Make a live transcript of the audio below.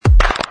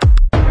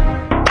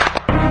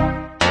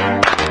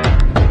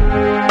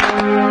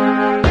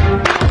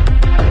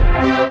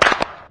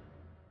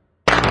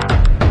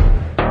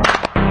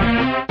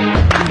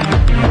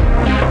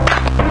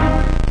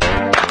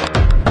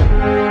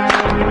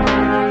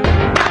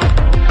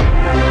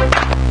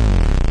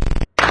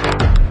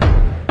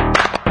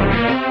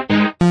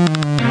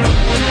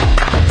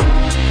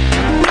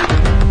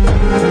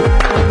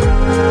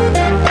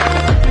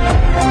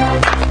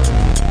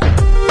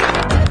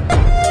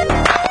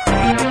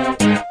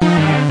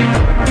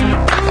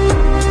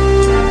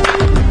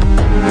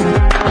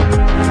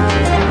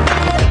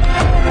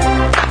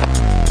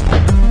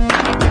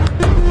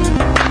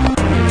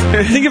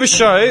of a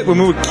show when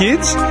we were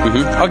kids.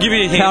 I'll give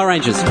you a hint. Power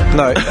Rangers.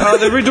 No.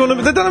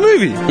 They've done a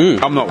movie.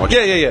 I'm not watching.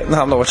 Yeah.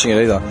 No, I'm not watching it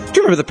either. Do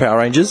you remember the Power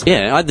Rangers?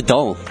 Yeah, I had the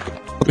doll.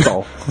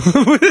 Doll.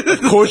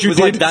 Of course It was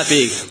like that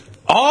big.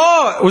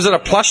 Oh, was it a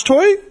plush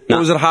toy? No, or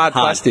was it hard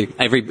plastic?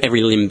 Every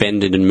limb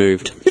bended and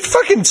moved. You'd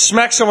fucking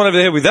smack someone over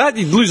the head with that,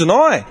 you'd lose an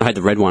eye. I had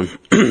the red one.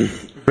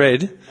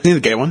 Red? Is he the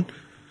gay one?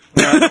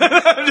 No. Do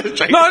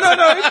you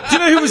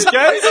know who was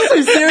gay?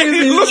 So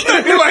serious.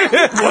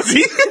 Was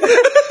he?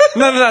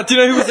 No. Do you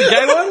know who was the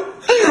gay one?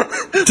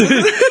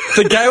 Dude,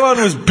 the gay one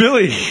was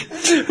Billy.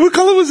 What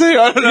colour was he?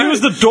 I don't know. He was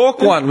the dork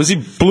one. Was he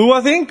blue,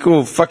 I think?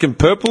 Or fucking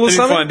purple or I didn't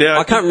something? find out.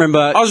 I can't remember.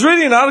 I was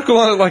reading an article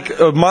on it like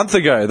a month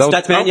ago.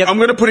 Statsman, I'm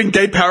going to put in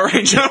gay Power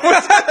Ranger.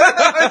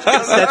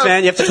 Statsman,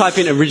 you have to type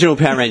in original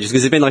Power Rangers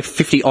because there's been like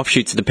 50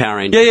 offshoots of the Power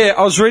Rangers. Yeah.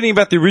 I was reading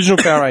about the original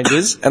Power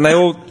Rangers, and they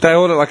all had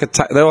like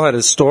they all had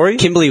a story.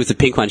 Kimberly was the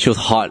pink one. She was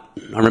hot.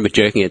 I remember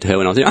jerking it to her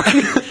when I was young.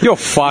 You're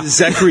fucked.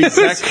 Zack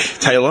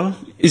Taylor.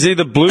 Is he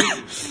the blue?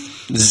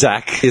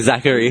 Zach. Yeah,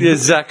 Zachary. Yeah,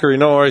 Zachary.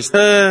 No worries.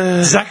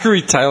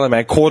 Zachary Taylor,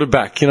 man,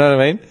 quarterback. You know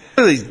what I mean?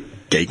 What are these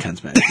gay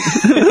cunts, man?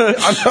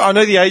 I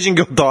know the Asian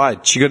girl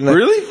died. She got in a,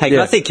 Really? Hey, can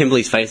I see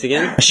Kimberly's face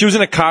again? She was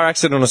in a car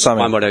accident or something.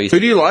 Remind what I used Who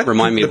do you like?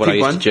 Remind me The of what I pink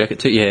used one? to jerk it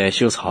to. Yeah,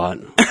 she was hot.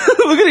 Look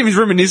at him, he's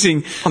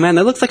reminiscing. Oh man,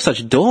 they look like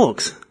such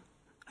dogs.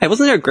 Hey,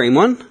 wasn't there a green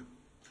one?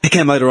 He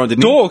came later on,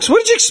 didn't he? Dorks. What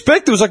did you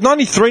expect? It was like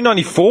 93,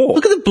 94.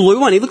 Look at the blue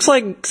one. He looks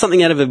like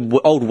something out of an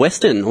old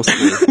western or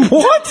something.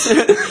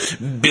 What?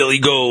 Billy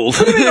Gold.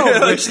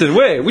 Old Western.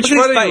 Where? Which Look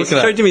one at are you his face.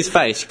 looking Show at? Jimmy's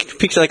face.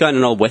 Picture that guy in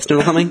an old western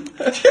or something.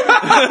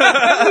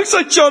 It looks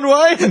like John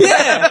Wayne.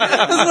 Yeah,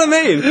 that's what I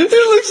mean. It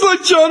looks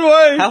like John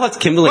Wayne. How hot's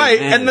Kimberly? Wait,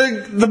 Man.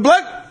 and the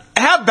black...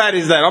 How bad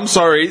is that? I'm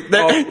sorry.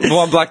 Oh, the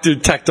one black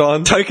dude tacked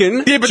on.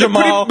 Token. Yeah, but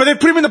they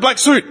put him in the black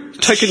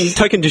suit.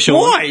 Token Deshaun.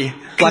 Why?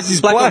 Black,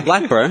 he's black black. on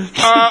black, bro.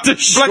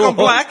 Black on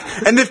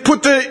black, and they've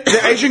put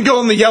the Asian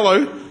girl in the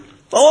yellow.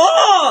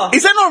 Oh!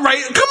 Is that not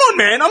right? Come on,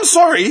 man. I'm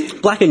sorry.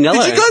 Black and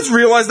yellow. Did you guys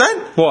realise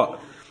that?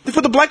 What? They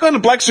put the black guy in the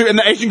black suit and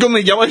the Asian girl in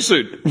the yellow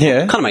suit.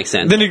 Yeah. Kind of makes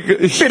sense. Then you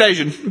Bit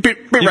Asian.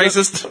 Bit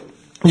racist.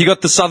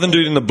 got the southern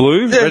dude in the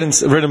blue, Yeah.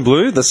 red and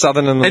blue, the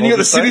southern and the And you got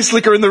the northern city state.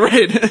 slicker in the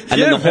red.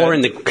 and then the whore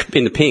in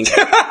the pink.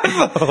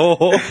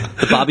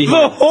 The Barbie The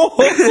whore.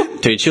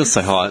 whore. Dude, she was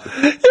so hot.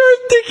 You're a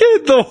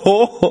dickhead, the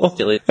whore.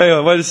 Still is. Hang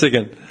on, wait a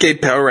second. Gay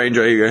Power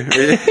Ranger, here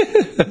you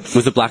go.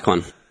 Was the black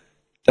one.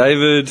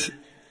 David,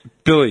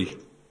 Billy.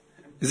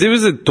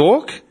 Was a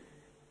dork?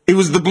 It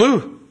was the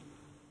blue.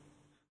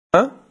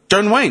 Huh?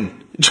 John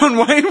Wayne. John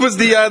Wayne was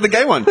the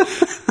gay one.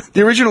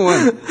 The original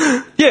one.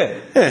 Yeah.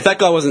 If that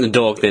guy wasn't a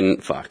dog, then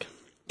fuck.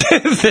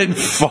 Then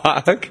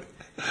fuck.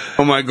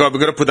 Oh my god, we've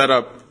got to put that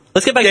up.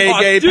 Let's get back Gay, to...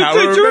 gay Dude, Power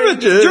do you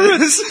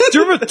Rangers.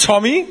 remember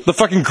Tommy, the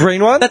fucking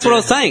green one? That's what I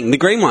was saying, the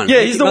green one.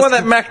 Yeah, he's the one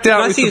that macked out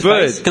Can I with see the his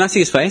bird. face? Can I see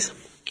his face?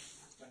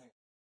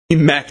 He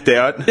macked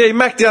out. Yeah, he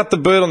macked out the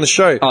bird on the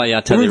show. Oh, yeah,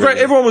 I totally And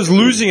remember. everyone was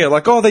losing it.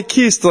 Like, oh, they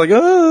kissed. Like,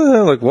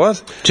 oh, like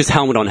what? Just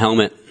helmet on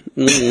helmet.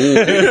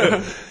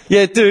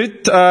 Yeah,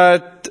 dude. Tai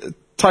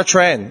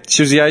Tran.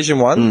 She was the Asian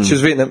one. She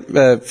was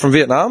from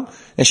Vietnam,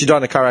 and she died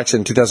in a car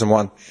accident in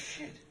 2001.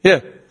 Yeah,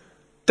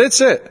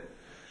 that's it.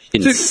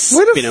 Didn't Dude,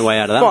 where the spin her way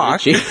out of that one,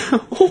 fuck? did she?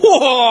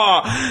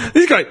 Whoa!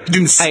 This guy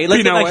didn't Hey,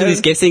 let's spin get back to away.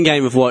 this guessing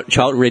game of what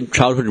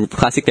childhood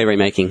classic they're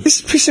remaking. This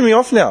is pissing me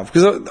off now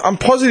because I'm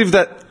positive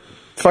that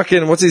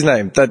fucking what's his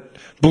name, that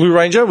Blue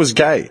Ranger was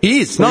gay. He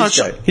is. Well, No, he's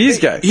gay. He is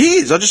gay. He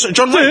is.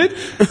 John Wayne.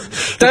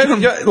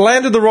 David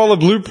landed the role of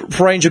Blue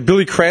Ranger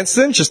Billy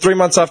Cranston just 3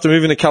 months after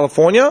moving to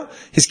California.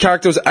 His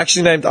character was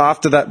actually named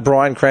after that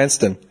Bryan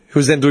Cranston, who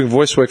was then doing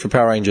voice work for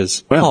Power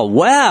Rangers. Oh,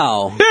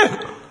 wow.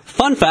 Yeah.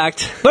 Fun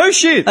fact. No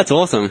shit. That's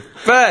awesome.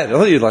 Bad. I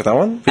thought you'd like that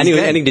one. And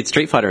he did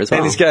Street Fighter as well.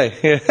 And he's gay.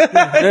 Yeah.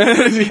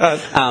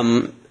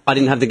 I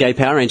didn't have the gay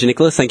Power Ranger,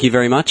 Nicholas. Thank you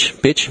very much,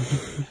 bitch.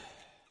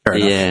 Fair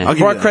enough. Yeah. I'll give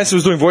you Bryan that. Cranston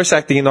was doing voice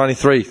acting in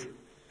 93.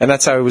 And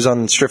that's how he was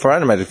on Street Fighter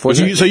Animated.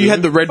 So you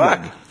had the red Fuck.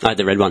 one. I had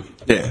the red one.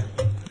 Yeah.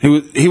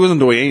 He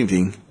wasn't doing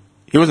anything.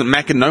 He wasn't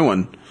macking no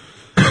one.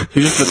 He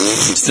was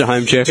Just at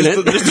home jerking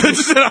it.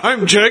 just at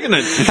home jerking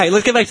it. Hey,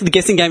 let's get back to the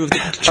guessing game of the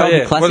Oh, childhood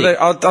yeah. classic.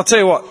 Well, I'll tell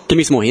you what. Give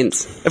me some more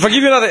hints. If I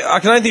give you another, I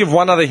can only think of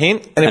one other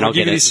hint, and if And I I'll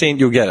give get you it. this hint,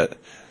 you'll get it.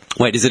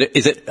 Wait, is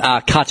it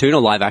cartoon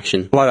or live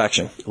action? Live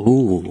action.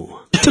 Ooh.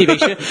 TV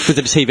show? Was it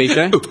a TV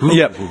show?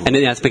 Yep. And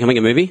now it's becoming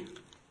a movie?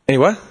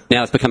 Anyway,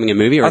 Now it's becoming a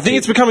movie? Or I think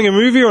it's becoming a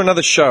movie or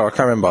another show. I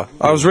can't remember.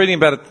 I was reading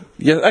about it.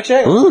 Yeah, actually,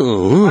 hang on.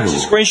 Ooh. I actually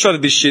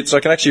screenshotted this shit, so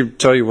I can actually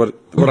tell you what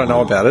I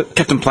know about it.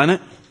 Captain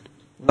Planet?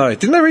 No,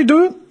 didn't they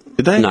redo it?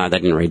 Did they? No, they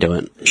didn't redo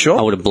it. Sure?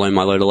 I would have blown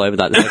my load all over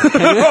that.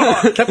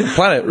 Captain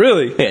Planet,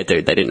 really? Yeah,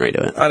 dude, they didn't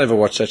redo it. I never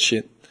watched that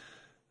shit.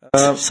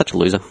 Such a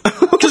loser.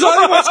 Because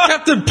I watched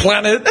Captain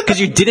Planet. Because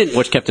you didn't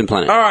watch Captain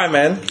Planet. All right,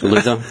 man.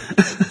 Loser.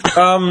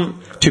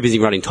 Too busy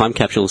writing time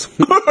capsules.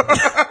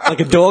 Like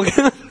a dog.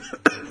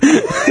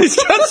 This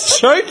guy's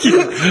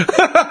choking.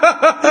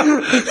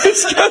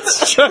 This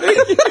guy's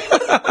choking.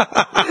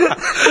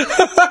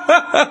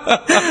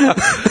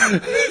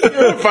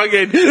 You're a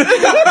fucking.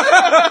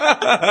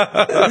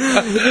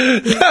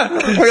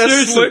 I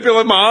got sleep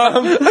with my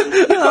arm.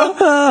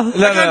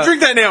 I can't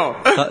drink that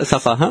now.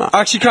 Suffer, huh?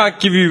 I actually can't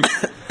give you.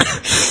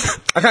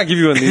 I can't give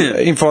you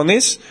any info on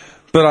this,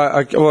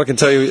 but all I can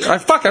tell you. I'm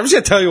just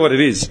gonna tell you what it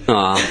is.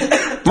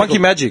 Monkey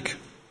Magic.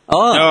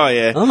 Oh,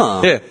 yeah.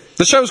 Oh. Yeah,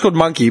 the show was called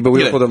Monkey, but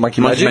we called it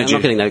Monkey Magic. I'm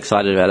not getting that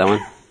excited about that one.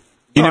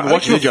 You never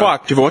watched it? Did you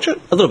ever watch it?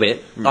 A little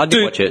bit. I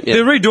did watch it, yeah.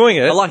 They're redoing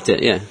it. I liked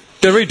it, yeah.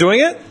 They're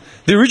redoing it.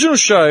 The original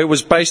show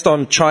was based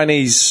on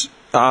Chinese,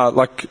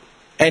 like,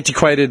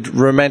 antiquated,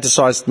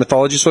 romanticized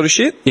mythology sort of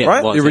shit, Yeah,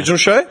 right? it was, The original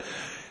show.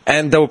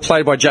 And they were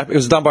played by it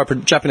was done by a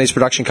Japanese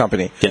production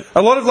company. Yeah.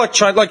 A lot of, like,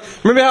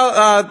 remember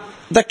how,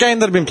 that game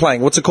that I've been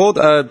playing, what's it called?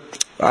 I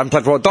haven't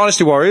played for a while.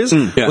 Dynasty Warriors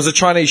Yeah. was a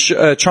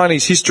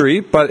Chinese history,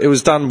 but it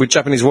was done with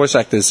Japanese voice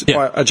actors Yeah.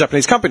 by a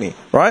Japanese company,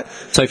 right?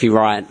 Sophie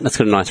Wright. That's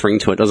got a nice ring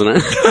to it, doesn't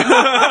it?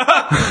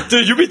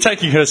 Dude, you'll be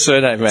taking her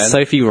surname, man.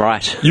 Sophie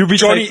Wright. You'll be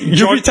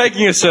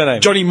taking her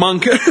surname. Johnny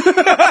Monk.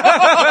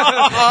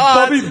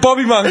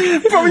 Bobby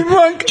Monk. Bobby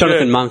Monk.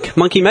 Jonathan Monk.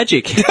 Monkey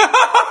Magic.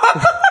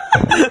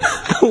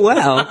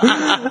 Wow.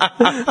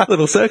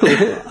 Little circle.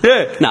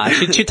 Yeah. Nah,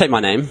 she'd take my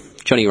name.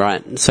 Johnny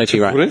Wright. Sophie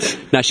Wright.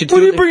 Wouldn't? No, she'd What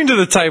do are you bringing to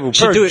the table?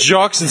 She'd Pair do of it-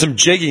 jocks and some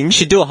jeggings.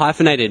 She'd do a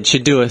hyphenated.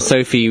 She'd do a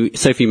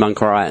Sophie Monk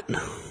Wright.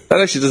 That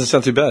actually doesn't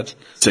sound too bad.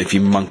 Sophie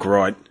Monk,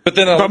 right? But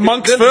then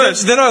Monk's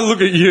first. Then I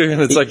look at you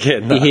and it's like, yeah,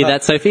 no. You hear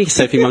that, Sophie?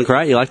 Sophie Monk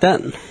Wright. You like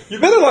that? You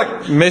better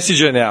like message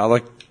her now,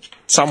 like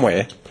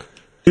somewhere.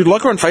 Dude,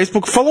 like her on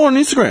Facebook. Follow her on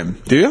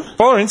Instagram. Do you?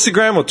 Follow her on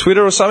Instagram or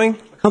Twitter or something. I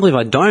can't believe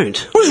I don't.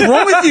 What is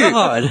wrong with you?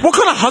 God. What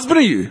kind of husband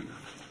are you?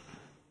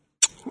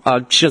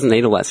 She doesn't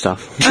need all that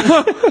stuff.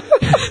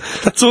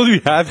 That's all you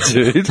have,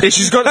 dude. Yeah,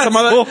 she's got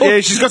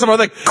some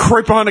other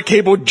creep behind a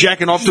keyboard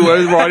jacking off to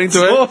her, writing to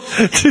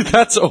her. Dude,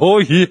 that's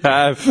all you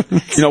have.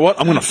 You know what?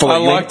 I'm going to follow I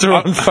you. liked her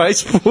on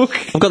Facebook.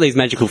 I've got these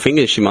magical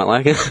fingers. She might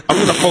like it. I'm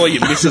going to follow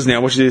your missus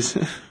now. Watch this.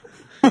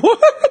 What?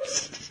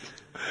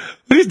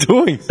 What are you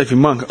doing? Sophie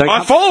Monk. Don't I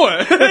come- follow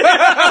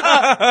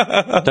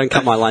her. Don't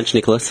cut my lunch,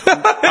 Nicholas.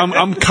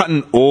 I'm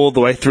cutting all the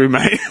way through,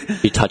 mate.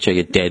 You touch her,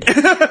 you're dead.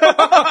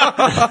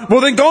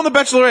 Well, then go on The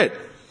Bachelorette.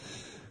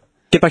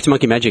 Get back to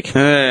Monkey Magic.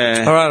 All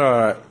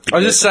right. I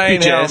was just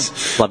saying how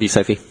Love you,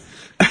 Sophie.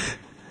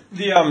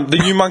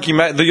 the new Monkey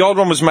the old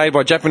one was made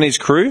by a Japanese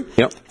crew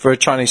Yep. for a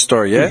Chinese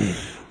story, yeah?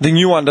 The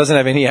new one doesn't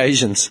have any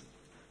Asians.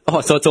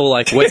 Oh, so it's all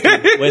like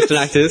Western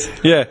actors.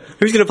 Yeah.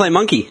 Who's going to play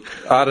Monkey?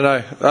 I don't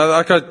know.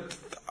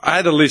 I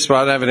had a list, but I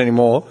don't have it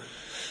anymore.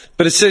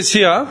 But it says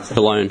here,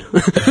 Alone.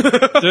 look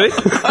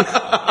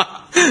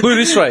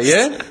this way,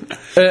 yeah?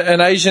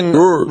 An Asian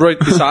wrote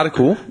this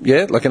article,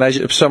 yeah? Like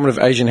someone of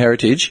Asian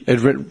heritage had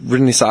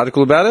written this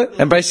article about it,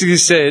 and basically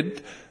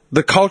said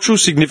the cultural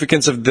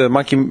significance of the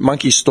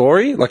monkey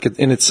story, like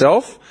in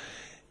itself,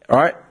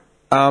 alright,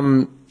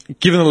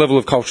 given the level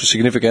of cultural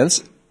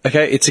significance,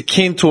 okay, it's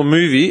akin to a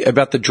movie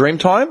about the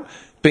Dreamtime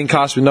being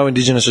cast with no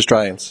Indigenous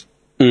Australians.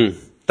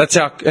 That's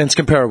how, and it's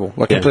comparable,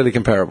 like completely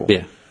comparable.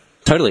 Yeah.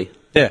 Totally.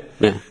 Yeah.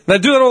 Yeah. They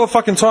do that all the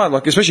fucking time,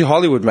 like, especially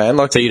Hollywood, man.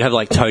 Like, So you'd have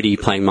like Toadie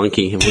playing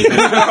Monkey.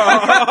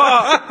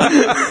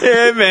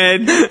 Yeah,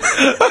 man.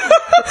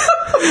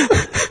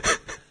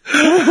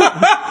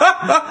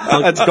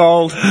 That's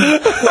gold.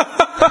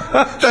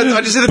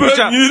 I just see the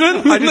picture. Newton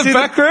in the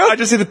background? I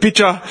just see the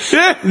picture.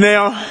 Yeah.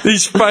 Now.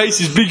 His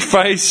big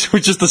face,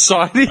 with just the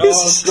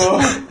sideys.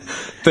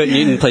 Bert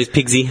Newton plays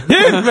Pigsy.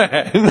 Yeah,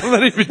 man. I'm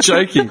not even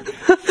joking.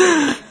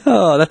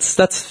 Oh, that's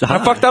How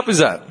hard. fucked up is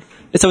that?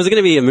 So was it going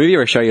to be a movie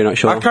or a show? You're not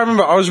sure. I can't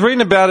remember. I was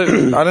reading about it.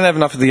 I don't have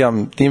enough of the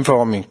info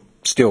on me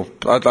still.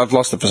 I've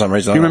lost it for some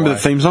reason. You remember the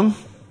theme song?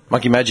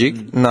 Monkey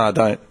Magic? No, I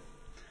don't.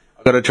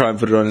 I've got to try and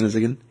put it on in a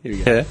second. Here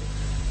we go. Yeah.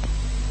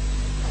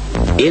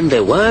 In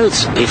the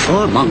worlds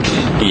before Monkey,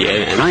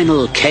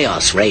 primal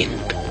chaos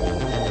reigned.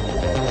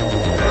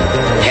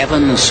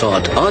 Heaven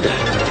sought order,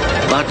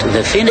 but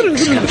the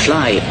phoenix can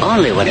fly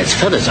only when its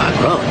feathers are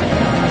grown.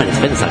 And it's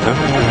been that, huh?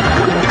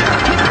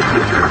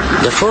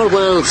 The four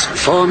worlds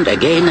formed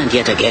again and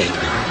yet again,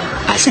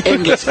 as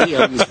endless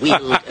eons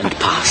wheeled and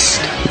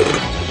passed.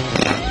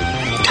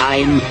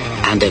 Time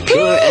and the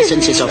pure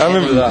essences of I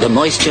remember heaven, that. the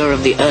moisture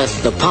of the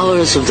earth, the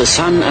powers of the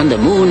sun and the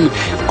moon,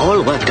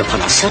 all worked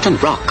upon a certain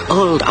rock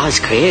old as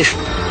creation.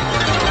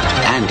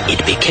 And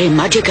it became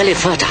magically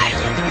fertile.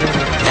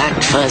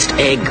 That first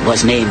egg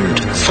was named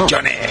Thought.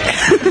 Johnny.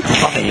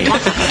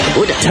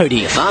 Buddha,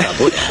 Toadie. Father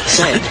Buddha,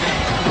 said,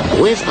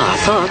 "With our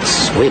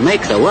thoughts, we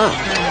make the world."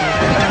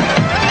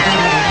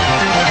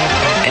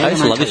 I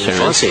used to love this show, man.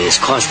 Forces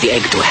caused the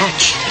egg to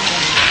hatch.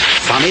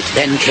 From it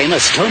then came a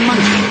stone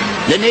monkey.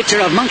 The nature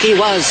of monkey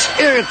was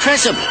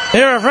irrepressible.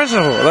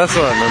 Irrepressible. That's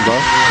what I remember.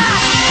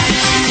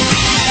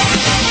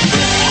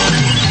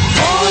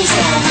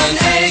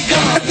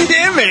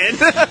 Yeah, man.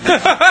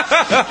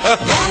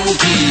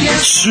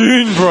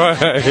 Tune, bro.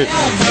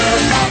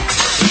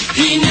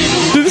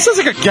 Dude, this sounds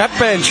like a Gap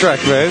Band track,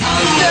 man.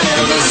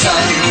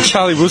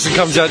 Charlie Wilson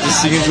comes out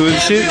just singing to it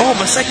and shit. Oh,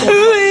 Maseko.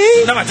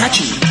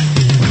 Namatachi.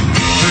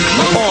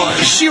 Oh,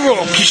 Shiro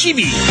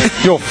Kishibe.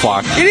 You're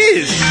fucked. It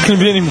is. Can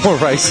be any more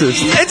racist?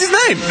 It's his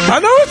name. I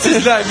know it's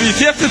his name, but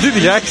you have to do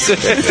the accent.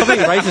 Something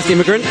racist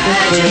immigrant.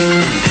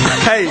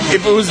 Hey,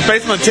 if it was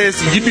based on a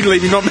test, you'd be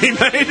leaving, not me,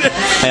 mate.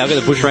 Hey, I've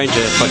got the Bushranger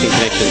fucking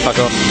connection. Fuck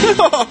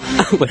off.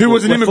 Who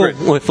was an immigrant?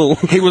 We're full.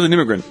 He was an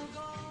immigrant.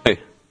 Who?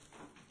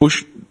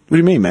 Bush. What do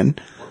you mean, man?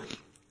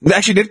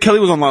 Actually, Ned Kelly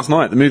was on last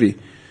night, the movie.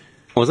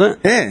 Was it?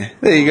 Yeah,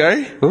 there you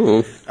go.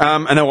 Ooh.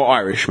 And they were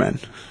Irish, man.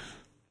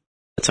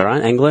 That's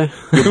alright, Anglo.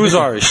 Who was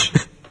Irish?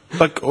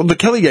 Like, the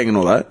Kelly gang and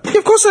all that. Yeah,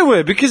 of course they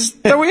were, because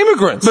they were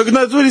immigrants. But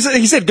no, that's what he said.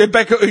 He said, go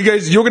back. He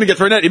goes, you're going to get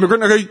thrown out,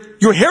 immigrant. I go,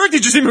 your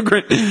heritage is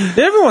immigrant.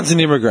 Everyone's an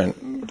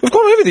immigrant. We've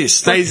gone over this.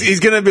 So he's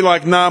going to be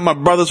like, nah, my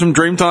brother's from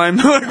Dreamtime.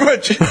 Like,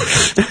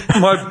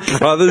 what? My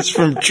brother's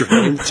from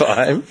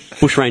Dreamtime.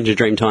 Bushranger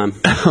Dreamtime.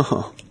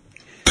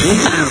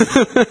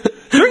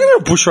 Do you reckon there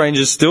are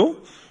bushrangers still?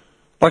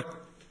 Like,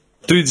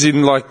 dudes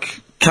in, like,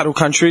 cattle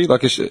country?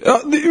 Like, those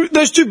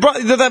two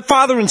that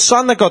father and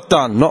son that got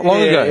done not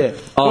long ago. Yeah.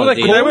 Oh, What are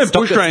they called? They weren't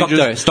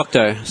bushrangers.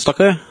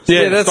 Stocko?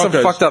 Yeah, that's some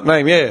Stockos. fucked up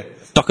name, yeah.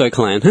 Stocko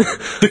clan.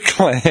 The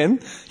clan.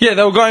 Yeah,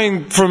 they were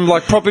going from,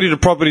 like, property to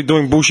property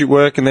doing bullshit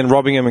work and then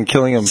robbing them and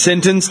killing them.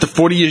 Sentenced to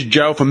 40 years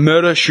jail for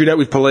murder, shootout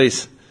with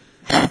police.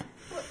 But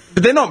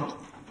they're not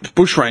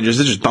bushrangers,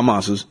 they're just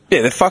dumbasses.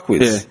 Yeah, they're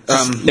fuckwits.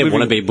 Yeah. They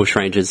want to be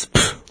bushrangers.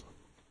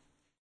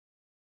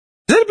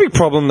 Is that a big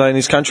problem, though, in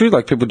this country?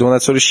 Like, people doing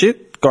that sort of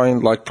shit?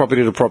 Going, like,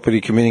 property to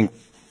property, committing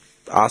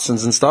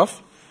arsons and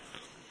stuff?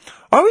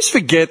 I always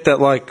forget that,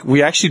 like,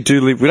 we actually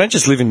do live... We don't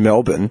just live in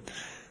Melbourne.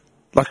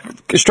 Like,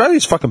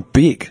 Australia's fucking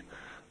big.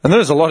 And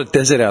there's a lot of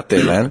desert out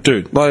there, man.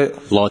 Dude.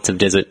 Lots Like, of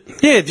desert.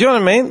 yeah, do you know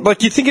what I mean?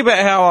 Like, you think about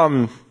how,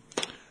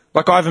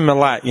 like, Ivan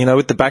Milat, you know,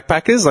 with the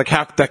backpackers, like,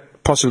 how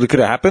that possibly could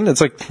have happened. It's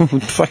like,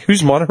 fuck,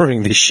 who's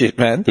monitoring this shit,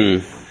 man?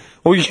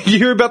 Well, you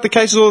hear about the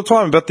cases all the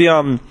time, about the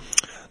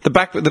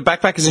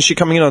backpackers and shit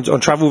coming in on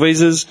travel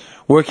visas,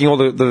 working all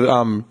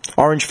the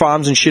orange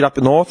farms and shit up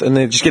north, and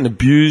they're just getting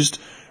abused,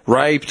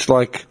 raped,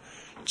 like,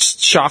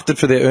 shafted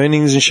for their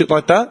earnings and shit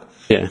like that.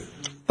 Yeah.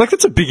 Like,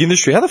 that's a big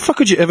industry. How the fuck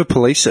could you ever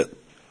police it?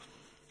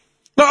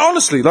 No,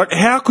 honestly, like,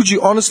 how could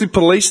you honestly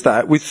police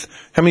that with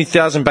how many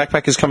thousand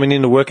backpackers coming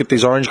in to work at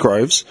these orange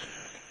groves?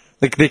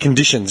 Like, their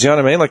conditions, you know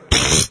what I mean? Like,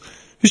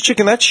 who's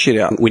checking that shit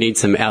out? We need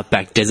some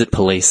outback desert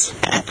police.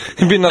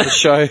 It'd be another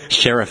show.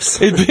 Sheriffs.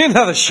 It'd be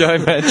another show,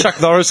 man. Chuck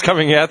Norris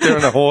coming out there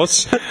on a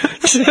horse.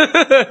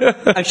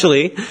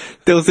 Actually,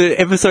 there was an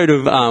episode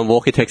of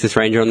Walker, Texas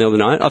Ranger on the other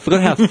night. I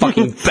forgot how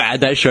fucking bad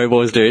that show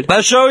was, dude.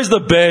 That show is the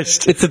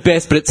best. It's the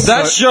best, but it's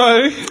That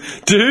show,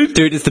 dude.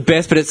 Dude, it's the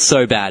best, but it's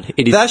so bad.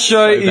 It is That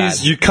show so bad.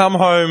 is you come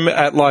home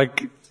at,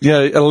 like, you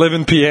know,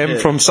 11 p.m.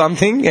 from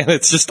something, and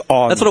it's just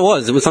on. That's what it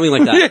was. It was something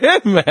like that. Yeah,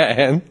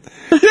 man.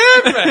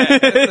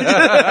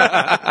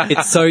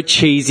 It's so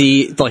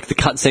cheesy. Like, the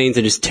cutscenes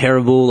are just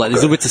terrible. Like,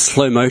 there's little bits of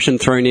slow motion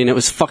thrown in. It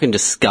was fucking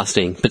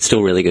disgusting, but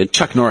still really good.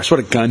 Chuck Norris,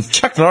 what a gun.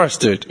 Chuck Norris,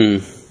 dude.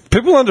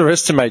 People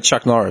underestimate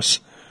Chuck Norris.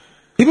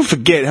 People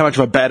forget how much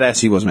of a badass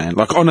he was, man.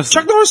 Like, honestly.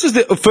 Chuck Norris is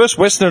the first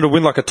Westerner to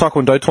win, like, a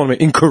Taekwondo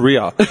tournament in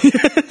Korea. You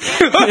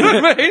know what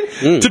I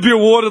mean? To be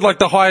awarded, like,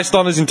 the highest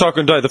honours in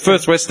Taekwondo, the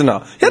first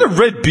Westerner. He had a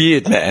red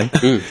beard, man.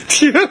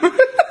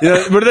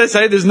 Yeah, what do they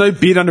say? There's no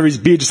beard under his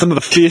beard, just under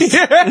the fist.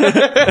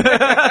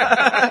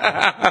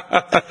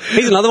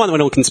 He's another one that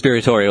went all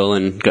conspiratorial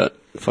and got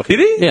fucking...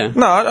 Did he? Yeah.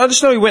 No, I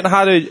just know he went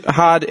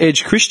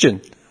hard-edge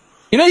Christian.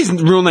 You know his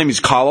real name is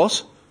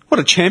Carlos? What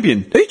a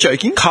champion. Are you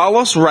joking?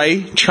 Carlos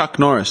Ray Chuck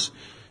Norris.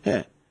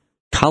 Yeah.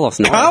 Carlos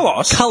Norris.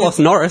 Carlos? Carlos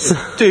Norris.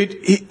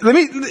 Dude, let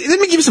me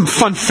give you some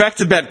fun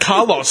facts about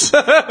Carlos. He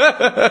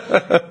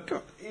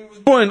was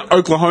born in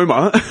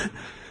Oklahoma.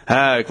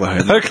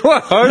 Oklahoma.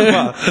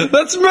 Oklahoma.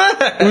 That's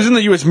mad. He was in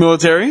the US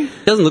military.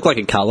 Doesn't look like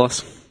a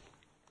Carlos.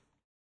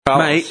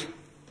 Mate,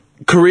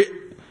 Korea.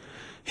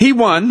 He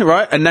won,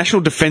 right, a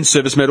National Defense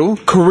Service Medal,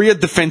 Korea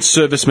Defense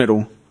Service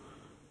Medal.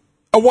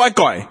 A white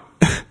guy.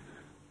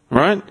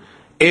 Right?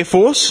 Air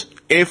Force.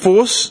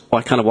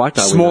 What kind of white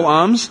guy? Small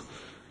arms.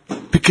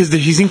 Because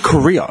he's in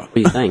Korea. What are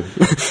you saying?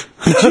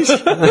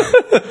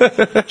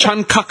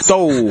 Chun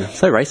Kak-do.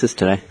 So racist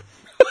today.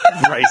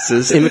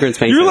 Racist. Immigrants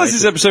being You so realise racist.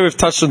 this episode we've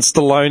touched on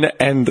Stallone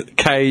and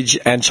Cage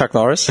and Chuck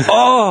Norris?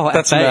 Oh,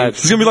 That's babe. mad.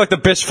 It's going to be like the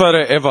best photo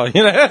ever,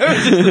 you know?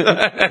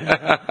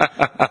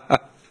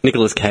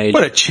 Nicolas Cage.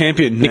 What a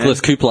champion, man.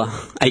 Nicholas Kupla,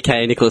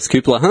 aka Nicholas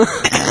Kupla.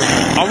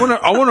 I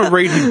want to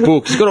read his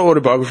book. He's got an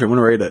autobiography. I want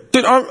to read it.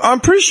 Dude,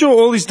 I'm pretty sure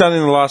all he's done in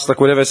the last, like,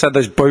 whatever, he's had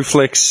those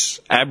Bowflex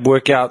ab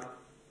workout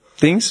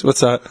things. What's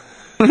that?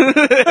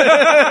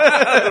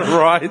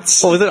 Right.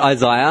 What was it?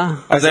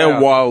 Isaiah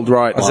Wilde,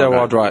 right. Isaiah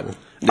Wilde, right.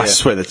 I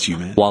swear that's you,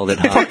 man. Wild at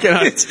heart.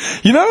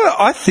 You know what?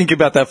 I think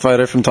about that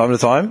photo from time to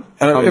time.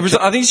 And I think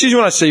it's usually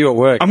when I see you at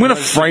work. I'm going to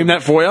frame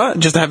that for you,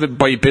 just to have it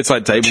by your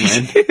bedside table,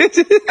 man.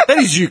 That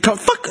is you.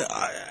 Fuck.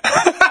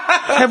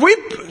 Have we...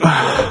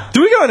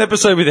 Do we go an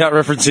episode without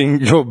referencing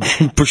your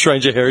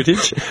bushranger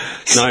heritage?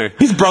 No.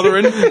 His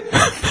brother-in.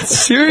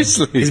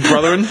 Seriously. His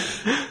brother-in.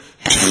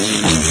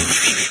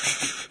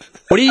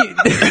 What do you...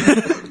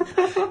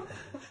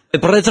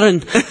 Brethren.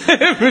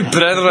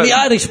 Brethren. The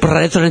Irish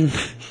brethren.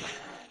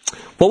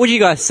 What would you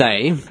guys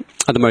say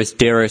are the most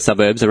Darrow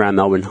suburbs around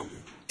Melbourne?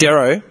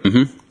 Darrow.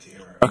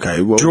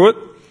 Okay, well, Druitt.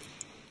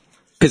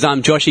 Because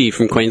Joshy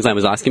from Queensland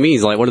was asking me,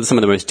 he's like, what are some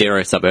of the most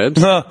Darrow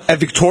suburbs? at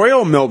Victoria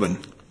or Melbourne?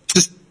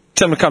 Just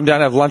tell them to come down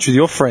and have lunch with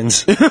your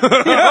friends. come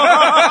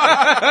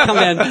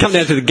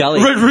down to the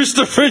gully. Red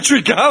Rooster French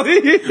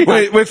Gully.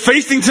 We're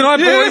feasting tonight,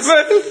 boys.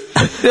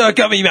 I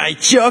got me mate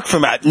Chuck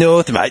from up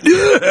north, mate.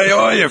 Hey,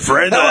 how are you,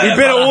 friend? You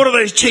better order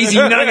those cheesy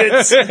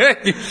nuggets.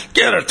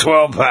 Get a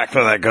 12-pack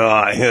for that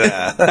guy.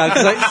 Yeah.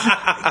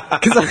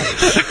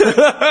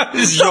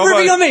 Stop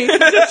ripping on me!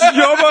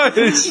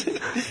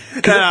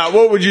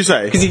 What would you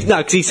say? Because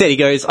he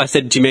said, I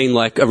said, do you mean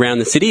like around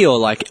the city or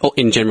like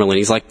in general? And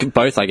he's like,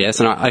 both, I guess.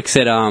 And I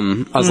said, I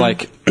was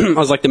like,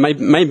 the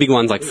main big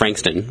one's like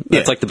Frankston.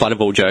 That's like the butt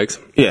of all jokes.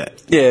 Yeah.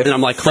 Yeah. And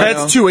I'm like,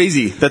 That's too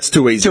easy.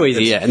 Too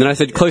easy, yeah. And then I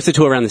said closer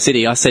to around the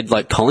city. I said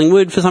like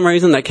Collingwood for some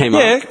reason. That came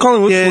up. Yeah,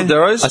 Collingwood's full of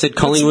Darrows. I said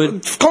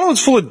Collingwood.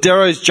 Collingwood's full of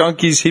Darrows,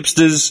 junkies,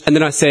 hipsters. And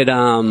then I said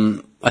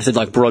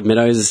like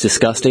Broadmeadows is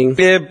disgusting.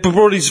 Yeah, but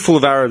Broadie's full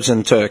of Arabs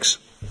and Turks.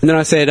 And then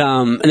I said,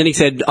 and then he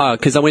said,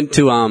 because I went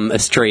to a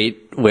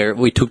street where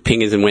we took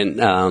pingers and went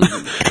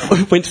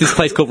went to this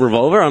place called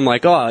Revolver. I'm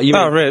like, you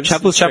mean Rebs.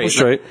 Chapel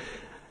Street.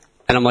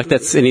 And I'm like,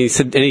 and he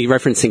said, and he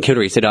referenced St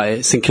Kilda. He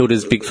said, St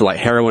Kilda's big for like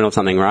heroin or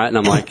something, right? And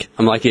I'm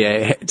like,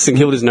 yeah, St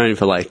Kilda's known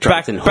for like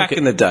drugs back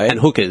in the day and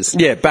hookers.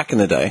 Yeah, back in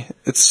the day.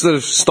 It's sort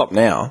of stopped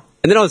now.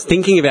 And then I was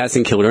thinking about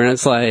St Kilda, and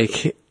it's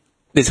like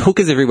there's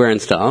hookers everywhere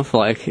and stuff.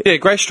 Like, yeah,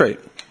 Grey Street.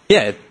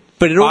 Yeah,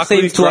 but it all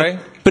Barclay, seems to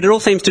but it all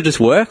seems to just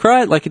work,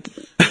 right? Like, do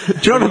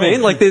you know what I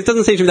mean? Like, there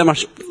doesn't seem to be that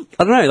much.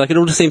 I don't know. Like, it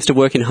all just seems to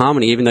work in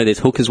harmony, even though there's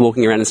hookers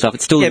walking around and stuff.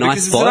 It's still a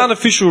nice spot. It's an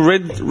unofficial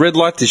red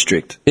light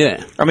district.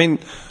 Yeah, I mean,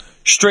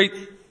 street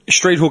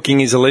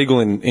hooking is illegal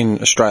in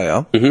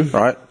Australia,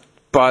 right?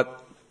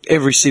 But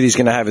every city's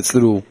going to have its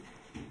little,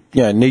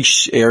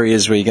 niche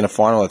areas where you're going to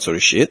find all that sort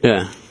of shit.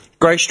 Yeah.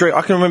 Grey Street.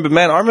 I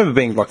remember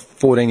being like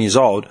 14 years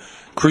old,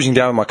 cruising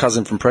down with my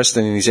cousin from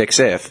Preston in his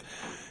XF,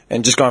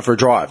 and just going for a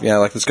drive.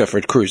 Like let's go for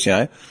a cruise.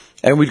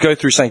 And we'd go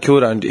through St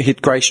Kilda and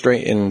hit Grey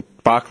Street and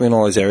Barclay and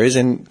all those areas,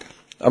 and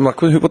I'm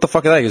like, what the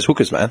fuck are they? Because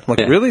hookers, man. I'm like,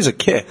 really? He's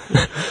like, yeah.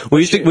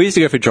 we used to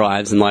go for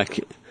drives and like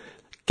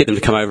get them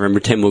to come over and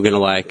pretend we're going to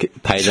like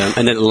pay them,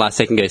 and then at the last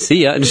second go,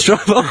 see ya, and just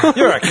drive off.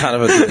 You're a kind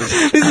of a dude.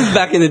 This is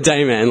back in the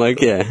day, man. Like,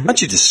 yeah.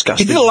 Aren't you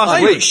disgusted? He did it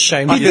last week.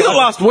 He did it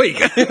last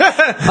week.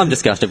 I'm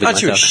disgusted with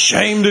Aren't you myself.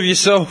 ashamed of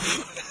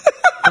yourself?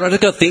 But I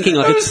just got thinking,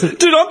 like,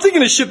 dude, I'm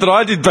thinking of shit that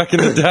I did back in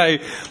the day,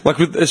 like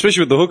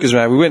especially with the hookers,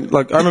 man. We went,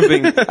 like, I remember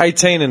being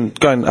 18 and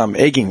going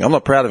egging. I'm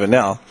not proud of it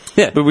now.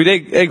 Yeah. But we'd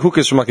egg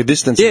hookers from like a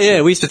distance.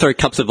 Yeah. We used to throw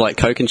cups of like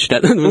Coke and shit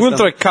at them. We wouldn't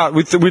throw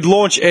we'd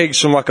launch eggs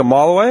from like a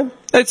mile away.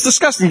 It's a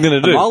disgusting thing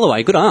to do. A mile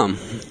away, good arm.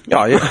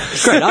 Oh yeah,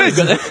 Great arm you've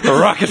got there. A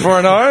rocket for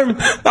an arm.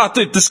 Oh,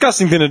 dude,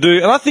 disgusting thing to do.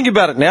 And I think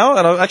about it now,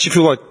 and I actually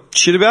feel like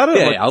shit about it.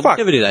 Yeah, like, I'll fuck.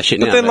 never do that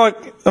shit but now. Then,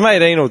 like, I'm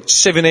 18 or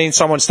 17,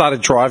 someone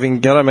started driving. You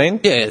know what I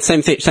mean? Yeah,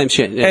 same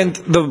shit. Yeah.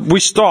 And we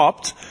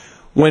stopped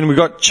when we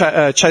got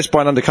chased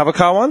by an undercover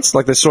car once.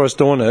 Like, they saw us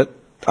doing it.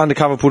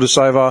 Undercover pulled us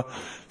over.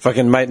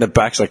 Fucking mate in the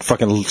back's like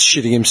fucking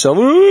shitting himself.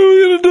 What are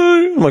we gonna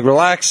do? I'm like,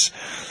 relax.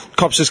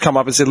 Cops just come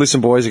up and said, listen,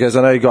 boys. He goes,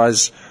 I know you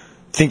guys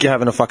think you're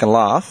having a fucking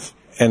laugh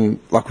and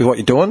like with what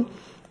you're doing,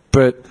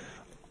 but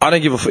I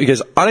don't give a. He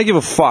goes, I don't give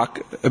a fuck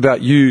about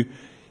you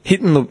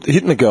hitting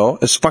the girl.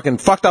 As fucking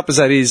fucked up as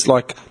that is,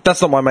 like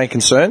that's not my main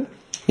concern.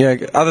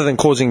 Other than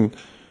causing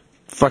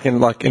fucking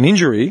like an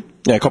injury,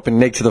 copping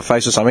an egg to the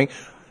face or something.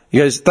 He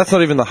goes, that's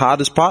not even the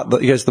hardest part.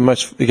 He goes,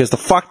 the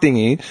fuck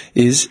thing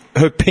is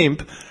her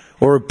pimp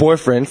or her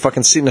boyfriend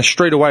fucking sitting a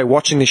street away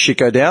watching this shit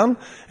go down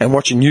and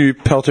watching you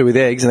pelt her with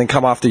eggs and then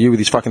come after you with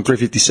his fucking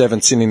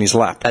 357 sitting in his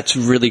lap. That's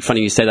really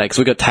funny you say that because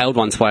we got tailed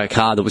once by a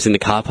car that was in the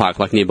car park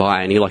like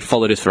nearby and he like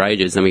followed us for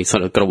ages and we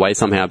sort of got away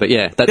somehow. But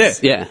yeah.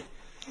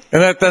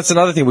 And that's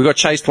another thing. We got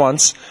chased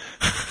once.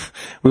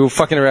 We were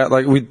fucking around,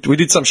 like, we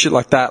did some shit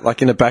like that,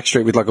 like in a back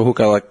street with like a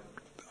hooker, like,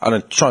 I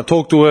don't know, trying to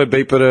talk to her,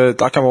 beep at her, I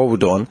can't remember what we're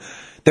doing.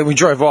 Then we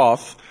drove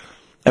off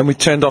and we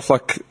turned off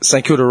like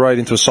St Kilda Road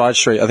into a side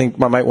street. I think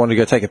my mate wanted to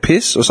go take a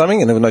piss or something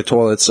and there were no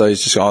toilets, so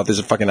he's just, there's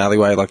a fucking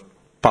alleyway, like,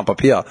 pump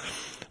up here.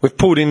 We've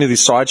pulled into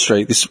this side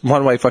street, this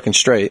one-way fucking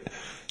street.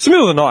 It's the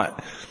middle of the night.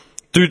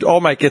 Dude,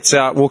 old mate gets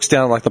out, walks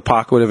down like the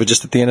park or whatever,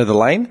 just at the end of the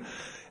lane.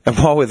 And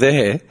while we're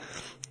there,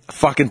 a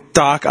fucking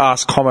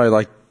dark-ass commo,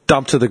 like,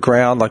 dumped to the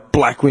ground, like,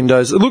 black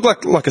windows. It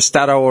looked like a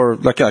Stato or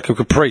like a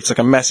Caprice, like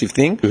a massive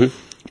thing.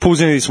 Mm-hmm.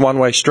 Pulls into this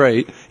one-way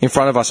street in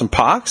front of us and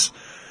parks.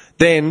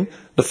 Then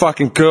the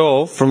fucking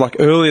girl from like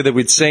earlier that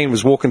we'd seen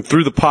was walking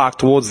through the park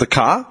towards the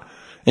car,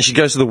 and she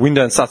goes to the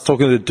window and starts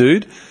talking to the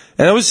dude.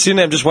 And I was sitting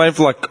there just waiting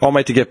for like old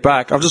mate to get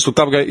back. I've just looked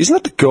up and go, isn't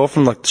that the girl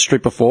from like the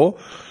street before?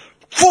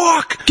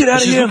 Fuck! Get out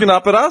of here! She's looking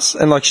up at us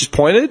and like she's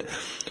pointed.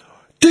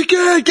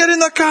 Dickhead, get in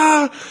the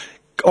car!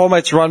 Old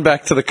mate's run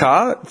back to the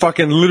car.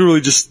 Fucking literally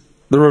just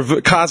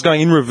the car's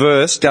going in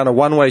reverse down a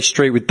one-way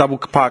street with double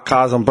parked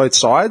cars on both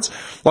sides.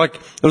 Like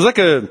it was like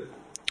a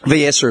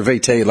VS or a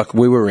VT like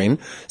we were in.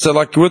 So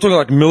like we're talking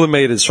like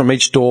millimeters from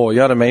each door, you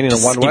know what I mean, in a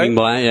one way. skipping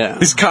by, yeah.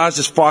 This car's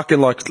just fucking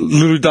like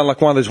literally done like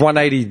one of those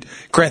 180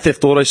 Grand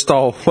Theft Auto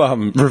style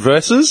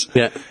reverses.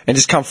 Yeah. And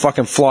just come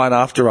fucking flying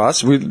after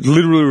us. We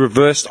literally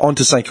reversed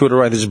onto St Kilda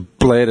Road and just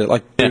blared it,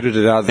 like booted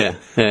it out of there.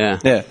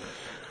 Yeah.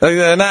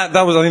 And that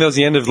was, I think that was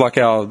the end of like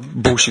our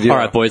bullshit era. All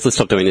right, boys, let's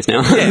stop doing this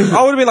now. Yeah,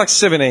 I would have been like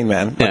 17,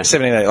 man. Like Yeah.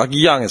 17, 18, like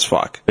young as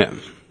fuck. Yeah.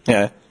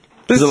 Yeah.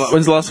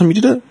 When's the last time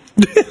you did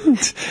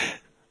it?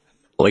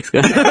 Weeks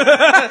ago.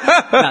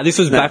 Nah, this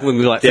was back when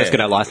we like first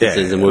got our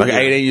licenses and we were like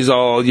 18 years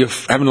old, you're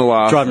having a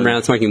laugh. driving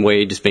around smoking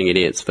weed, just being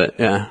idiots. But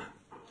yeah,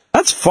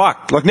 That's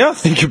fucked. Like now I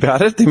think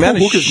about it, the amount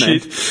of hookers,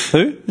 shit.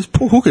 man. Who? There's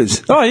poor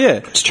hookers. Oh yeah.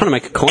 just trying to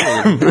make a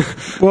coin.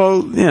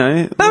 Well, you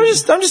know. No, I'm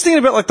just thinking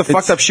about like the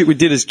fucked up shit we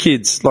did as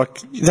kids,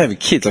 like not even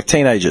kids, like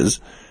teenagers,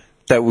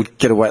 that would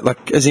get away.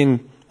 Like as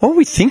in, what were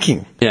we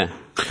thinking? Yeah,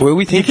 Were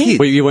we thinking?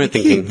 well, you weren't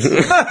thinking.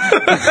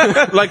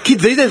 Like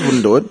kids these days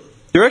wouldn't do it.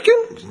 You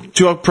reckon?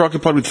 Too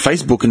preoccupied with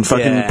Facebook and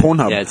fucking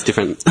Pornhub. Yeah, it's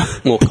different.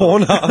 More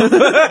Pornhub.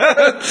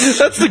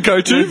 That's the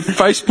go-to.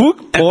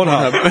 Facebook,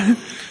 Pornhub.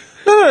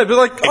 No, but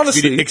like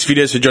honestly, X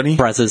videos for Johnny.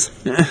 Brazzers.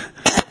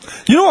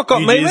 you know what got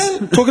me,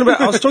 UGs. man?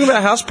 I was talking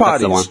about house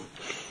parties. the one.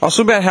 I was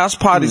talking about house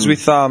parties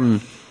with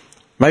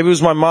maybe it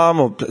was my mum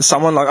or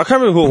someone like I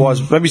can't remember who it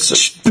was. Maybe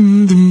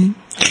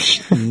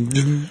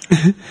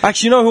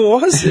actually, you know who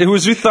it was? It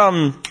was with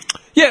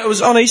it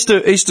was on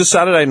Easter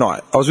Saturday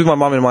night. I was with my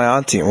mum and my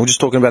auntie, and we were just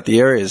talking about the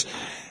areas.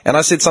 And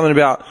I said something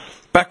about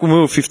back when we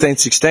were 15,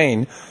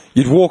 16,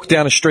 you'd walk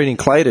down a street in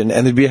Clayton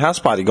and there'd be a house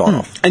party going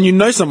off. And you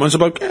know someone, so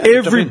like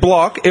Every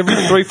block, every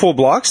 3-4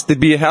 blocks, there'd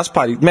be a house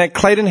party. Man,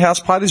 Clayton house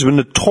parties were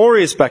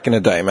notorious back in the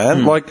day,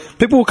 man. Like,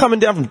 people were coming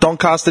down from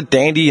Doncaster,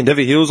 Dandy, and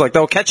Dever Hills. Like, they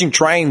were catching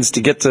trains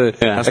to get to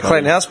a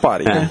Clayton house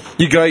party. Yeah.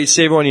 You go, you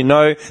see everyone you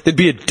know. There'd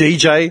be a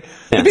DJ.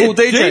 There'd be a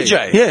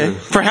DJ. Yeah,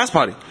 for a house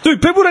party.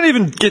 Dude, people don't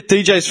even get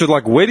DJs for,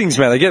 like, weddings,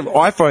 man. They get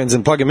iPhones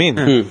and plug them in.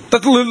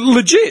 That's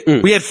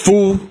legit. We had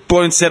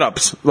full-blown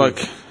setups. Like,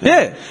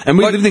 Yeah. and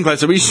we Like- lived in Clayton,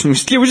 so we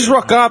Yeah, we just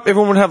rock up.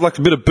 Everyone would have like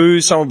a bit of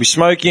booze. Someone would be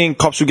smoking.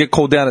 Cops would get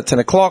called down at 10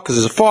 o'clock because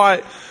there's a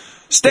fight.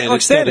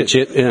 Standard standard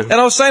shit, yeah. And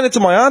I was saying it to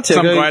my auntie.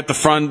 some I go, guy at the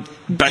front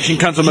bashing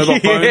cunts on mobile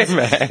yeah, phones.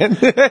 man.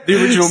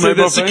 The original So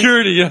mobile the phone.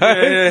 security, you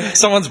know? Yeah.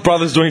 Someone's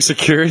brother's doing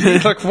security.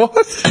 Like, what?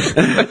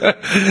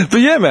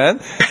 But yeah, man.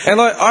 And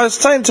I was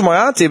saying to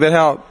my auntie about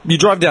how you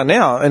drive down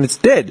now and it's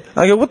dead.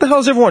 I go, what the hell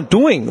is everyone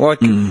doing?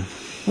 Like,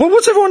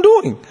 what's everyone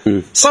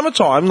doing?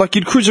 Summertime, like,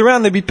 you'd cruise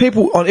around, there'd be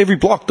people on every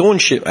block doing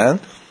shit, man.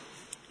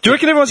 Do you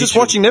reckon everyone's just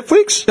watching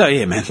Netflix? Oh,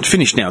 yeah, man.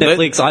 Finished now.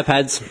 Netflix,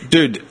 iPads.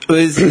 Dude,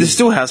 there's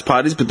still house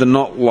parties, but they're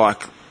not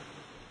like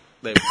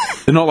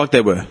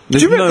they were. There's Do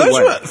you remember no those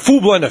way. were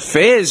full-blown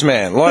affairs,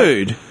 man? Like,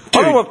 Dude.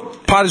 I don't know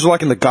what parties were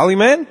like in the gully,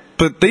 man,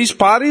 but these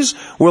parties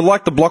were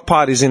like the block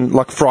parties in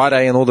like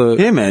Friday and all the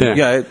Yeah, man. you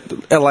know,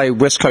 LA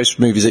West Coast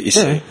movies that you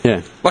see.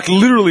 Yeah. Like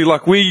literally,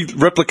 like we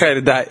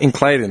replicated that in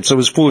Clayton. So it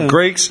was full of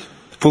Greeks,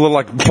 full of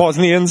like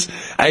Bosnians,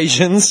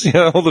 Asians, you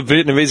know, all the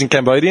Vietnamese and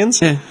Cambodians.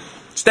 Yeah.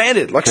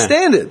 Standard, like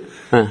standard.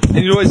 And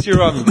you'd always hear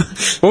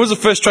what was the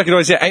first track you'd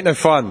always hear? Ain't No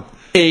Fun.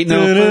 Ain't no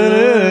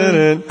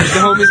fun. The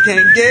homies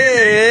can't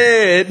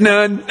get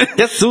none.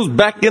 Guess who's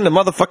back in the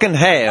motherfucking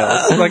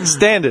house? Like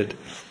standard.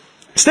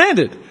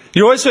 Standard.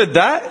 You always heard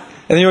that, and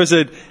then you always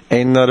heard,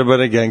 ain't nothing but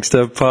a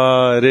gangster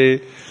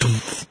party.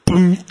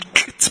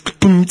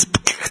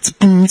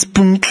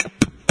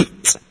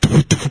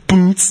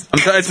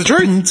 It's the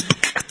truth.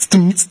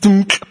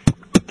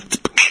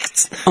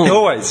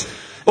 Always.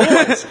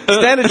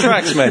 Standard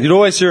tracks, man. You'd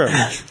always hear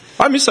them.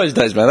 I miss those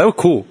days, man. They were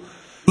cool.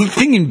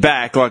 Thinking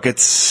back, like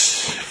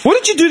it's What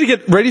did you do to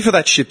get ready for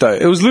that shit, though?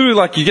 It was literally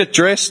like you get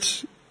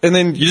dressed, and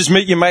then you just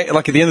meet your mate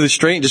like at the end of the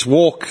street and just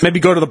walk. maybe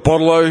go to the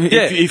Bottle-O, Or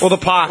the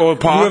park.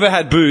 Whoever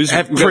had booze.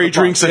 have we go to free the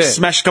park. drinks, Yeah.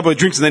 smash a couple of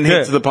drinks, and then head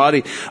Yeah. to the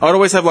party. I'd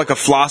always have like a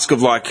flask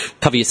of like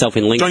Cover yourself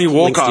in Lynx, Johnny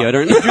Lynx Walker.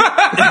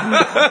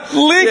 deodorant.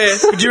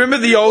 Links. Do you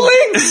remember the old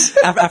Links.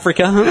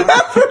 Africa.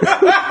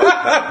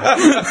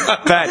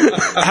 that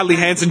Harley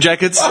Hansen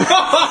jackets?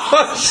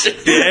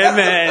 Yeah,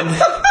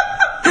 man.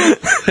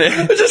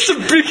 Just a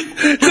big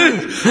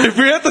dude. If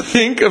we had to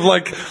think of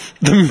like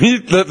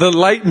the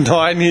late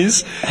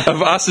 90s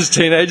of us as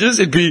teenagers,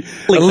 it'd be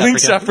a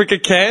Lynx Africa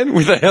can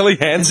with a Helly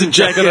Hansen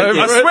jacket over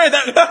I it. swear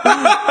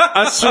that.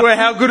 I swear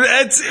how good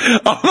it's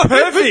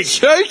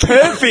perfect.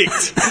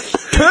 Perfect.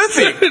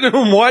 Perfect.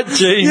 And white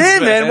jeans. Yeah,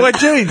 man. White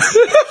jeans.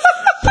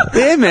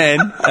 Yeah,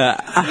 man.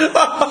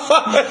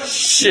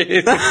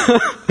 Shit.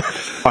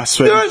 I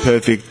swear it's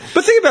perfect.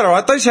 But think about it,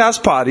 right? Those house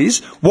parties,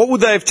 what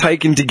would they have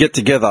taken to get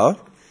together,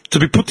 to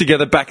be put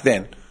together back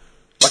then?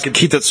 Like a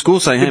kid at school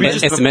saying, "Hey, man,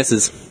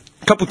 SMSs.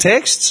 A couple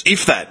texts,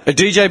 if that." a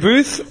DJ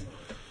booth,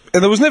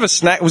 and there was never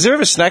snack. Was there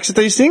ever snacks at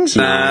these things?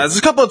 Nah, there's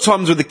a couple of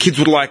times where the kids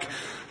would like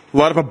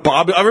light up a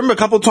Barbie. I remember a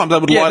couple of times they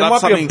would Yeah, light there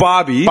up might be a something.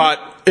 Barbie. But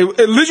it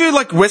literally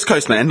like West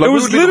Coast, man. Like, It we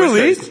was would live in West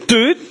literally, Coast.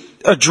 dude,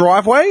 a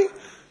driveway,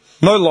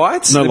 no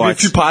lights, No there'd be lights.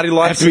 a few party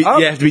lights, Have to be,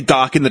 up, have to be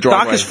dark in the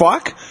driveway. dark as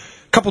fuck.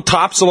 couple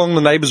tarps along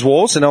the neighbours'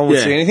 walls, and no one would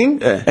Yeah. see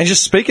anything, Yeah. and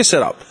just speaker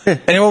set up, and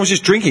everyone was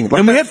just drinking. Like,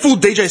 And we had full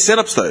DJ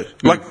setups though,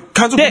 like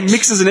tons of Decks.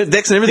 mixers and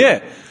decks and everything. yeah.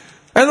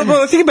 And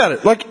well, think about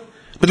it, like.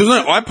 But there was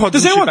no iPods.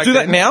 Does and shit anyone back do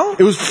that then. now?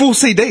 It was full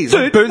CDs,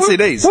 like burnt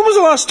CDs. When was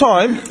the last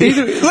time?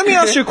 Let me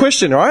ask you a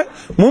question, right?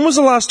 When was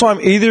the last time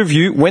either of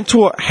you went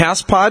to a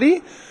house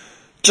party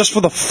just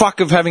for the fuck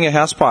of having a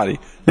house party?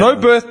 No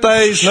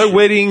birthdays, no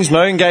weddings,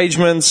 no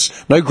engagements,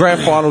 no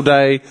grand final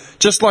day.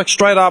 Just like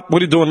straight up,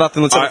 what are you doing?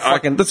 Nothing. Let's have a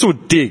fucking. Let's do a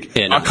dig.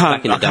 Yeah, no, I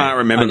back in the day. can't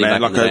remember, Only man. back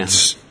in Like the day.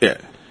 it's yeah.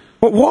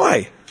 But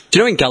why? Do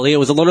you know in Gully, it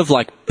was a lot of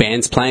like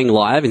bands playing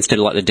live instead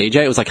of like the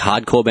DJ. It was like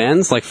hardcore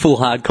bands, like full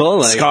hardcore.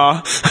 Like,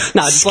 Scar.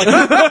 No, just like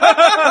no. It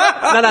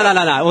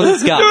wasn't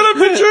ska. You know what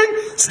I'm picturing?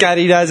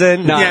 Scotty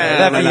doesn't. No, Yeah,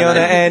 Left no, no, Fiona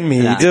no. and me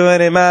No. doing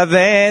it in my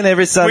van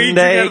every We Sunday.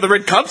 drinking out of the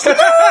red cups. Yeah,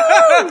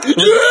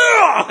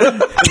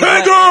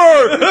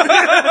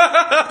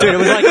 Dude, it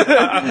was like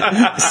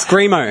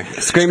screamo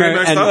Screamo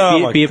and stuff? Oh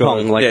beer, my beer God.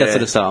 pong, like Yeah. that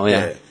sort of style.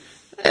 Yeah.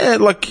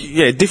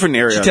 Different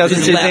area. She tells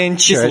Just us she's loud- in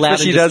just church, loud but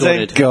she and doesn't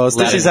distorted. go. So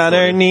Loud she's and on her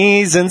distorted.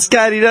 knees, and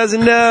Scotty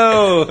doesn't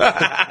know. No,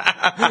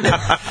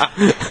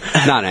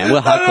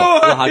 we're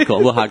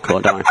hardcore. We're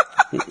hardcore. Don't worry.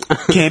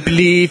 Can't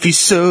believe he's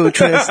so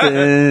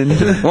trusting.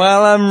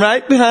 While I'm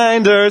right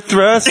behind her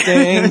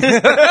thrusting.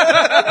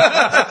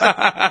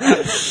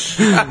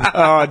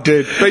 Oh,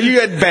 dude. But you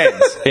had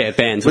bands. Yeah,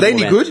 bands. Were they all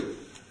any bands. good?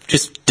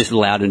 Just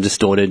loud and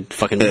distorted.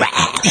 Fucking. Yeah,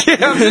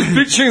 I'm just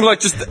picturing like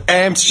just the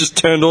amps just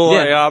turned all the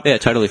way up. Yeah,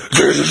 totally.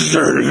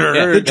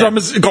 The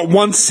drummers got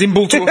one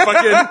cymbal to a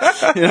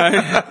fucking, you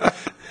know.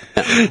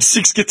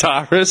 6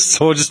 guitarists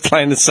all just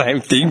playing the same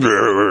thing.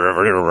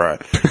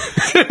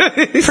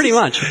 Pretty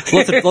much.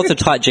 Lots of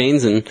tight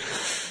jeans and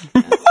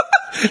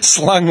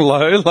Slung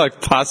low, like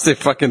past their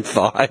fucking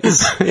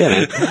thighs. yeah,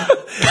 man.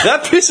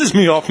 That pisses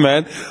me off,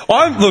 man.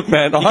 You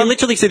can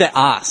literally see their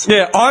ass.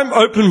 Yeah, I'm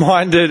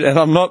open-minded and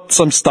I'm not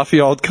some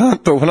stuffy old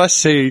cunt, but when I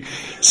see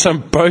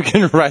some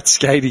bogan rat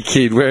skatey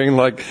kid wearing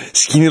like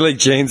skinny leg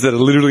jeans that are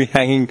literally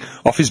hanging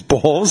off his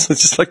balls,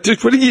 it's just like,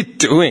 dude, what are you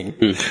doing?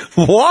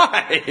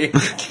 Why?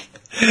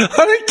 I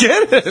don't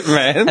get it,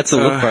 man. That's a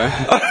look, bro.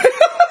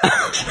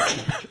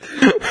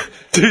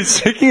 Dude,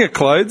 speaking of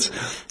clothes,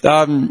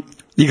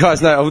 you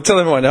guys know, I'll tell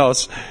everyone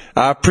else,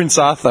 Prince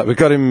Arthur, we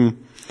got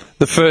him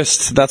the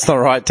first That's Not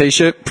Right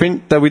t-shirt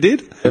print that we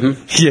did.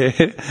 Mm-hmm. Yeah.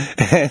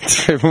 And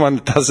for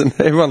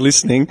everyone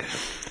listening,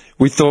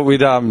 we thought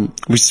we'd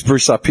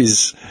spruce up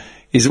his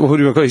what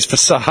do we call it, his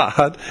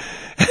facade.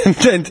 And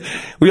then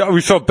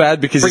we felt bad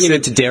because Bring he him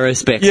said, into Darrow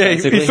specs. yeah,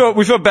 basically.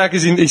 we felt bad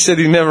because he said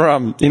he never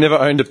owned he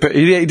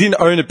didn't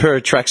own a pair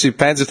of tracksuit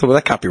pants. We thought, well,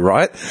 that can't be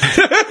right.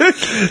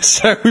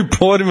 So we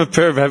bought him a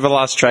pair of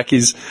Everlast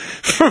trackies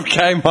from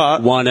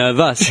Kmart. One of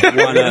us.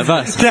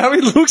 Now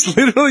he looks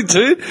literally,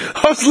 dude.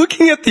 I was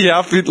looking at the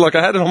outfit, like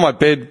I had it on my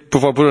bed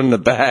before I put it in the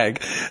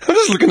bag. I'm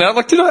just looking at it,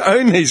 like, did I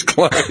own these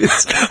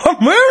clothes?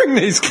 I'm wearing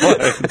these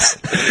clothes.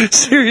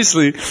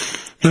 Seriously.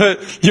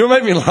 But you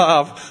made me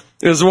laugh.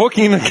 I was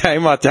walking in the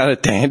Kmart down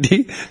at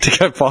Dandy to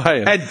go buy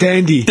it. At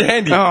Dandy.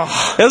 Dandy.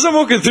 Oh. As I'm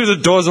walking through the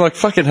doors, I'm like,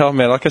 fucking hell,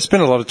 man. Like, I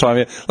spend a lot of time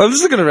here. Like, I'm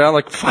just looking around,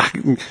 like, fuck,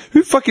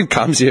 who fucking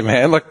comes here,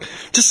 man? Like,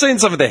 just seeing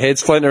some of their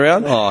heads floating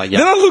around. Oh, yeah.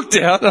 Then I looked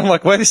out, and I'm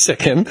like, wait a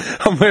second.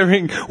 I'm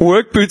wearing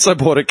work boots I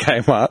bought at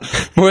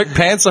Kmart, work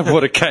pants I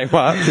bought at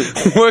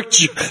Kmart, work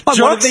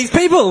I'm one of these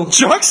people.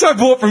 jocks I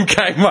bought from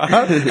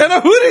Kmart, and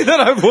a hoodie that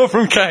I bought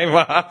from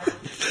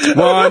Kmart.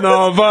 One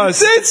of us.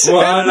 That's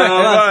One of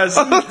us.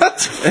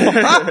 That's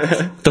fine.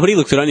 The hoodie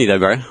looks good on you, though,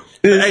 bro.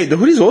 Hey, the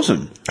hoodie's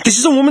awesome. This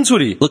is a woman's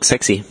hoodie. Looks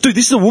sexy. Dude,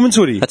 this is a woman's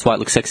hoodie. That's why it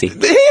looks sexy. He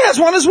has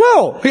one as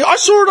well. I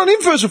saw it on him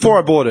first before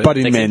I bought it. But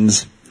in Sexy.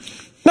 men's.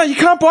 No, you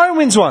can't buy a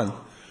men's one.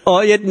 Oh,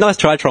 yeah, nice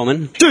try,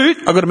 Trollman. Dude,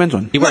 I got a men's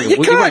one. You're wearing, you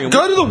you're wearing can't.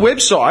 Go to the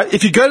website.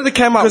 If you go to the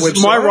Kmart Because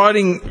website... my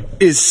writing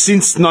is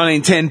since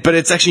 1910, but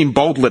it's actually in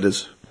bold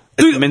letters.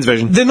 It's the men's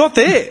version. They're not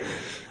there.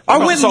 I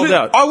Not sold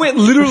out. I went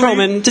literally...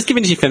 Trollman, just give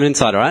it to your feminine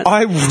side, alright?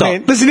 I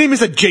went... Listen to him,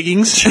 Mr.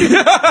 Jeggings.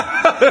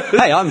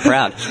 Hey, I'm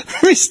proud.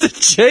 Mr.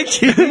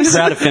 Jeggings.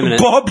 Proud of feminine.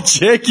 Bob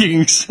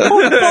Jeggings.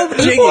 Bob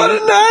Jeggings. What a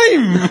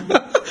name.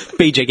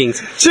 B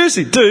jeggings.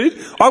 Seriously, dude.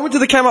 I went to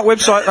the Kmart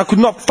website and I could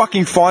not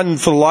fucking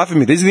find for the life of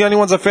me. These are the only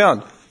ones I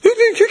found.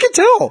 Who can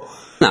tell?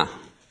 Nah.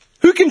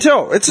 Who can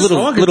tell? It's a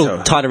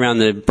Little tight around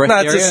the breast No,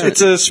 area.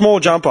 it's a small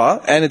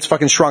jumper and it's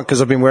fucking shrunk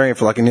because I've been wearing it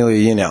for like nearly a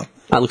year now.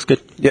 That looks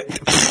good. Yeah.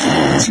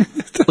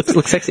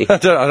 Looks sexy. I'm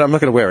not going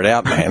to wear it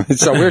out, man.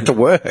 I wear it to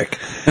work.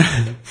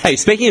 Hey,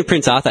 speaking of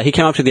Prince Arthur, he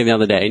came up to me the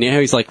other day, and you know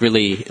how he's like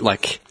really,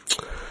 like,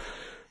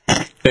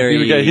 very... Here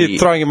we go. Here,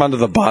 throwing him under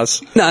the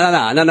bus.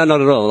 No,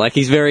 not at all. Like,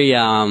 he's very,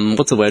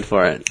 what's the word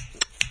for it?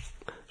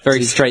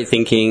 Very straight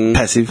thinking.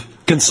 Passive.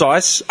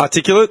 Concise.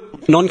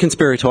 Articulate.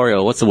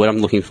 Non-conspiratorial. What's the word I'm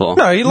looking for?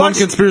 No, he likes...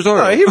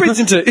 Non-conspiratorial. No, he reads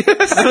into...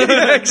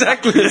 Yeah,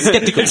 exactly.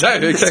 Skeptical.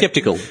 Exactly.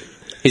 Skeptical.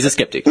 He's a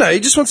skeptic. No, he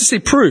just wants to see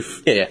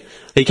proof. Yeah.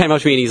 He came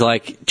up to me and he's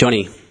like,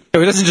 Johnny,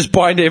 He doesn't just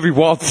buy into every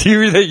wild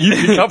theory that you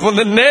pick up on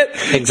the net.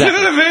 Exactly.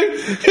 You know what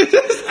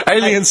I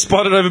mean? Aliens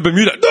spotted over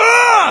Bermuda. No,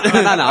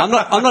 I'm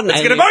not an alien.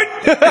 Let's get a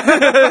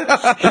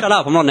boat! Shut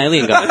up, I'm not an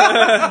alien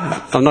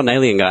guy. I'm not an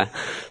alien guy.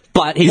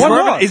 But he's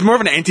He's more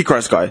of an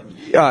Antichrist guy.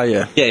 Oh,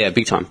 yeah. Yeah,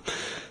 big time.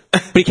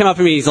 But he came up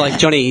to me, he's like,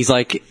 Johnny, he's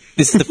like,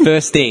 this is the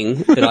first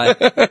thing that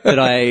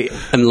I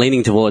am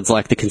leaning towards,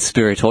 like, the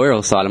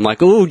conspiratorial side. I'm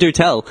like, ooh, do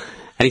tell.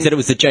 And he said it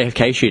was the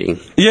JFK shooting.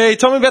 Yeah, he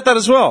told me about that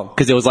as well.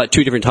 Because there was, like,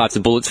 2 different types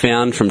of bullets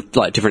found from,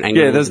 like, different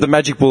angles. Yeah, there's the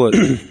magic bullet.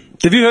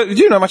 Did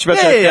you know much about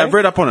JFK? Yeah, I've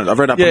read up on it. I've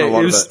read up on a lot he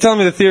of was it. telling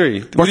me the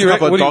theory. What do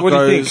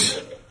you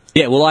think?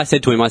 Yeah, well, I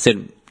said to him,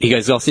 he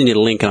goes, I'll send you the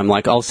link. And I'm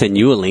like, I'll send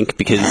you a link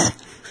because...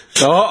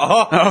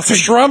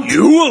 Trumped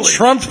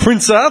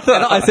Prince Arthur.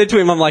 I said to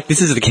him, I'm like,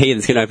 this is the key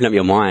that's going to open up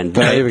your mind.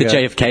 The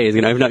JFK is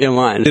going to open up your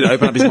mind. Did it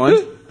open up his mind?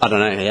 I don't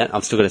know yet.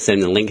 I've still got to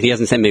send him the link. He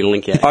hasn't sent me the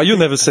link yet. Oh, you'll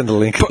never send a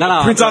link.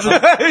 No. Prince Arthur,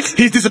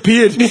 he's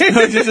disappeared.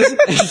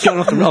 He's gone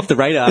off the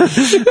radar. I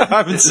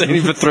haven't seen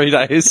him for 3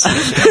 days.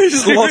 He's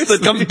just lost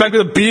it. Comes back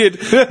with a beard.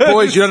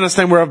 Boys, you don't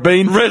understand where I've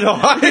been. Red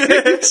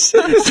eyes.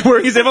 It's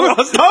where he's ever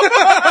lost up.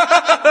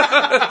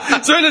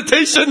 It's wearing a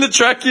t-shirt and the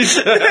trackies.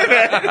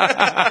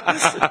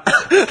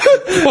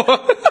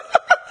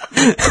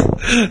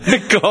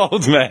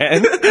 Gold,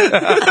 man.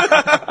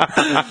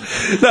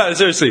 No,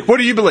 seriously. What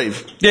do you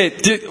believe? Yeah,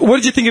 what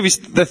did you think of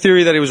the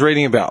theory that he was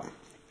reading about?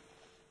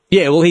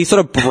 Yeah, well, he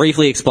sort of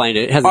briefly explained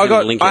it. It hasn't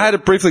been a link yet. I had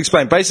it briefly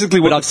explained. Basically,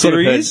 what the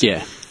theory is,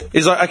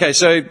 is like, okay,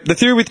 so the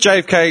theory with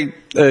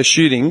JFK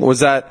shooting was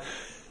that,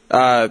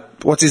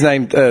 what's his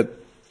name,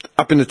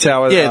 up in the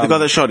tower? Yeah, the guy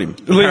that shot him.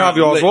 Lee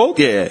Harvey Oswald.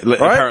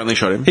 Apparently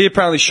shot him. He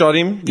apparently shot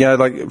him,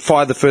 like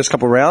fired the first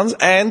couple of rounds,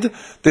 and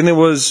then there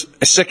was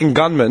a second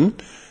gunman,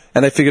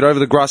 and they figured over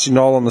the grassy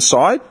knoll on the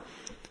side,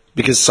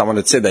 because someone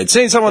had said they'd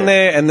seen someone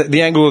there, and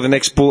the angle of the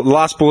next bullet, the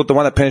last bullet, the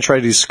one that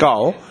penetrated his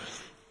skull,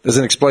 there's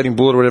an exploding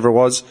bullet or whatever it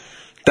was,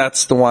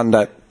 that's the one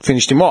that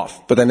finished him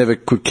off, but they never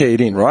could key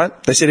it in,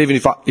 right? They said even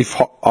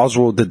if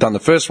Oswald had done the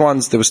first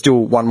ones, there was still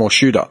one more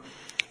shooter.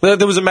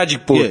 There was a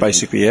magic bullet,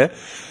 basically, yeah?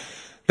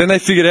 Then they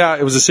figured out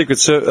it was a Secret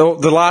Service.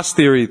 The last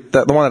theory,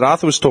 the one that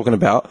Arthur was talking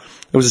about,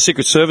 it was a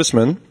Secret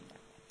Serviceman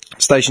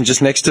stationed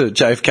just next to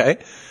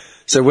JFK.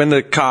 So when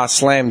the car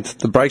slammed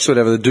the brakes or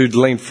whatever, the dude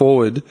leaned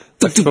forward,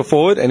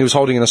 and he was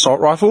holding an assault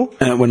rifle.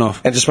 And it went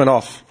off. And just went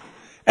off.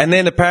 And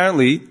then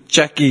apparently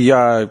Jackie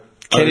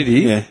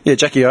Kennedy,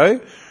 Jackie O,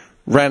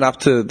 ran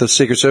up to the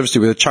Secret Service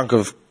with a chunk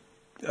of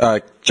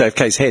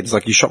JFK's head. It's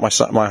like, you shot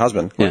my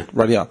husband. Yeah.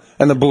 Right here.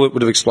 And the bullet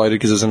would have exploded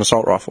because it was an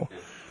assault rifle.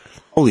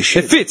 Holy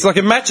shit. It fits,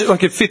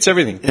 it fits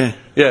everything. Yeah.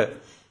 Yeah.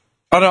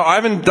 I don't know, I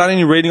haven't done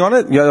any reading on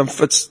it. Yeah,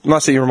 it's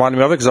nice that you reminded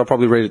me of it, because I'll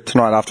probably read it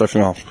tonight after I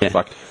finish. Can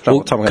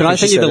I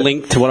send you the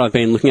link to what I've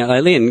been looking at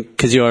lately? And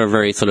because you're a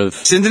very sort of...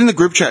 Send it in the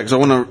group chat, because I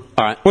want to...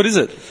 All right. What is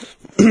it?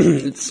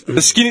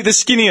 The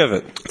skinny of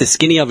it. The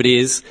skinny of it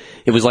is,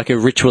 it was like a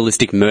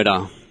ritualistic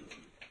murder.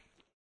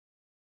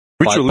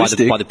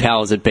 Ritualistic? By the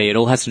powers that be. It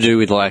all has to do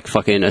with, like,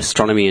 fucking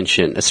astronomy and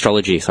shit.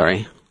 Astrology,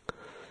 sorry.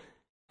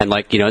 And,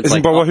 like, it's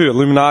Isn't like... by who?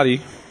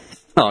 Illuminati?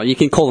 Oh, you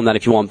can call them that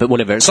if you want, but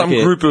whatever. It's Some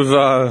like group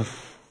of...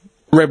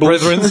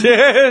 Brethren.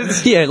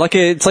 Yeah,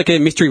 it's like a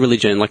mystery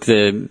religion, like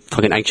the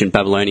fucking ancient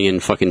Babylonian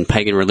fucking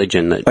pagan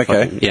religion.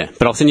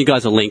 But I'll send you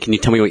guys a link and you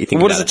tell me what you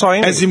think. What does it tie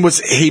in? As in, was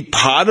he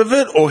part of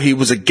it, or he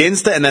was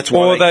against it, and that's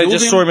why? Or they killed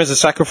just him? saw him as a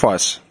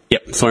sacrifice.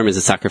 Yep, saw him as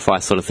a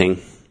sacrifice sort of thing.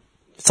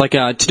 It's like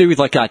to do with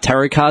like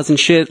tarot cards and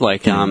shit,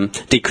 like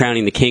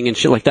decrowning the king and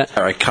shit like that.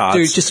 Tarot cards.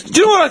 Dude, just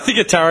do you know what I think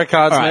of tarot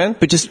cards, man?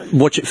 But just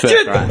watch it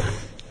first, right?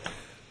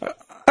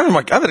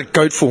 I've had a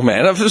goatful,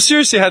 man. I've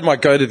seriously had my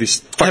go to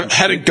this. I've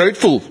had a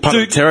goatful.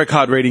 Dude, tarot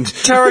card readings.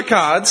 Tarot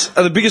cards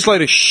are the biggest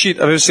load of shit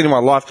I've ever seen in my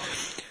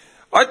life.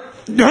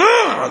 Fucking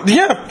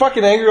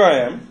angry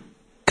I am.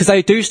 Because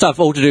they do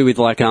stuff all to do with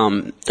like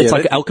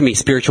alchemy,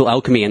 spiritual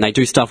alchemy, and they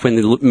do stuff when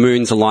the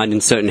moon's aligned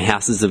in certain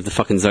houses of the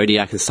fucking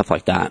zodiac and stuff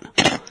like that.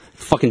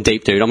 Fucking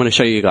deep, dude. I'm going to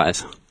show you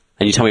guys,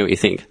 and you tell me what you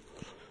think.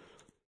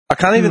 I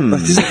can't even.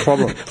 This is a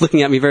problem.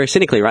 Looking at me very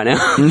cynically right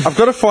now. I've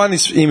got to find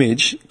this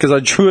image because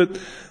I drew it.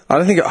 I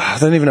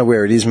don't even know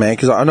where it is, man.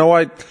 Because I know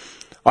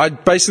I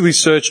basically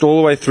searched all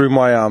the way through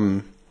my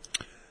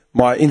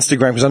my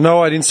Instagram, because I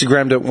know I'd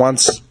Instagrammed it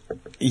once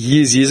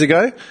years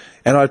ago,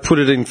 and I'd put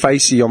it in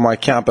Facey on my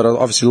account, but I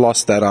obviously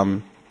lost that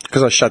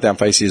because I shut down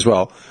Facey as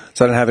well,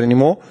 so I don't have it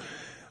anymore.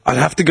 I'd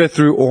have to go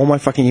through all my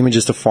fucking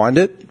images to find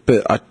it,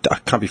 but I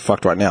can't be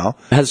fucked right now.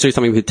 It has to do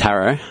something with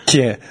tarot.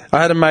 Yeah, I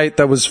had a mate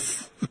that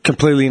was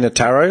completely into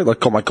tarot.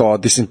 Like, oh my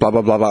god, this is blah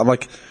blah blah blah. I'm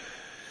like.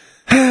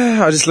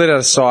 I just let out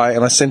a sigh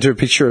and I sent her a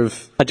picture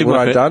of what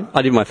I'd done.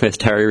 I did my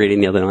first tarot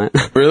reading the other night.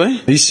 Really?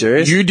 Are you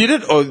serious? You did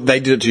it, or they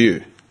did it to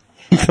you?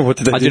 What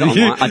did they do to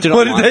you? What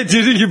did they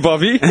do to you,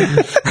 Bobby?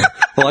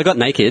 Well, I got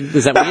naked.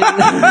 Is that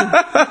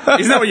weird?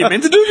 Isn't that what you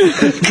meant to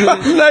do?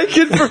 Got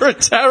naked for a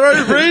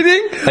tarot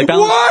reading?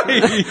 Why?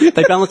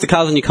 They balance the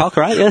cards on your cock,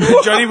 right? Yeah.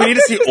 Johnny, we need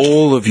to see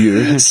all of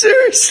you.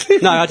 Seriously?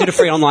 No, I did a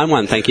free online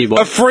one. Thank you, boy.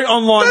 A free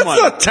online one?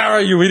 That's not tarot,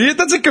 you idiot.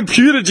 That's a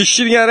computer just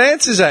shitting out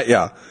answers at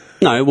you.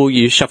 No, well,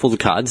 you shuffle the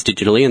cards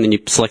digitally, and then you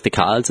select the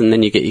cards, and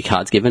then you get your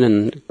cards given,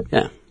 and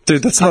yeah.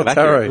 Dude, that's not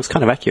tarot. It was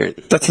kind of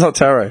accurate. That's not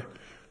tarot.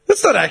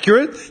 That's not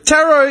accurate.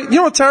 Tarot, you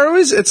know what tarot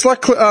is? It's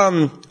like,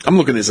 I'm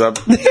looking this up.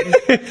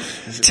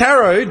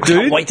 tarot, dude.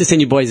 Can't wait to send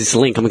you boys this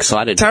link. I'm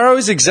excited. Tarot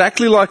is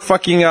exactly like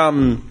fucking,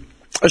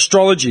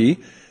 astrology.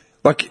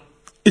 Like,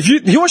 if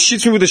you know what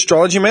shits me with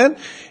astrology, man?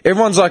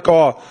 Everyone's like,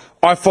 oh,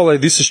 I follow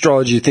this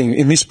astrology thing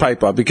in this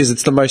paper because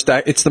it's the most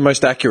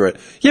accurate.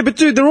 Yeah, but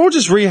dude, they're all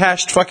just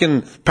rehashed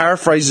fucking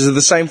paraphrases of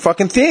the same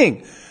fucking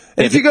thing.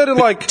 And if you go to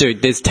like...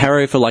 Dude, there's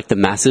tarot for like the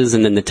masses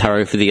and then the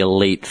tarot for the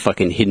elite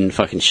fucking hidden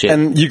fucking shit.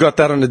 And you got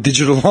that on a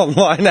digital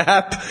online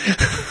app.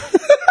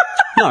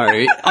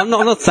 No, I'm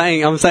not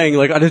saying, I'm saying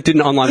like I just did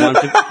an online one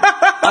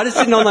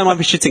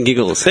for shits and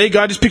giggles. There you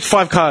go, I just picked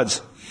 5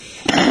 cards.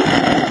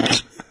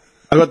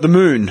 I got the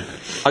moon.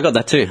 I got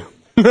that too.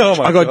 Oh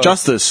my I got God.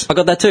 justice. I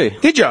got that too.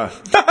 Did ya?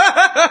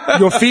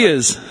 Your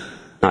fears.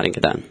 No, I didn't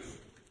get that.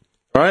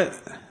 Right?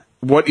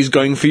 What is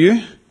going for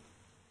you?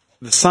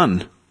 The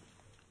sun.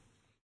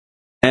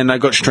 And I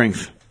got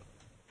strength.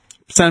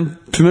 Sound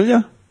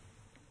familiar?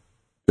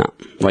 No,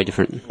 way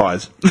different.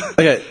 Wise.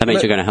 Okay. That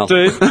means you're going to help.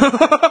 Dude,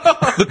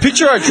 the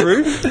picture I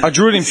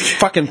drew it in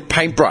fucking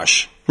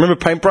paintbrush. Remember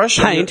paintbrush?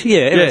 Paint?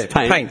 Yeah, MS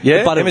Paint. Yeah,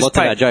 The butt of MS lots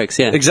of our jokes,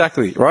 yeah.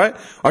 Exactly, right?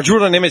 I drew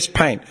it on MS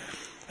Paint.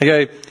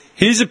 Okay,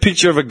 here's a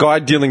picture of a guy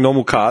dealing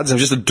normal cards. I'm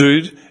just a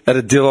dude at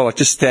a dealer, like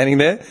just standing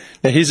there.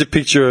 Now here's a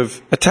picture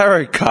of a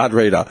tarot card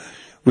reader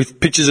with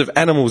pictures of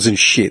animals and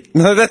shit.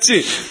 No, that's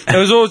it. It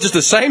was all just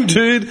the same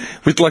dude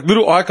with like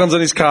little icons on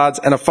his cards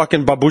and a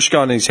fucking babushka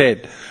on his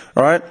head.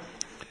 Alright?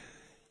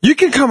 You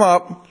can come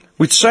up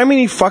with so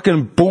many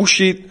fucking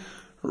bullshit,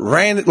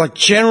 like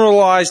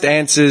generalized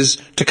answers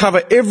to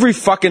cover every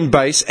fucking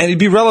base and it'd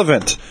be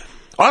relevant.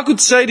 I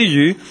could say to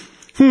you,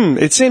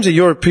 it seems that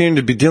you're appearing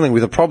to be dealing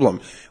with a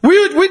problem.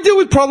 We deal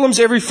with problems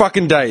every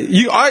fucking day.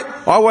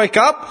 I wake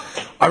up,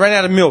 I ran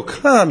out of milk.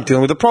 Oh, I'm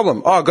dealing with a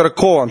problem. Oh, I got a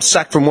call, I'm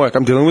sacked from work.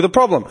 I'm dealing with a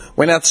problem.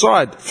 Went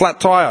outside, flat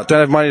tire,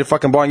 don't have money to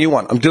fucking buy a new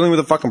one. I'm dealing with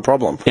a fucking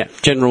problem. Yeah,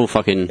 general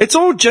fucking... It's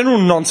all general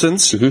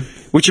nonsense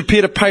which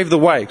appear to pave the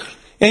way.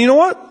 And you know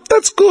what?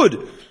 That's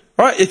good.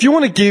 Right? If you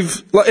want to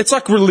give, like, it's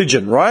like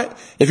religion, right?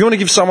 If you want to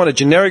give someone a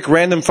generic,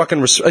 random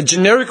fucking, a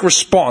generic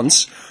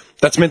response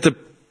that's meant to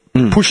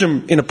push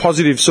them in a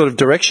positive sort of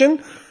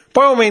direction,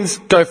 by all means,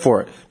 go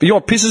for it. But you know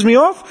what pisses me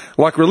off?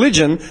 Like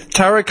religion,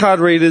 tarot card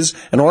readers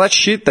and all that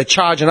shit, they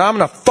charge an arm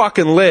and a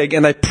fucking leg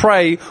and they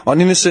prey on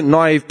innocent,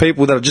 naive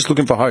people that are just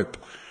looking for hope.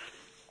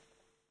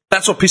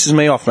 That's what pisses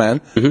me off,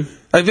 man.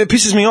 It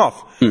pisses me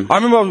off. I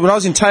remember when I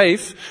was in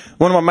TAFE,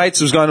 one of my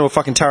mates was going to a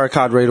fucking tarot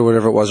card reader or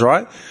whatever it was,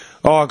 right?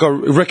 Oh, I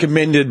got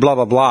recommended, blah,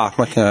 blah, blah. I'm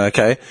like,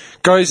 okay.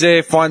 Goes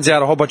there, finds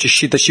out a whole bunch of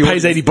shit that she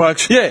Pays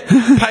 $80.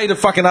 Yeah, paid a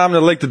fucking arm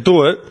and a leg to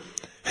do it.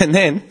 And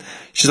then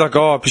she's like,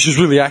 oh, but she was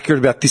really accurate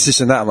about this,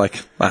 this, and that. I'm like,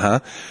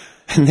 And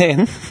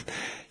then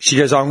she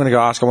goes, oh, I'm going to go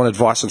ask. I want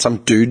advice on some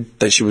dude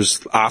that she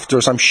was after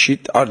or some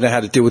shit. I don't know how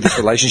to deal with this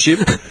relationship.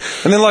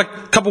 And then like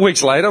a couple of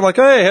weeks later, I'm like,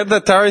 hey, how did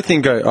that tarot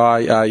thing go? Oh,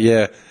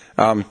 yeah.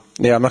 I'm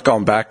not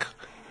going back.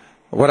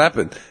 What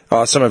happened?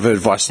 Oh, some of her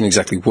advice didn't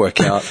exactly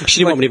work out. She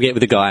didn't want me to get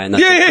with a guy. And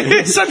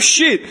Yeah, some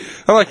shit.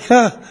 I'm like,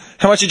 how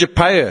much did you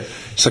pay her?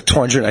 It's like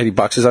 $280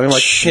 or something. I'm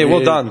like, Shit. yeah,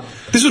 well done.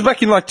 This was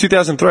back in like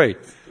 2003.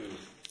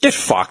 Get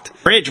fucked.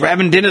 Rich, we're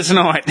having dinner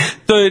tonight.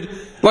 Dude,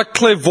 like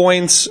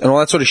clairvoyance and all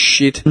that sort of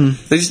shit.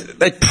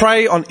 They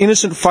prey on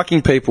innocent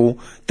fucking people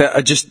that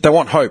are just, they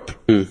want hope.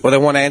 Or they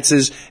want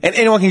answers. And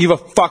anyone can give a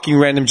fucking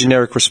random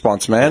generic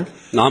response, man.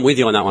 No, I'm with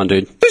you on that one,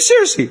 dude. Dude,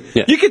 seriously.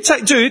 Yeah. You could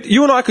take, dude,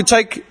 you and I could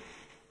take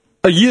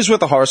a year's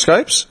worth of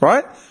horoscopes,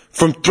 right?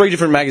 From 3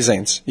 different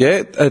magazines,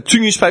 yeah? 2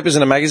 newspapers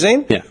and a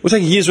magazine. Yeah. We'll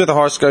take a year's worth of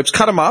horoscopes,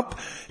 cut them up,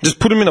 just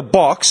put them in a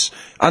box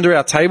under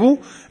our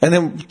table, and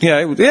then,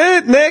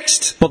 yeah,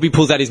 next. Bobby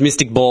pulls out his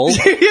mystic ball.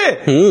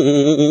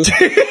 Yeah.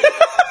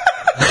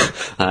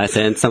 I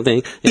sense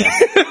something.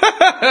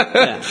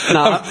 Yeah.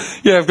 No,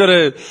 Yeah, I've got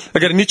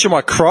a niche on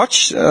my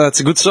crotch. That's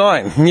a good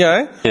sign,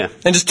 Yeah.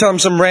 And just tell them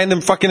some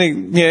random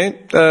fucking,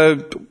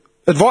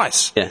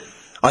 advice. Yeah.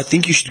 I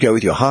think you should go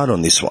with your heart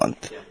on this one.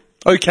 Yeah.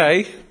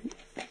 Okay.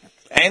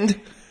 And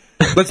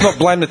let's not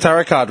blame the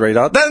tarot card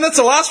reader. That's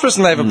the last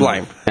person they ever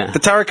blame. Yeah. The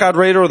tarot card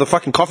reader or the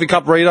fucking coffee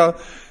cup reader.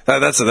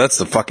 That's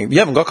the fucking... You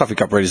haven't got coffee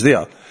cup readers, do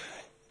you?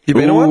 You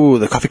been to one? Ooh,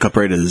 the coffee cup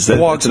readers. The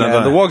wogs,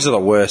 man. The wogs are the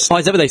worst. Oh,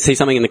 is that where they see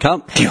something in the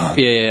cup?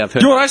 Yeah, I've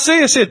heard. You know what I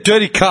see? I see a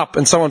dirty cup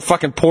and someone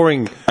fucking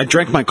pouring... I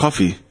drank my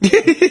coffee.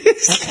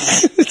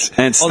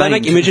 And Oh, they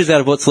make images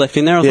out of what's left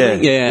in there or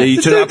something? Yeah.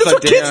 You turn it That's what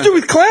upside kids down. do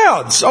with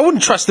clouds. I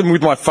wouldn't trust them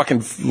with my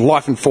fucking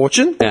life and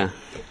fortune. Yeah.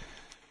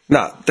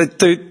 No,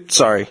 dude,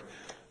 sorry.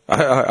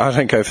 I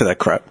don't go for that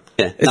crap.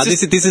 Yeah. It's No,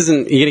 just- this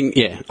isn't, you're getting,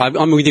 yeah,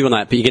 I'm with you on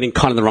that, but you're getting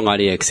kind of the wrong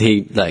idea because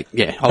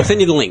I'll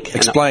send you the link.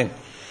 Explain.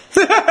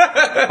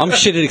 I'm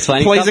shit at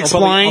explaining Please stuff.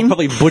 explain. I'll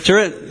probably butcher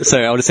it, so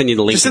I'll just send you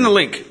the link. Just send the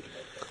link.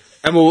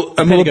 And we'll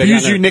Prepare to go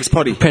abuse down you the- next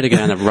potty. Prepare to go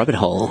down the rabbit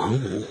hole.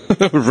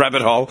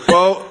 Rabbit hole.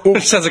 Well,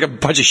 Sounds like a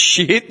bunch of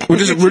shit. we'll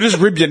just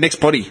rib your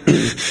next potty.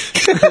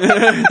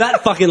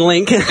 That fucking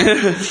link. No,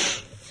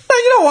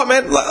 you know what,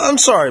 man? I'm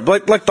sorry,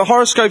 like the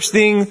horoscopes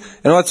thing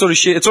and all that sort of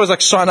shit. It's always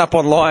like sign up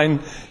online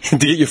to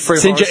get your free.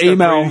 Send your horoscope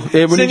email. reading.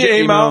 Yeah, we Send need your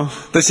your email. email.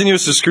 They send you a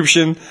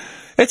subscription.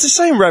 It's the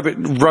same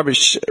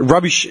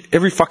rubbish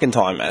every fucking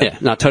time, man. Yeah,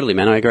 no, totally,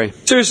 man. I agree.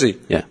 Seriously.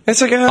 Yeah.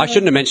 It's like I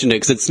shouldn't have mentioned it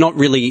because it's not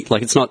really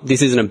like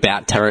this isn't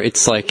about tarot.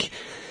 It's like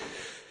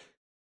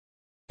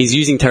he's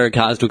using tarot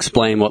cards to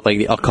explain what like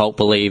the occult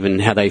believe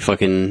and how they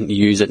fucking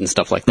use it and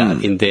stuff like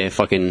that in their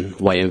fucking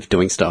way of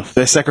doing stuff.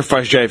 They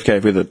sacrificed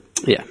JFK with it.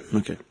 Yeah.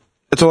 Okay.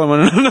 That's all I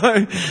want to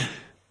know.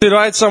 Dude,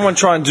 I had someone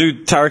try and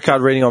do tarot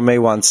card reading on me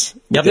once.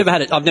 Yeah, I've never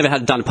had it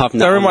done apart from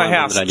that. They're in my online one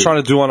house that I did.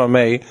 trying to do one on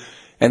me,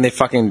 and their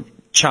fucking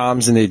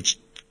charms and their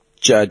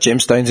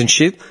gemstones and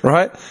shit,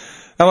 right?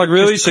 I'm like,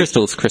 really?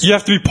 Crystals. You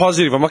have to be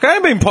positive. I'm like, I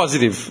ain't being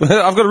positive.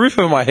 I've got a roof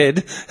over my head,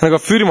 and I've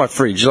got food in my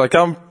fridge. Like,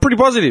 I'm pretty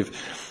positive.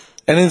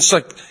 And then it's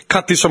like,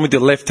 cut this one with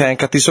your left hand,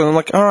 cut this one. I'm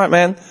like, all right,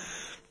 man.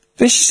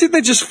 Then she's sitting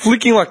there just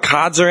flicking like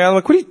cards around. I'm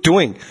like, what are you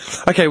doing?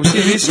 Okay, well,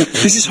 see this.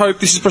 This is hope.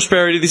 This is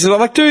prosperity. This is. I'm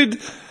like, dude,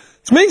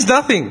 this means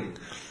nothing.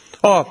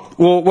 Oh,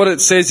 well, what it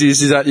says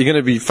is that you're going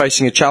to be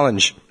facing a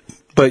challenge,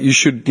 but you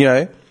should,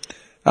 you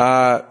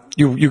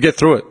get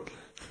through it.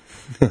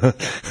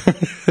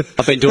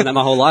 I've been doing that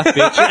my whole life,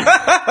 bitch.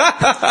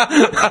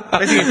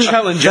 Facing a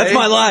challenge, That's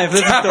my life.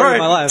 That's the story of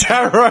my life.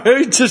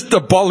 Tarot just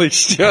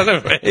abolished. You know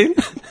what I mean?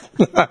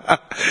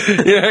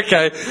 Yeah,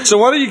 okay. So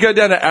why don't you go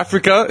down to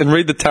Africa and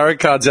read the tarot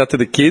cards out to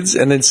the kids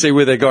and then see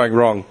where they're going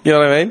wrong? You know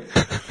what I mean?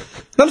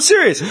 I'm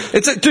serious.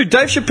 Dude,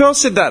 Dave Chappelle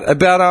said that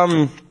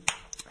about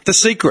The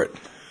Secret.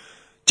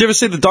 Did you ever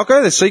see the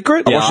doco, The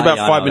Secret? I watched about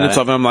I 5 know minutes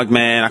that. of it. I'm like,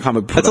 man, I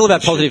can't be. That's all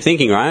about positive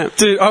thinking, right?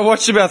 Dude, I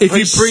watched about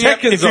 3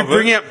 seconds If you of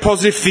bring it. out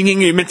positive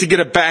thinking, you're meant to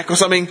get it back or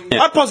something.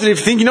 Yeah. I positive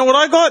think. You know what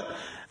I got?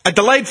 A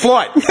delayed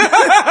flight.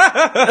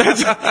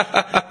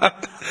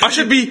 I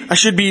should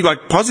be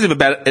like positive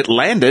about it. It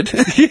landed.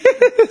 But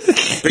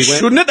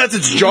shouldn't it? That's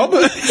its job.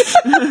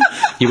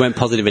 You weren't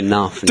positive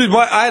enough. Dude,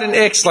 I had an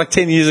ex like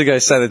 10 years ago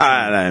say that to me.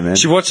 I know, man.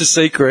 She watched The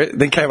Secret,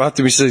 then came up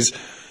to me and says,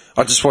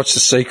 I just watched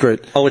The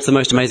Secret. Oh, it's the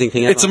most amazing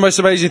thing ever. It's the most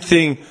amazing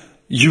thing.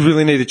 You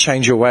really need to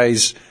change your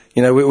ways.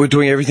 You know, we're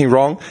doing everything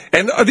wrong.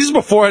 And this is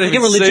before I'd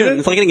even seen it.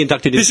 It's like getting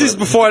inducted This into is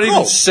before I'd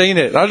even seen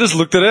it. I just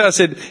looked at it. I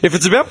said, if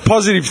it's about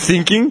positive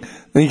thinking,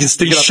 then you can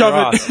stick it up Shove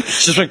your it. ass.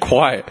 It's just been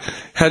quiet.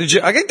 How did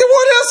you... I go,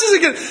 what else is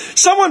it going to...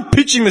 Someone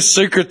pitching The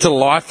Secret to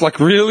life, like,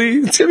 really?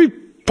 It's going to be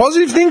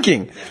positive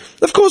thinking.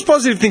 Of course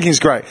positive thinking is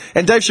great.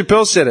 And Dave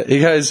Chappelle said it. He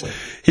goes,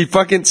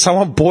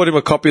 someone bought him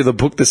a copy of the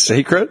book The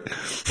Secret,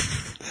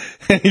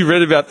 and he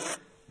read about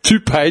 2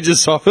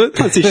 pages of it,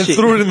 and shit.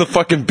 threw it in the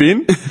fucking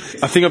bin.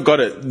 I think I've got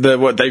it.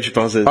 What Dave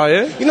Chappelle said. Oh,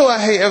 yeah? You know what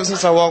I hate ever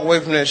since I walked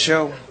away from that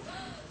show?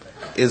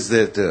 Is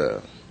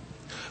that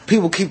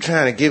people keep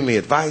trying to give me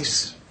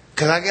advice.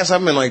 Because I guess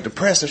I've been like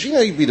depressed. You know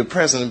you be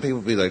depressed and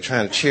people be like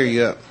trying to cheer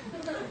you up.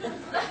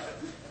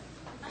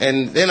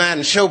 And then I had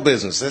in show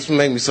business. That's what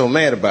made me so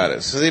mad about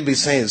it. So they'd be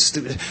saying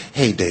stupid,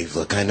 hey Dave,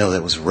 look, I know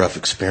that was a rough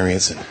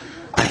experience and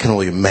I can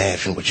only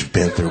imagine what you've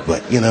been through,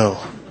 but you know,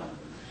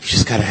 you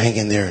just gotta hang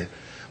in there and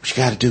what you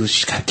gotta do is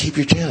you just gotta keep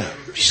your chin up.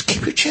 Just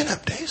keep your chin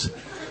up, Dave.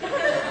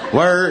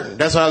 Word.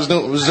 That's what I was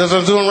doing. That's what I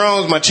was doing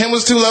wrong. My chin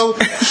was too low.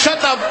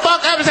 Shut the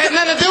fuck up. It had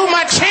nothing to do with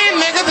my chin,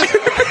 nigga.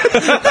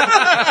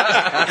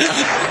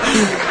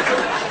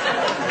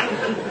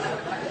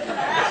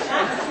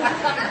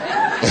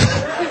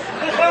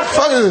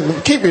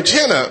 Fucking keep your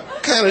chin up.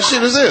 What kind of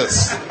shit is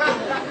this?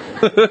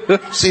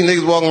 See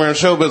niggas walking around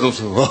show business.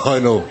 Oh, I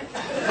know.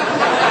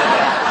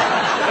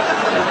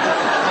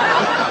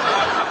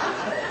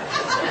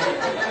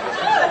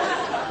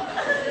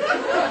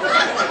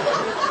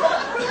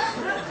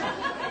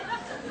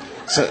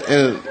 So,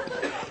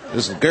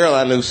 this girl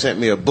I knew sent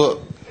me a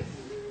book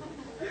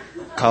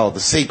called The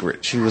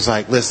Secret. She was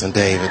like, listen,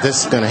 David,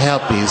 this is going to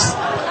help you.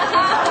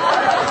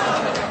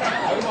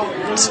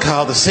 It's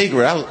called The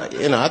Secret.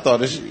 I thought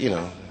this,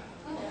 And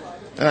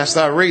I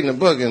started reading the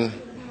book, and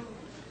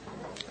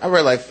I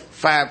read like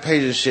 5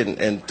 pages of shit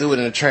and threw it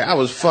in the trash. I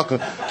was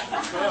fucking...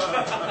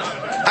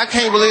 I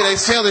can't believe they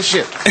sell this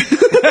shit.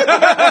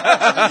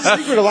 The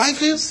secret of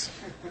life is?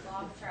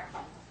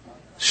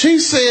 She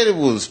said it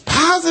was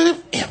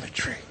positive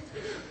imagery.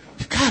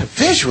 You gotta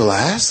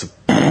visualize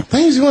the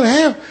things you want to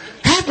have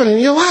happen in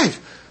your life.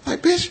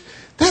 Like, bitch,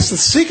 that's the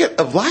secret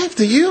of life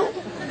to you?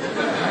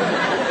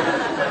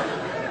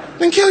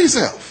 Then kill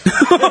yourself.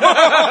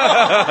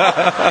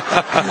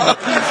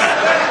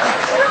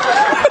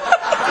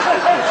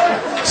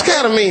 It's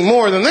gotta mean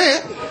more than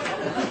that.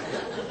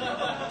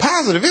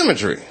 Positive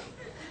imagery.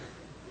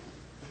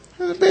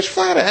 The bitch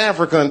fly to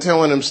Africa and tell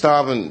one of them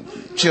starving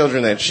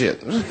children that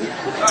shit.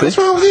 What's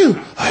wrong with you?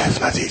 I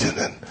have not eaten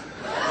in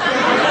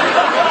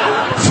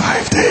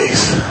 5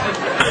 days.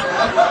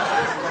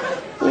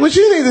 What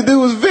you need to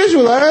do is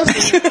visualize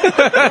beef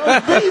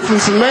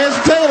and some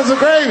mashed potatoes and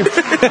gravy.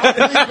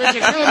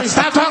 You're killing me.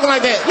 Stop talking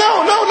like that.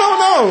 No.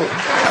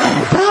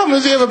 The problem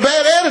is you have a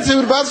bad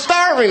attitude about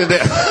starving to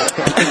death.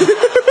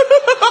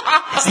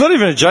 It's not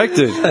even a joke,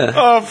 dude.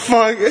 Oh,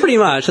 fuck. Pretty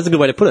much. That's a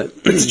good way to put it.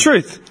 It's the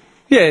truth.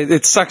 Yeah,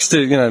 it sucks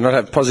to, not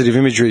have positive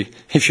imagery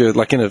if you're,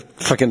 like, in a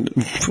fucking,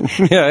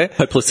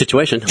 Hopeless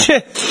situation.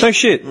 Yeah, no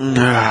shit.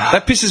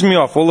 That pisses me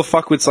off. All the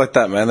fuckwits like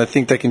that, man. They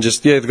think they can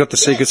just, they've got the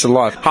secrets of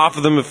life. Half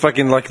of them have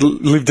fucking, like,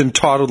 lived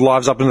entitled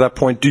lives up until that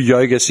point, do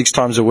yoga 6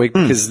 times a week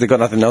because they've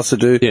got nothing else to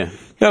do. Yeah. You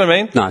know what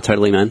I mean? No,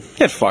 totally, man.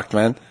 Get fucked,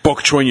 man.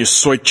 Bok choy and your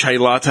sweet chai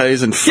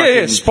lattes and fucking...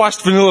 Yeah,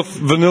 spiced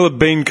vanilla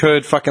bean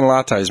curd fucking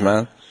lattes,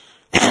 man.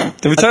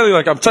 I'm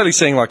totally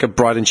seeing like a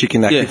bride and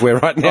chicken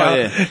activewear right now. Oh,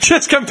 yeah.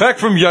 Just come back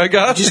from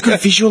yoga. Just gotta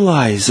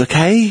visualise,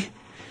 okay?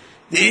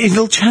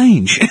 It'll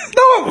change. No,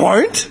 it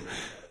won't.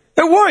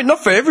 It won't.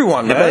 Not for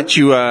everyone, How man. about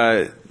you,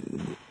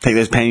 take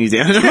those panties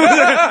down?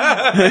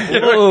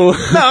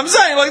 Oh. No, I'm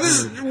saying, like, this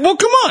is... Well,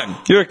 come on.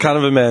 You're a cunt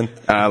of a man.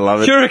 I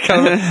love it. You're a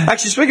cunt of a...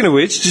 Actually, speaking of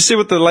which, did you see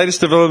what the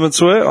latest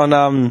developments were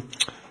on,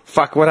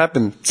 fuck, what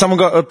happened? Someone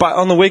got,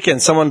 on the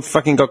weekend, someone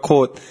fucking got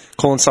caught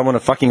calling someone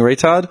a fucking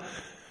retard.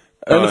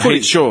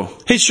 Heath Shaw.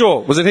 Heath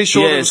Shaw. Was it Heath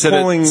Shaw that Yeah, was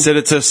calling... said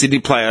it to a Sydney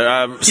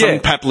player. Something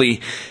Papley.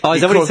 Oh,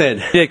 is that what he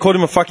said? Yeah, called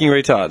him a fucking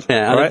retard.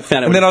 Yeah, I right?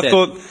 found out And then what I he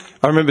thought...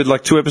 I remembered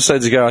like 2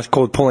 episodes ago I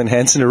called Pauline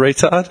Hanson a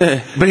retard.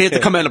 Yeah, but he had to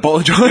come out and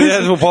apologise. He had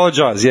to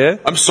apologise, yeah?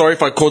 I'm sorry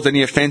if I caused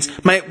any offence.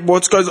 Mate,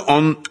 what goes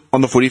on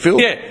the footy field?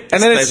 Yeah,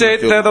 and then it stays on said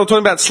the they field. were talking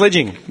about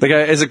sledging. They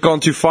go, has it gone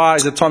too far?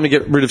 Is it time to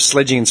get rid of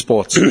sledging in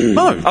sports?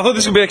 No. I thought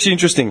this would be actually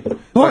interesting.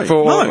 Why?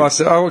 No. I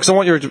said, because I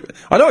want you.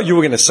 I know what you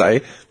were going to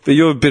say, but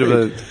you're a bit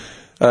of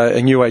a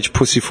new age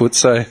pussyfoot.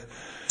 So,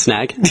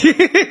 Snag. Dude,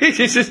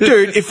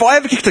 if I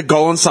ever kicked a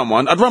goal on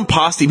someone, I'd run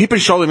past him, hip and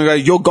shoulder him and go,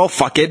 your goal,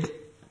 fuckhead.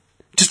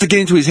 Just to get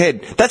into his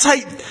head. That's how...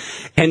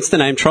 Hence the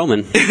name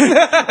Trollman.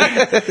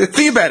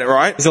 Think about it,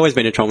 right? He's always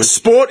been a Trollman.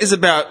 Sport is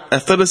about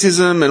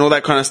athleticism and all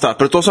that kind of stuff,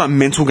 but it's also a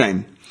mental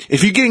game.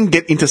 If you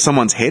get into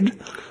someone's head,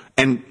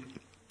 and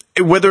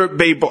whether it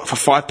be for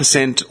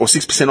 5% or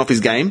 6% off his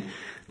game,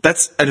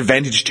 that's an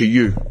advantage to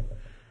you.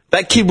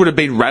 That kid would have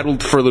been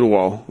rattled for a little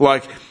while.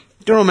 Like,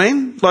 do you know what I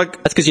mean?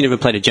 Like, That's because you never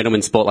played a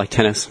gentleman's sport like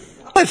tennis.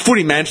 I play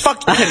footy, man.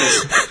 Fuck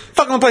tennis.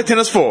 Fuck am I play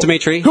tennis for?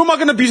 Dimitri. Who am I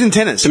going to abuse in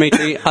tennis?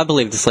 Dimitri, I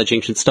believe the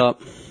sledging should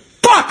stop.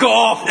 fuck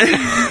off.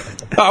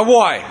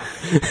 Why?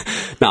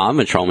 No, I'm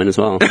a Trollman as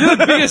well. You're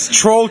the biggest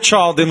troll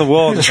child in the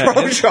world.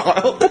 Troll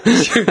child.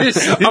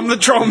 I'm the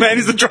troll man.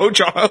 He's the troll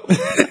child.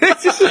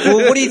 Well,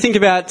 what do you think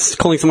about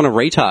calling someone a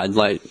retard?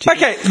 Like,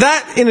 Okay,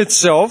 that in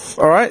itself,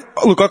 all right.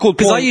 Look, I called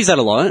because I Pauline. use that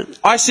a lot.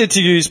 I said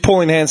to you, is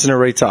Pauline Hanson a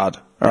retard?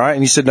 All right,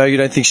 and you said no, you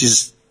don't think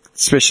she's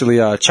especially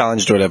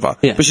challenged or whatever.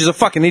 Yeah. But she's a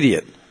fucking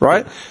idiot,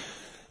 right?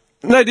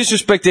 No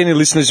disrespect to any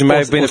listeners who may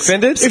have been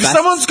offended. If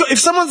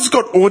someone's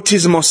got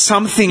autism or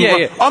something, Yeah,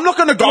 like, yeah. I'm not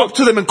going to go up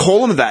to them and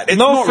call them that. It's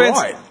No not offense.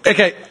 right.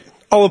 Okay,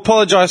 I'll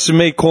apologise for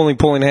me calling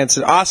Pauline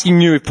Hanson,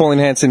 asking you if Pauline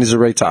Hanson is a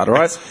retard, all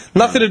right?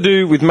 Nothing to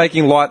do with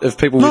making light of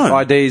people No.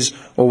 with IDs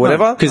or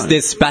whatever. Because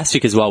there's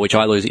spastic as well, which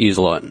I use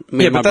a lot. Me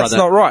Yeah, and my but that's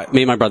brother, not right.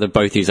 Me and my brother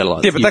both use that a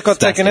lot. Yeah, but that got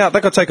taken out.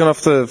 That got taken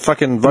off the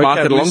fucking vocab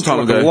market a long list time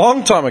like ago. A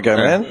long time ago,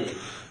 man.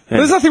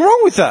 There's nothing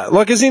wrong with that.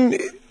 Like, as in,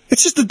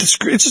 it's just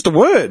a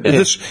word.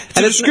 It's a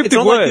And descriptive it's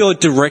not word. like you're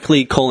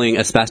directly calling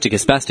a spastic a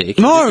spastic.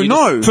 No, You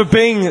no. for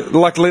being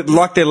like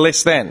they're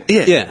less than.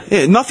 Yeah.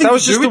 Nothing That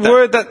was to do just with the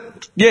word that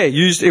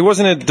used. It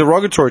wasn't a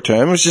derogatory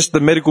term. It was just the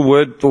medical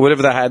word or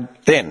whatever they had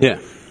then. Yeah.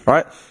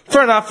 Right.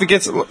 Fair enough. It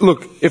gets.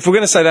 Look, if we're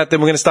going to say that,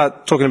 then we're going to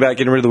start talking about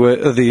getting rid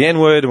of the N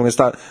word, and we're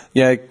going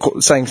to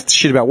start saying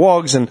shit about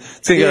wogs, and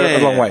it's going to go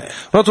a long way. I'm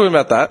not talking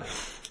about that.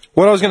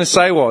 What I was going to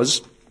say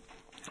was,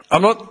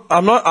 I'm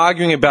not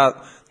arguing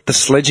about the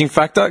sledging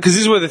factor, because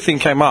this is where the thing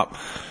came up.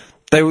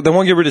 They want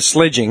to get rid of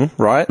sledging,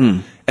 right?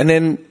 And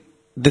then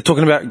they're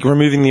talking about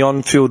removing the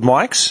on-field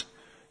mics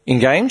in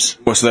games.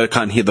 Well, so they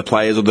can't hear the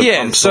players or the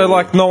Yeah, pumps so or-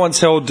 like no one's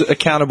held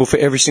accountable for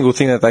every single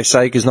thing that they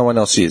say because no one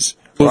else is.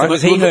 Right?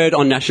 Was he heard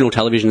on national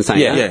television saying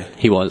Yeah. that? Yeah.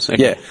 He was.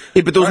 Okay. Yeah.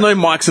 Yeah, but there was no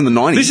mics in the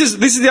 90s.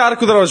 This is the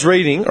article that I was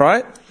reading,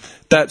 right?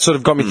 That sort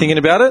of got me thinking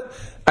about it.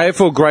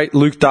 AFL great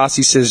Luke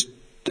Darcy says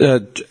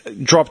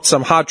dropped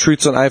some hard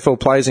truths on AFL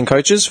players and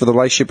coaches for the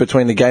relationship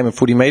between the game and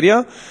footy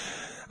media.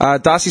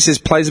 Darcy says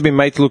players have been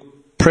made to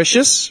look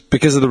precious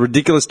because of the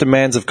ridiculous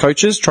demands of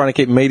coaches trying to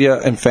keep media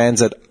and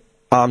fans at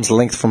arm's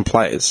length from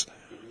players.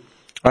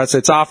 All right, so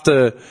it's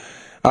after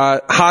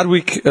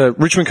Hardwick,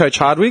 Richmond coach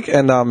Hardwick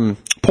and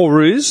Paul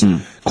Roos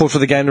called for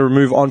the game to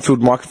remove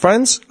on-field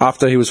microphones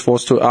after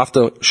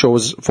Shaw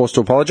was forced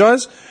to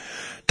apologise.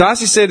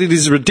 Darcy said it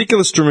is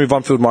ridiculous to remove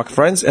on-field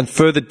microphones and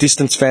further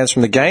distance fans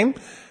from the game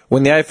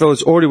when the AFL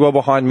is already well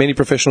behind many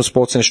professional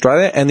sports in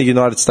Australia and the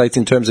United States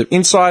in terms of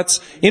insights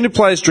into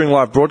players during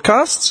live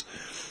broadcasts.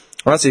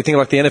 All right, so you think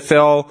like the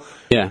NFL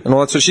and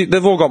all that sort of shit,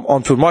 they've all got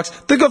on-field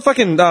mics. They've got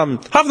fucking, half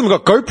of them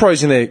have got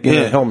GoPros in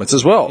their helmets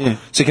as well. Yeah.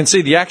 So you can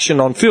see the action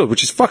on field,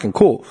 which is fucking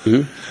cool.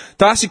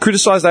 Darcy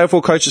criticised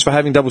AFL coaches for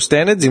having double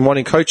standards in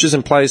wanting coaches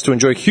and players to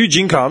enjoy huge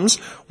incomes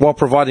while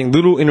providing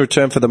little in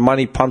return for the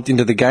money pumped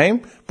into the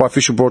game by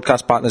official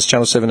broadcast partners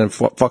Channel 7 and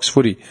Fox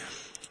Footy.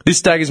 This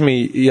staggers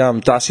me,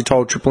 Darcy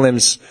told Triple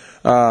M's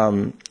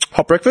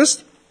Hot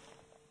Breakfast.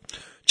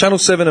 Channel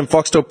 7 and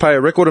Foxtel pay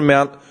a record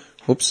amount...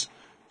 Whoops.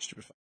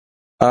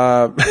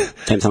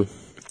 Samsung.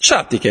 Shut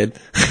up, dickhead.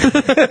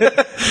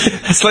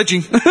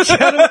 Sledging.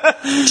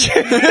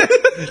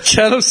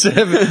 Channel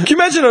 7. Can you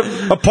imagine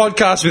a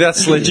podcast without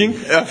sledging?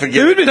 I forget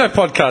There would it. be no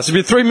podcast. It'd be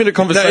a 3-minute No,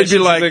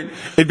 conversation.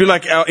 it'd be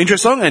like our intro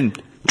song and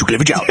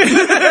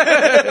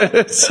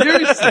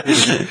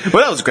Seriously.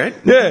 well, that was great.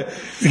 Yeah.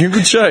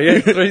 Good show. Yeah.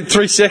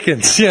 3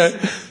 seconds. Yeah.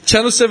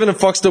 Channel 7 and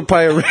Foxtel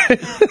pay a record.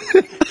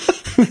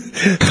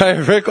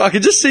 I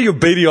can just see your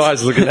beady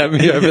eyes looking at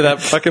me over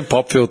that fucking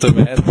pop filter,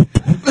 man.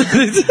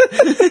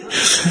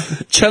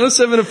 Channel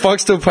 7 and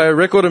Foxtel pay a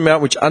record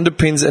amount which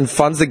underpins and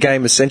funds the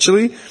game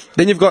essentially.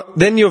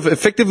 Then you've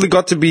effectively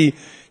got to be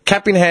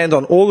cap in hand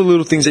on all the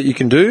little things that you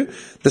can do.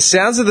 The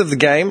sounds of the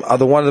game are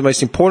one of the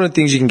most important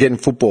things you can get in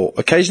football.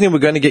 Occasionally we're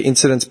going to get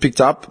incidents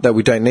picked up that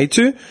we don't need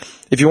to.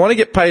 If you want to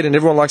get paid, and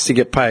everyone likes to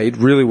get paid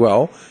really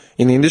well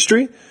in the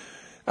industry,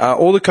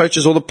 all the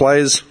coaches, all the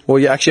players, well,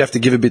 you actually have to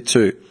give a bit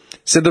too.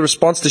 Said the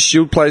response to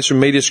shield players from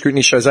media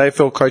scrutiny shows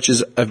AFL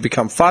coaches have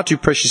become far too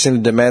precious in the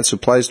demands for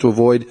players to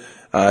avoid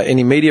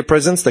any media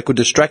presence that could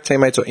distract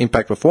teammates or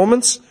impact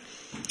performance.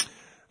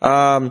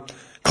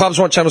 Clubs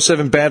want Channel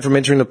 7 banned from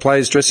entering the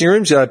players' dressing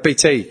rooms.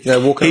 BT,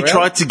 walking He around.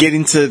 tried to get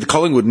into the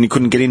Collingwood and he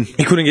couldn't get in.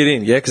 He couldn't get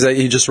in, yeah, because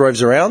he just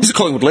roves around. He's a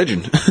Collingwood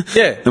legend.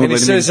 Yeah, They and wouldn't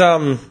he let him in.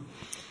 says,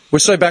 we're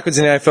so backwards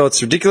in the AFL,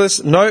 it's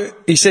ridiculous. No,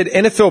 he said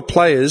NFL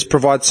players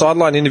provide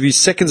sideline interviews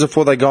seconds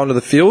before they go onto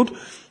the field,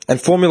 and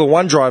Formula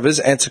One drivers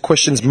answer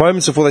questions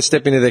moments before they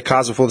step into their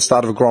cars before the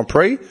start of a Grand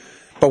Prix.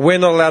 But we're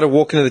not allowed to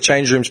walk into the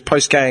change rooms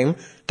post-game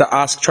to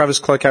ask Travis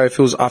Cloke how he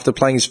feels after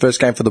playing his first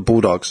game for the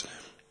Bulldogs.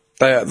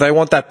 They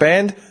want that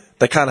banned.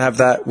 They can't have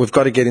that. We've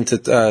got to get into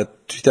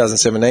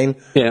 2017.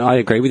 Yeah, I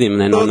agree with him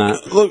then on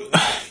that.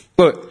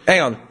 Look,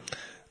 hang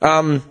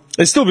on.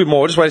 There's still a bit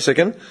more. Just wait a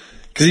second.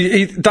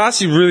 Because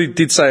Darcy really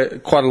did say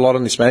quite a lot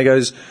on this, man. He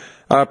goes,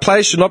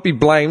 players should not be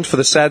blamed for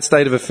the sad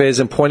state of affairs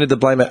and pointed the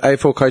blame at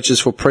AFL coaches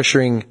for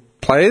pressuring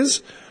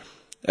players.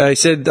 He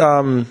said,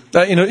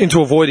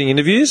 into avoiding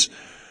interviews.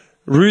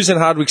 Roos and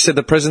Hardwick said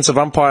the presence of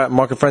umpire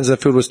microphones in the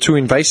field was too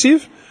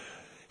invasive.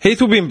 Heath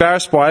will be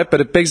embarrassed by it,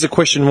 but it begs the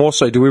question more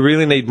so, do we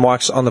really need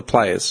mics on the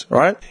players,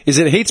 right? Is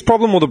it Heath's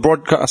problem or the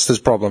broadcaster's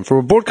problem? From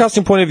a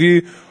broadcasting point of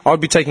view, I would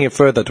be taking it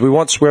further. Do we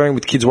want swearing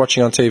with kids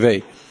watching on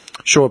TV?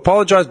 Sure,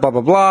 apologise, blah,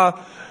 blah,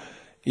 blah,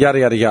 yada,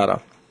 yada,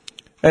 yada.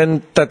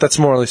 And that's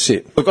more or less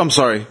it. Look, I'm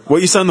sorry.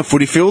 What you say on the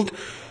footy field,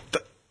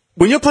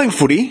 when you're playing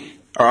footy,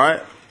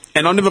 alright,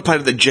 and I never played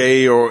at the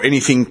G or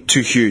anything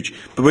too huge,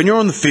 but when you're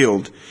on the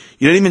field,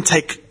 you don't even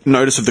take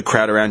notice of the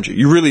crowd around you.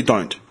 You really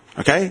don't,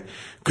 okay?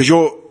 Because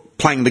you're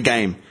playing the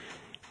game.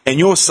 And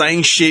you're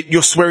saying shit,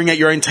 you're swearing at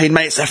your own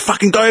teammates, say,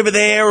 fucking go over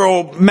there,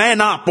 or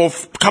man up, or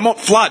come up,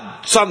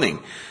 flood,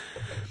 something.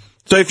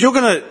 So if you're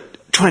going to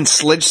try and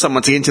sledge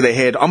someone to get into their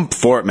head, I'm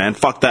for it, man.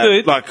 Fuck that.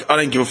 Dude, like, I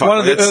don't give a fuck. One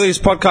of the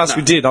earliest podcasts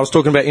we did, I was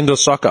talking about indoor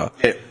soccer.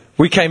 Yeah.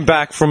 We came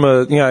back from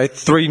a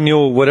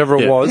 3-0, whatever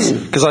it was,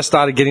 because I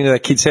started getting into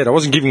that kid's head. I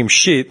wasn't giving him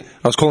shit,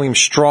 I was calling him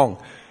strong.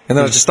 And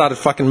then I just started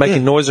fucking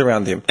making noise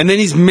around him. And then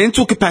his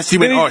mental capacity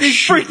went, Then he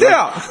shit. freaked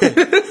out.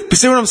 But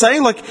see what I'm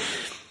saying? Like,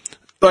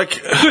 Dude,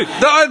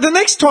 the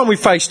next time we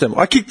faced him,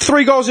 I kicked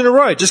 3 goals in a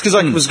row just because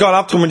I was going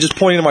up to him and just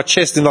pointing to my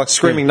chest and like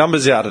screaming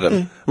numbers out at him.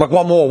 I'm like,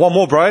 one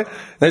more, bro. And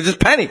they just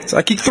panicked.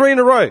 I kicked 3 in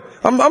a row.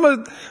 I'm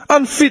a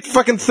unfit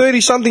fucking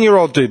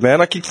 30-something-year-old dude, man.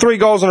 I kicked 3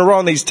 goals in a row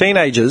on these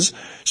teenagers,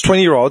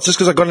 20-year-olds, just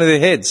because I got into their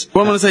heads.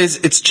 what I'm going to say is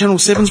it's Channel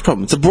 7's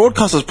problem. It's a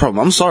broadcaster's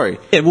problem. I'm sorry.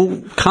 Yeah,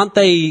 well, can't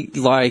they,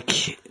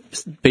 like,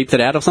 beep that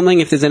out or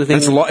something if there's anything?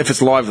 If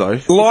it's live, though.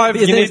 Live,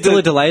 Is there still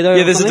a delay, though,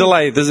 Yeah, or there's a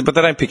something? delay, but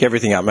they don't pick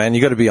everything up, man. You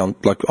got to be on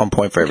point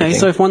for everything. Okay,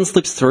 so if one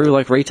slips through,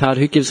 like, retard,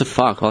 who gives a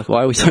fuck? Like,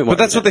 why are we so worried? But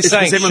that's what they're It's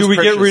saying. 'cause Should we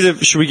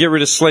everyone's get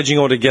rid of sledging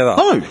altogether?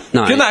 No.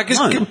 No. Because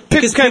No. people came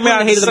Because people in out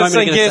the and heat of the started moment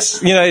saying,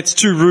 are gonna yes, it's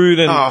too rude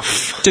and...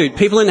 Dude,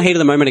 people in the heat of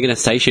the moment are going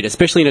to say shit,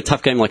 especially in a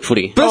tough game like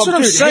footy. But that's what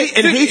I'm dude, saying.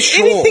 and Dude, Heath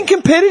Shaw. anything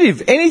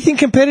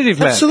competitive,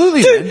 man.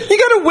 Absolutely, Dude, man. you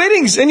go to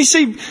weddings and you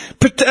see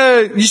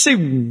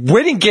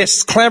wedding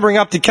guests clambering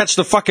up to catch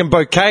the fucking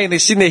bouquet and they're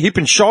sitting there hip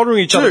and shouldering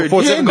each other Dude,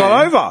 before it's yeah, even man.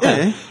 gone over.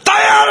 Yeah. Stay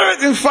out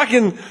of it! And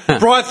fucking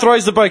bride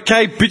throws the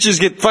bouquet, bitches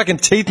get fucking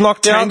teeth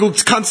knocked out. Tangled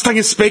cunts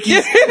taking specky.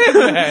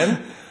 Yeah,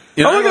 man.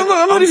 You know,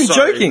 I'm not even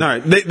sorry. joking. No,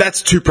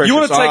 that's too precious. You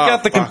want to take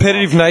out the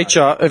competitive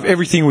nature of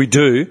everything we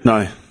do?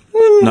 No.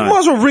 Well, No. might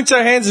as well rinse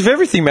our hands of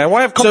everything, man.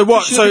 Why have So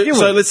competition what? to begin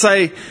So with?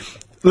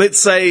 let's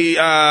say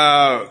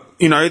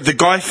the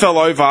guy fell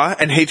over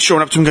and Heath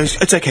showing up to him and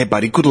goes, "It's okay,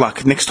 buddy. Good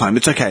luck next time.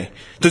 It's okay."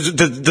 Does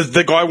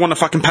the guy want a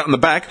fucking pat on the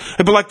back?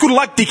 He'd be like, "Good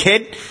luck,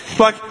 dickhead.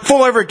 Like,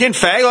 fall over again,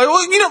 fag." Like,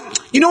 well,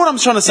 you know what I'm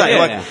trying to say.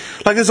 Yeah.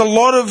 Like there's a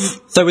lot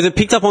of. So was it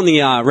picked up on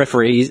the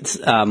referee's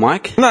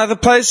mic? No,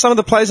 some of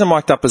the players are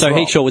mic'd up as So well.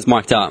 Heath Shaw was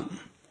mic'd up.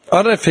 I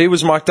don't know if he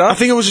was mic'd up. I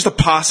think it was just a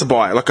passerby,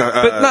 like a.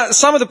 But no,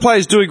 some of the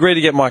players do agree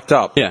to get mic'd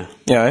up. Yeah.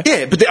 You know?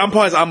 Yeah, but the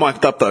umpires are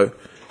mic'd up though.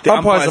 The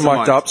Umpires are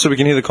mic'd up so we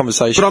can hear the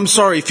conversation. But I'm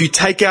sorry, if you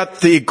take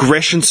out the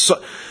aggression,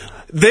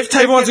 they've taken.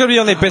 Everyone's got to be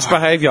on their best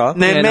behaviour.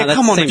 Man, Yeah, no, that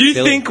come on. seems Do you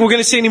silly. think we're going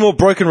to see any more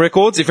broken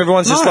records if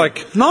everyone's just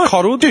like no,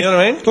 coddled? Dude, You know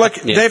what I mean?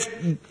 Like Yeah.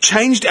 they've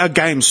changed our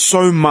game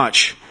so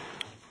much.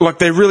 Like,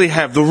 they really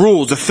have. The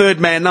rules, the third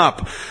man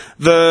up,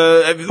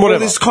 all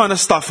this kind of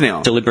stuff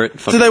now. Deliberate.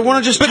 Do they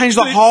want to just change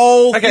the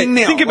whole thing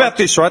now? Think about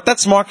this, right?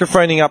 That's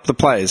microphoning up the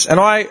players. And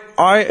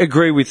I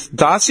agree with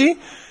Darcy.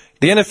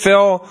 The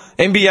NFL,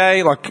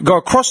 NBA, like, go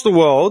across the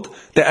world,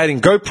 they're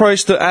adding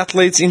GoPros to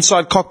athletes,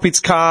 inside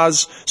cockpits,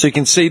 cars, so you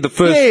can see the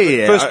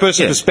first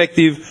person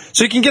perspective,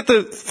 so you can get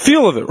the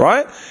feel of it,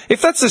 right?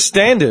 If that's the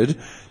standard,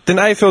 then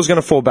AFL is going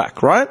to fall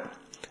back, right?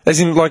 As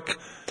in, like,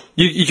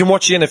 you can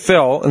watch the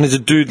NFL and there's a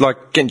dude,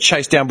 like, getting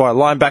chased down by a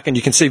linebacker and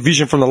you can see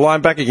vision from the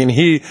linebacker, you can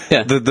hear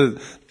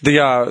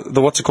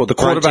the what's it called, the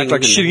quarterback,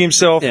 like, shitting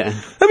himself. Yeah.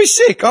 That'd be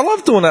sick. I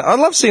love doing that. I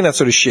love seeing that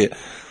sort of shit.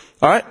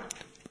 Alright?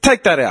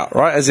 Take that out,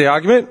 right, as the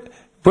argument.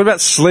 What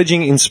about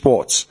sledging in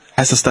sports?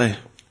 Has to stay.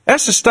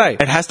 Has to stay.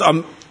 It has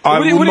to.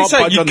 What do you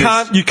say?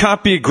 You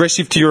can't be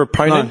aggressive to your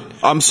opponent.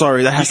 No, I'm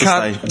sorry. That has to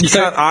stay. You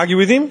can't argue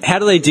with him. How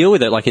do they deal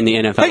with it, like in the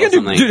NFL or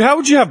something? Dude, how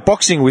would you have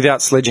boxing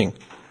without sledging?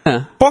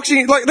 Yeah.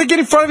 Boxing, like, they get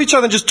in front of each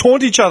other and just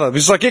taunt each other.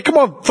 It's like, yeah, come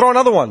on, throw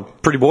another one,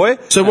 pretty boy.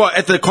 So what,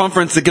 at the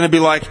conference, they're going to be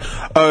like,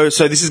 oh,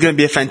 so this is going to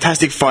be a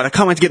fantastic fight. I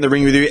can't wait to get in the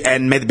ring with you,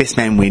 and may the best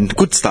man win.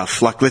 Good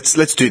stuff. Like,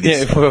 let's do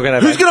this. Yeah, we're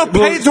gonna have Who's going to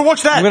pay to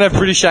watch that? We're going to have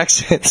British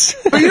accents.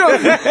 But you know,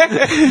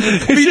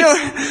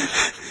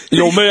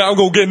 yo, man, I'm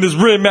going to get in this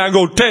ring, man. I'm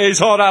going to tear his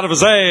heart out of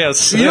his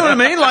ass. you know what I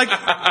mean? Like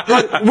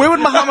where would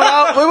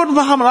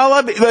Muhammad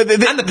Ali be?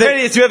 And the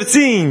pettiest you ever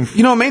seen.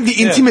 You know what I mean?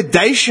 The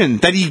intimidation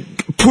that he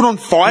put on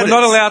fighters. We're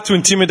not allowed to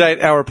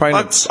intimidate our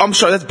opponents. I'm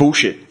sorry, that's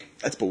bullshit.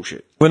 That's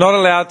bullshit. We're not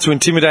allowed to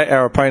intimidate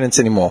our opponents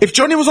anymore. If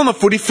Johnny was on the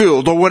footy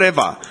field or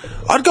whatever,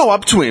 I'd go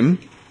up to him,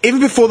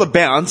 even before the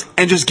bounce,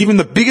 and just give him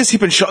the biggest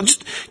hip and shot.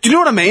 Just, do you know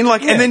what I mean?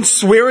 Like, and then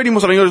swear at him or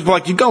something. It was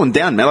like, you're going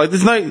down, man. Like,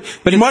 there's no.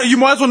 But you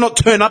might as well not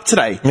turn up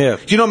today. Yeah.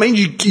 Do you know what I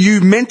mean?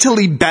 You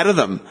mentally batter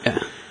them. Yeah.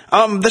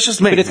 That's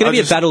just me. But it's going to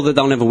be a battle that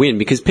they'll never win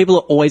because people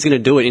are always going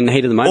to do it in the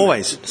heat of the moment.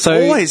 Always. So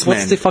Always,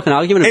 what's man. the fucking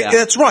argument about?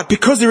 That's right,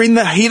 because they're in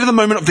the heat of the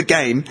moment of the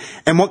game,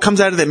 and what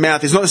comes out of their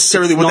mouth is not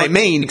necessarily what they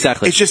mean.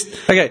 Exactly. It's just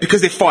Okay. because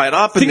they're fired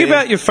up. Think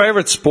about your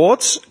favourite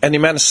sports and the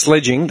amount of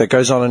sledging that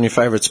goes on in your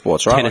favourite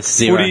sports, right? Tennis,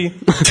 zero.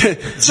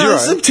 Footy, zero.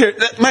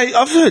 Mate,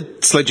 I've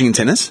heard sledging in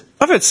tennis.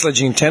 I've heard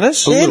sledging in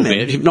tennis. A little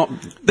man. bit. Not,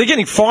 They're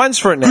getting fines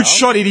for it now. Good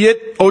shot,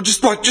 idiot. Or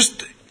just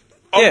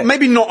Yeah.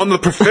 maybe not on the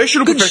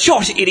professional. good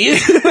shot,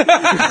 idiot.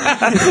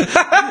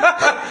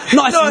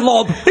 Nice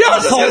lob. Yeah, I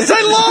was just going to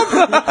say lob.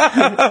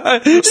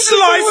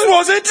 Slice,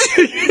 was it?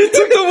 You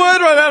took the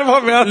word right out of my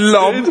mouth.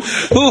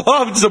 Lob.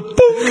 Lob's a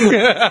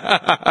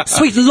book.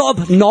 Sweet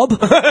lob, knob.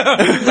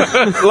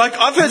 Like,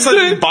 I've heard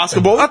sledging in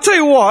basketball. I'll tell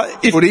you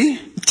what. Footy.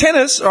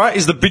 Tennis, right,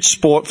 is the bitch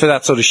sport for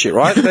that sort of shit,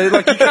 right?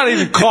 Like, you can't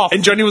even cough.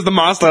 And Johnny was the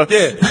master.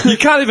 Yeah, you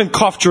can't even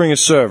cough during a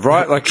serve,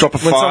 right? Like, Drop a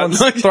when fart.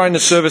 someone's throwing the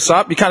service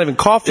up, you can't even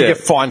cough, you get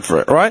fined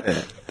for it, right?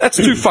 Yeah. That's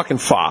too fucking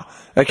far,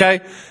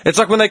 okay? It's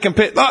like when they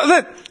compare...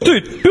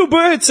 dude, Bill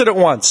Burr had said it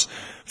once.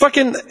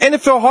 Fucking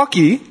NFL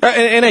hockey...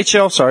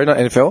 NHL, sorry, not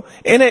NFL.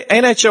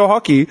 NHL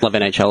hockey... Love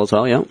NHL as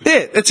well, yeah.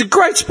 Yeah, it's a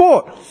great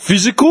sport.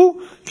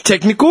 Physical,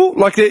 technical,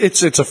 like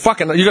it's a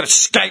fucking... You got to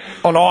skate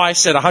on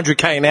ice at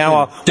 100k an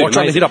hour Dude, while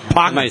trying to hit a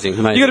puck. Amazing.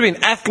 You got to be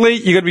an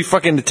athlete, you got to be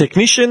fucking a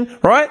technician,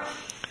 right?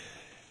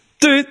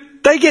 Dude,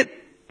 they get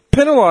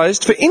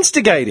penalised for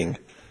instigating.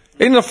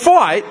 In a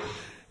fight,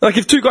 like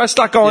if two guys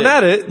start going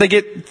at it, they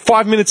get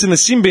 5 minutes in the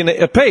sin bin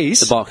a piece.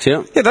 The box,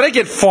 yeah. Yeah, they don't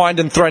get fined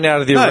and thrown out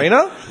of the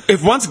arena.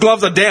 If once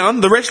gloves are down,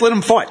 the refs let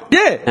them fight.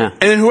 Yeah.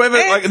 And then whoever,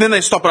 and then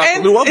they stop it after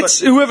a little while. It's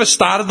whoever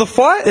started the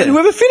fight and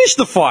whoever finished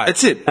the fight.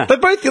 That's it. They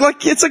both,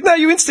 like, it's like, no,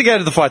 you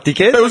instigated the fight,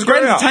 dickhead. It was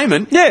great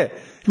entertainment. Yeah.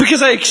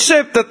 Because they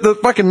accept that the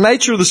fucking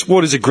nature of the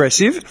sport is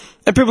aggressive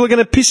and people are going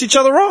to piss each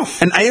other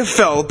off. And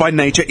AFL by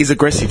nature is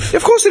aggressive.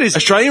 Of course it is.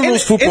 Australian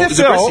rules football is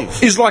aggressive.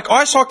 NFL is like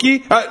ice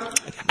hockey.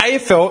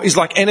 AFL is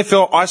like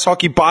NFL, ice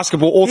hockey,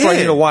 basketball, all thrown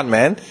into one,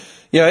 man.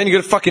 You know, and you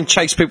got to fucking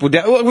chase people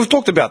down. Well, we've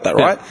talked about that,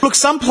 right? Look,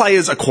 some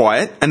players are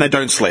quiet and they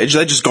don't sledge.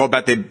 They just go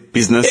about their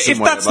business. If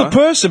that's the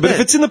person, but if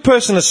it's in the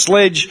person to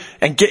sledge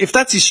and if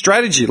that's his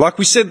strategy, like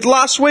we said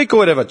last week or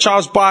whatever,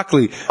 Charles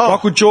Barkley,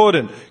 Michael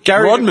Jordan,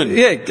 Gary Rodman,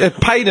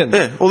 Payton,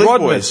 all these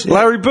Rodman, boys,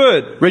 Larry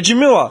Bird, Reggie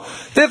Miller,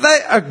 they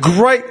are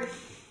great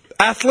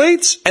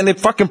athletes and they're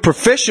fucking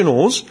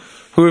professionals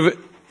who have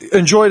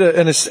enjoyed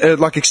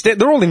extent.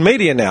 They're all in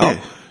media now.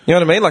 Yeah. You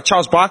know what I mean? Like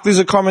Charles Barkley's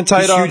a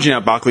commentator. He's huge now,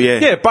 Barkley,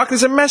 Yeah,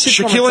 Barkley's a massive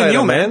Shaquille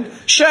O'Neal, man.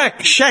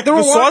 Shaq. They're the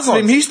all size of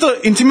him. icons. He used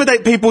to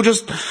intimidate people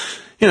just,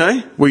 you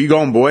know, where you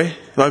going, boy?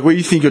 Like, what do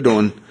you think you're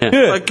doing? Yeah.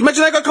 Like,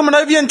 imagine that guy coming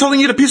over you and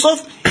telling you to piss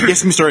off.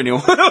 Yes, Mr. O'Neal.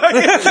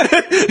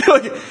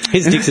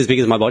 His dick's as big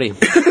as my body.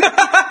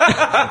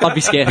 I'd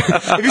be scared.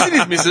 Have you seen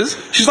his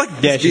missus? She's like,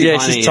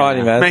 she's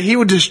tiny, man.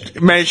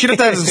 Man, she'd have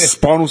to have some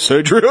spinal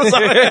surgery or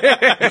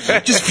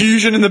something. Just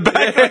fusion in the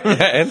back.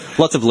 Man.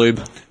 Lots of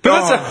lube.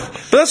 But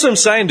that's what I'm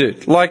saying,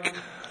 dude. Like,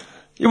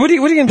 What are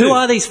you going to do? Who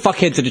are these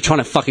fuckheads that are trying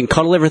to fucking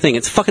coddle everything?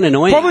 It's fucking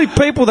annoying. Probably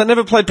people that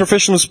never played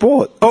professional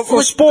sport.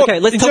 Or sport Okay,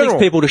 let's in tell general.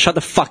 these people to shut the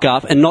fuck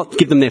up and not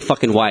give them their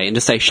fucking way and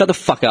just say, shut the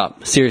fuck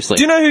up. Seriously.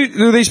 Do you know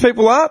who these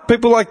people are?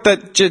 People like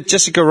that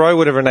Jessica Rowe,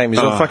 whatever her name is,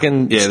 on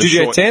fucking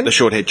Studio 10. The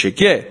short head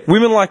chick. Yeah,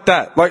 women like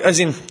that. Like, as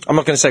in, I'm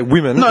not going to say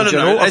women in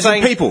general. I'm as in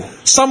saying people.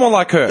 Someone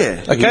like her.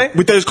 Yeah. Okay?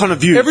 With those kind of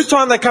views. Every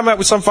time they come out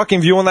with some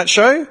fucking view on that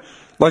show,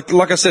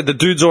 like I said, the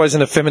dude's always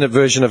an effeminate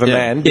version of a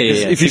man. Yeah,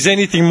 Because yeah. if he's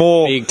anything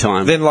more Big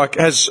time. than like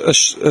has a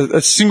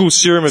single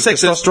serum of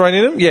Sexist. testosterone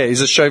in him, yeah,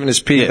 he's a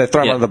chauvinist pig. They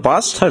throw him Yeah. under the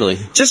bus. Totally.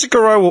 Jessica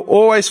Rowe will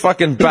always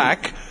fucking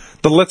back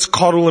the let's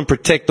coddle and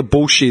protect the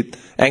bullshit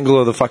angle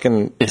of the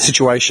fucking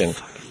situation.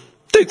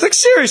 Dude, like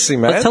seriously,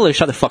 man. Let's tell her to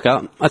shut the fuck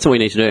up. That's what we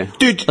need to do.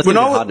 Dude, Let's when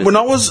make it I harder.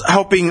 was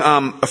helping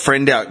a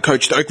friend out,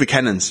 coach the Oakley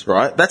Cannons,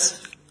 right?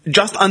 That's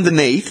just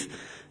underneath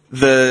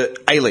the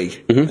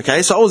A-League.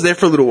 Okay, so I was there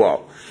for a little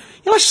while.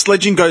 You know how much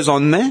sledging goes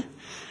on there?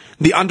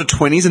 The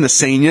under-20s and the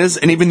seniors,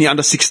 and even the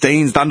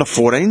under-16s, the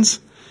under-14s.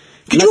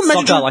 Could And you that's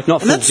imagine? soccer, like not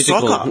and full that's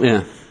physical. soccer.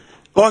 Yeah.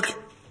 Like,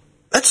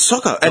 that's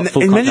soccer. And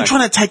full imagine contact.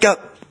 trying to take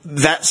up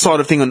that side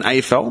of thing on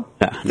AFL.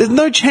 Yeah. There's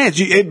no chance.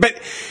 But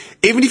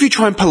even if you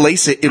try and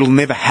police it, it'll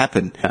never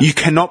happen. Yeah. You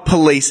cannot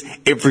police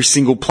every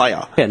single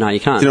player. Yeah, no, you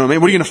can't. Do you know what I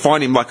mean? What are you going to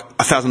fine him? Like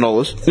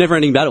 $1,000? It's a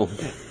never-ending battle.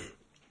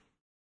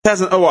 I'm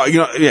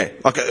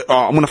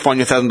going to fine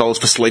you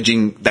 $1,000 for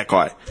sledging that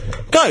guy.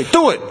 Go,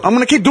 do it. I'm going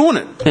to keep doing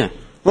it. Yeah.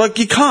 Like,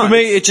 you can't. For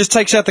me, it just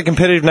takes out the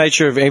competitive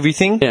nature of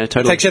everything. Yeah,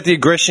 totally. Takes out the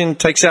aggression,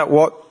 takes out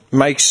what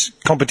makes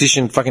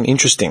competition fucking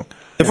interesting.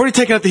 They've already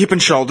taken out the hip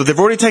and shoulder. They've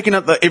already taken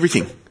out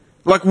everything.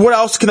 Like, what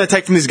else can they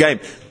take from this game?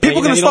 People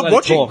are going to you're not stop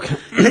watching. allowed to talk.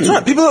 That's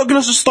right. People are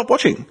going to stop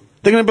watching.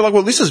 They're going to be like,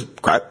 well, this is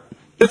crap.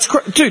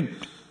 Dude,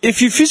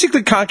 if you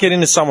physically can't get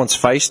into someone's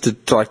face to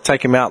like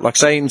take him out, like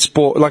say in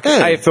sport, like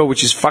AFL,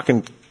 which is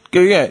fucking,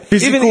 yeah.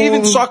 Physical.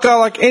 Even soccer,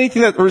 like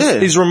anything that Yeah.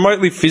 is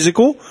remotely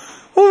physical,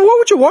 well, why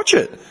would you watch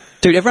it?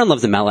 Dude, everyone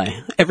loves the melee.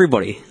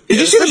 Everybody. Did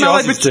you see the the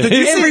melee? Aussies Did do.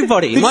 you see-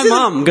 Everybody. did you My see the-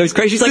 mum goes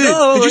crazy. She's like, Dude,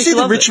 oh, did I you see the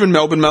love it.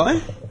 Richmond-Melbourne melee?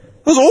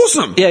 It was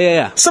awesome.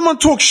 Yeah. Someone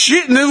talked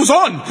shit and it was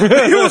on.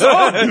 It was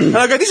on. And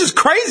I go, this is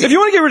crazy. If you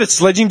want to get rid of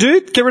sledging,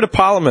 dude, get rid of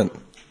Parliament.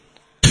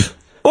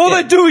 All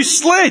they do is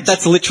sledge.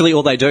 That's literally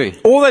all they do.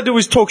 All they do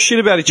is talk shit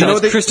about each other.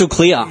 It's crystal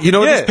clear. You know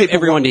what Yeah. these people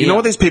Everyone want? to You know hear.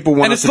 what these people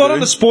want And us it's to not do? on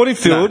the sporting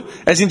field,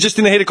 as in just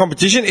in the heat of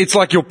competition. It's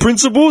like your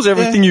principles,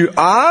 everything you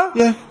are,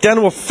 down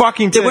to a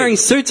fucking They're T. wearing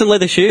suits and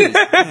leather shoes.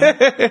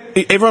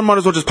 Everyone might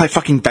as well just play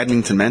fucking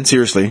badminton, man.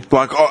 Seriously.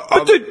 Like,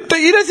 But dude,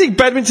 you don't think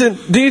badminton?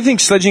 Do you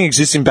think sledging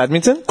exists in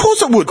badminton? of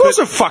course it would. Of course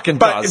it fucking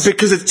does.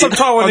 Because it's some on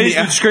Taiwanese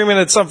the- dude screaming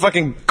at some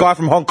fucking guy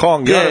from Hong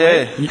Kong. You know what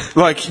I mean?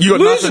 Like, you got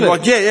Losing nothing. it.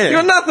 Like, yeah. You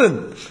got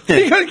nothing. Yeah.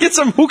 You got to get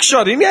some hook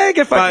shot in. Yeah,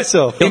 go fuck But-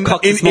 yourself. Your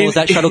cock's as small as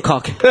that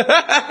shuttlecock.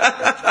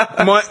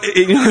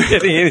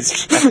 Getting in his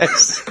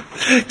face.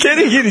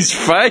 Getting in his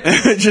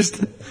face. just,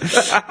 you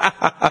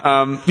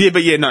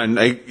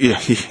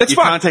fine.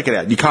 can't take it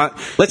out. You can't.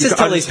 Let's you just can't-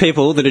 tell these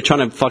people that are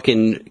trying to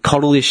fucking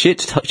coddle this shit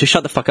to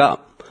shut the fuck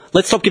up.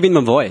 Let's stop giving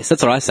them a voice.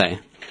 That's what I say.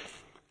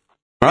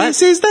 Right?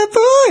 This is the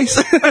voice.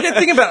 Okay,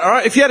 think about it,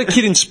 alright? If you had a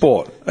kid in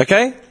sport,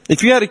 okay?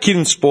 If you had a kid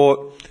in sport,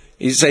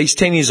 he's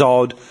 10 years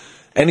old,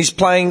 and he's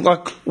playing,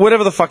 like,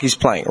 whatever the fuck he's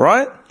playing,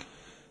 right?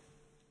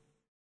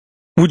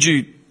 Would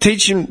you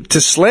teach him to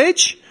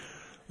sledge?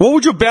 Okay,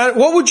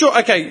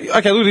 look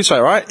at it this way,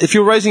 right? If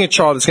you're raising a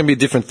child, it's going to be a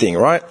different thing,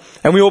 right?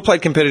 And we all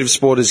played competitive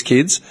sport as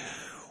kids.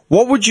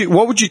 What would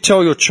you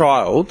tell your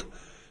child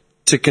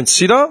to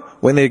consider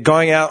when they're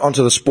going out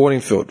onto the sporting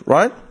field,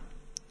 right?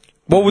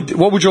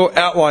 What would your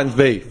outlines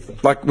be,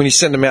 like when you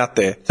send them out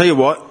there? Tell you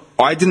what,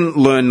 I didn't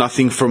learn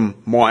nothing from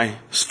my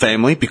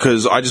family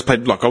because I just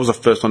played, like, I was the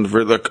first one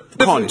to, like,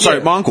 Yeah.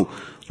 my uncle.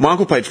 My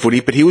uncle played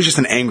footy, but he was just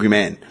an angry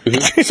man.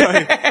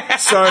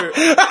 So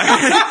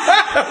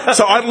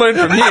I'd learned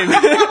from him.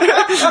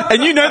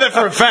 And you know that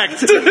for a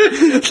fact.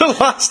 The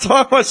last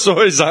time I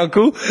saw his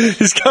uncle,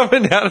 he's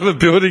coming out of a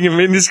building and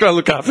me and this guy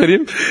look up at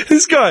him.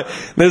 This guy,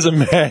 there's a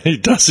man who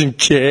doesn't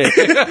care.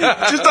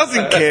 Just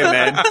doesn't care,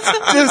 man.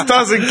 Just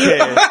doesn't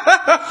care.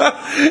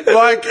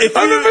 Like, if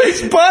I remember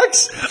his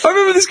bucks. I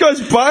remember this guy's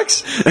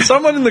bucks.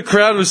 Someone in the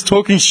crowd was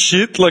talking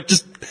shit, like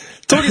just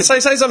say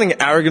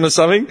something arrogant or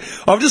something.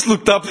 I've just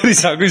looked up at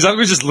his uncle. His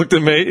uncle just looked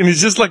at me and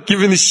he's just like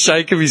giving this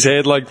shake of his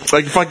head, like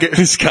if I get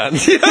this cunt.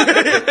 he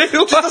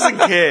just doesn't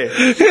care.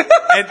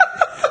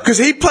 Because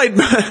he played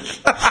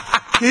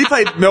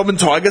Melbourne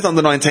Tigers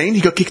under 19.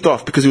 He got kicked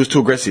off because he was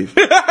too aggressive.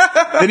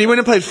 Then he went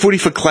and played footy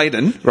for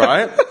Clayton,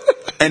 right?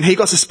 And he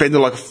got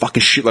suspended like a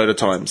fucking shitload of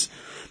times.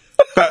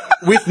 But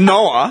with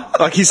Noah,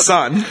 like his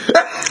son,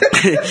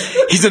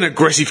 he's an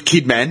aggressive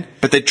kid, man.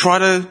 But they try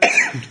to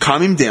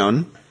calm him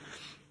down.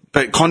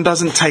 But Con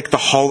doesn't take the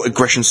whole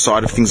aggression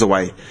side of things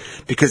away.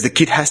 Because the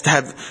kid has to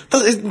have...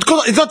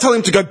 It's not telling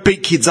him to go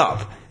beat kids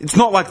up. It's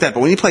not like that. But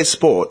when you play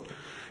sport,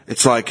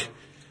 it's like...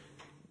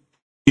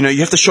 You know,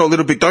 you have to show a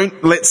little bit.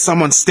 Don't let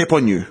someone step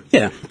on you.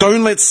 Yeah.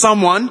 Don't let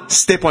someone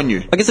step on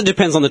you. I guess it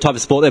depends on the type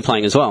of sport they're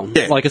playing as well.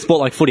 Yeah. Like a sport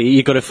like footy,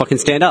 you got to fucking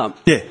stand up.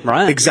 Yeah.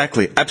 Right?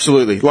 Exactly.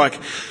 Absolutely. Like...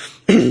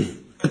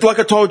 Like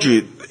I told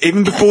you,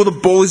 even before the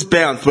ball is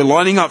bounced, we're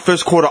lining up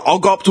first quarter, I'll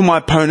go up to my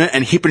opponent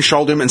and hip and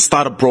shoulder him and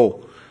start a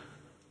brawl.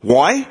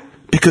 Why?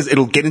 Because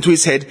it'll get into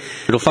his head.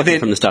 It'll fuck him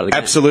from the start of the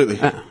game. Absolutely.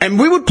 Yeah. And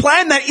we would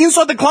plan that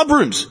inside the club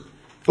rooms.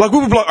 Like, we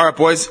would be like, all right,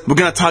 boys, we're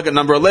going to target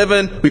number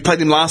 11. We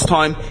played him last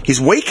time. He's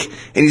weak,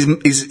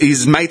 and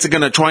his mates are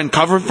going to try and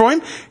cover for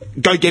him.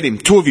 Go get him.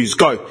 2 of yous,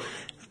 go.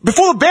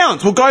 Before the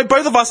bounce, we'll go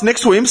both of us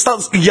next to him,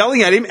 start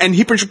yelling at him, and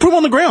hip and put him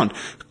on the ground.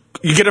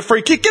 You get a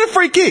free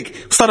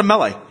kick, start a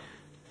melee.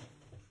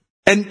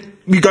 And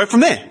you go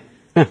from there.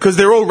 Because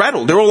they're all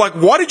rattled. They're all like,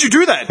 why did you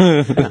do that?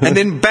 And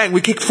then, bang,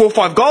 we kick 4 or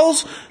 5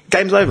 goals.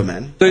 Game's over,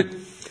 man. Dude,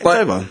 like,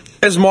 over.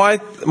 As my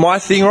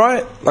thing,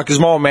 right? Like, as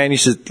my old man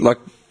used to, like,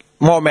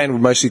 my old man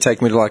would mostly take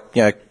me to, like,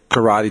 you know,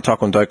 karate,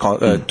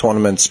 taekwondo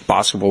tournaments,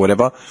 basketball,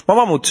 whatever. My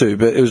mum would too,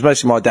 but it was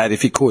mostly my dad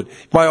if he could.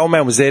 If my old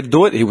man was there to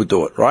do it, he would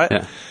do it, right?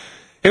 Yeah.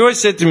 He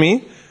always said to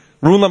me,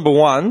 rule number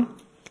 1,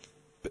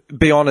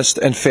 be honest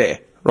and fair,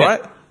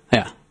 right?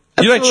 Yeah.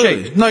 You don't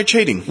Absolutely. cheat. No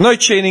cheating. No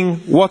cheating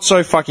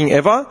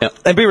whatsoever. Yep.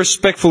 And be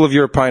respectful of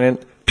your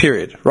opponent,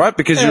 period, right?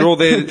 Because you're all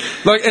there,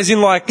 like, as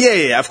in, like...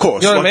 Yeah, of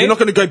course. You know what I Like, mean? You're not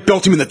going to go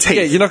belt him in the teeth.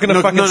 Yeah, you're not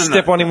going to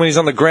step on him when he's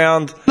on the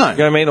ground. No. You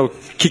know what I mean? Or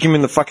kick him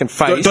in the fucking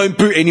face. Don't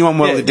boot anyone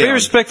while Yeah, they're be down.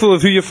 respectful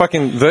of who you're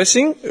fucking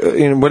versing.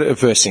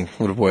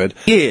 What a word.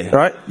 Yeah.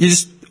 Right? You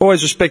just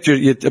always respect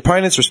your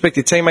opponents, respect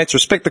your teammates,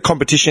 respect the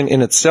competition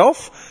in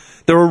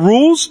itself. There are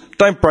rules.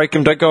 Don't break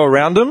them. Don't go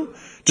around them.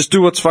 Just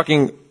do what's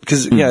fucking...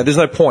 Because, you know, there's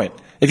no point.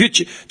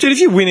 If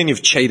you win and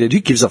you've cheated, who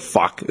gives a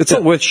fuck? It's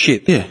not worth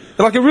shit. Yeah.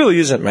 Like, it really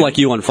isn't, man. Like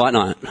you on Fight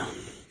Night.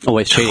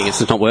 Always cheating, it's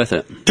just not worth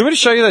it. Do you want me to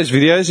show you those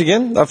videos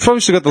again? I've probably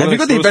still got the Have you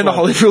Lennox got the Lewis Evander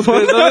one. Holyfield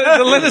one?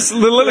 The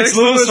Lennox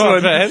Lewis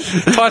one, man.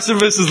 Tyson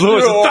versus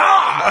Lewis.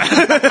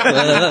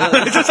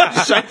 He's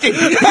just shaking.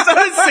 He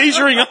started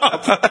seizuring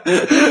up.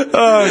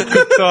 Oh,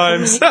 good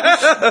times.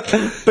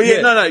 But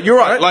yeah, no, you're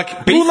right.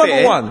 Like, be Rule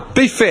fair. number 1,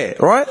 be fair,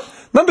 right?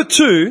 Number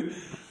 2,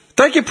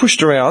 don't get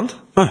pushed around,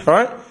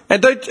 right?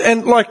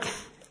 And like,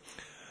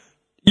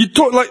 you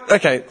talk, like,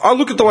 okay, I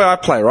look at the way I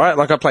play, right?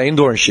 Like, I play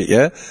indoor and shit,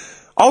 yeah?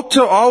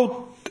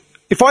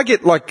 If I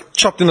get, like,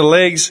 chopped in the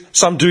legs,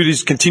 some dude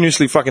is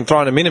continuously fucking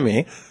throwing them into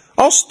me,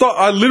 I'll stop.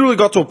 I literally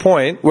got to a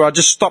point where I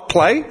just stopped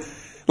play.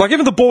 Like,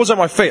 even the ball was at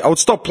my feet, I would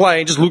stop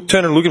playing, just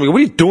turn and look at me. What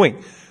are you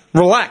doing?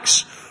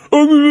 Relax.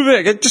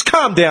 Just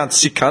calm down,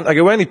 sick cunt.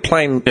 Okay, we're only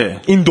playing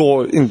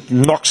indoor in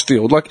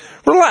Knoxfield. Like,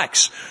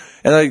 relax.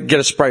 And I get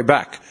a spray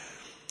back.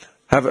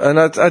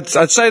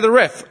 I'd say the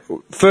ref,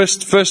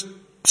 first,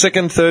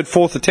 second, third,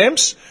 fourth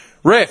attempts.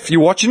 Ref,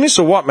 you watching this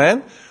or what,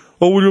 man?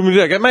 Or what do you want me to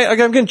do? I go, mate,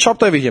 I'm getting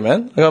chopped over here,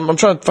 man. I'm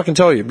trying to fucking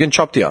tell you. I'm getting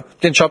chopped here.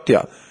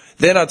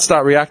 Then I'd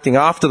start reacting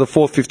after the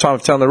 4th, 5th time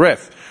of telling the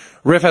ref.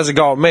 Ref has a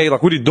go at me,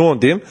 like, what are you doing,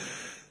 Dim?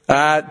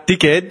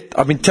 Dickhead,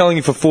 I've been telling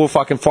you for 4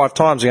 fucking 5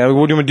 times. You know,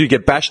 what do you want me to do?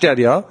 Get bashed out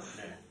here?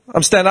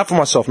 I'm standing up for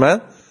myself,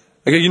 man.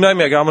 I go, you know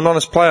me. I go, I'm an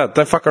honest player.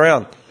 Don't fuck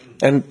around.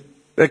 And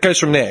it goes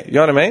from there. You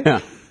know what I mean?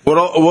 Yeah.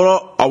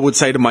 What I would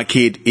say to my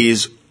kid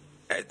is,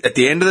 at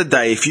the end of the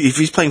day, if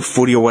he's playing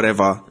footy or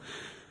whatever,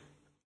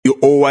 you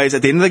always,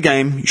 at the end of the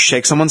game, you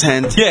shake someone's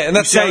hand. Yeah, and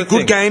that's you the say, other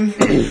good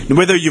game,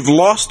 whether you've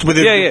lost,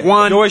 whether you've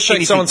won. You always shake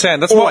anything. someone's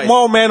hand. That's always. my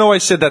old man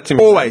always said that to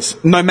me.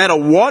 Always. No matter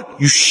what,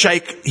 you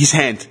shake his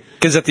hand.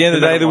 Because at the end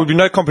of the day, there would be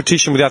no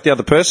competition without the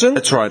other person.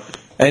 That's right.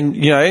 And,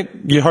 you know,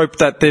 you hope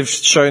that they've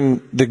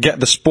shown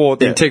the sport,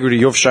 the integrity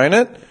you've shown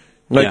it.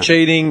 No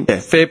cheating,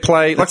 fair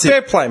play. Like,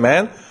 fair play,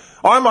 man.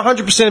 I'm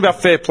 100% about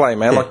fair play,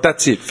 man. Like,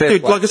 that's it. Fair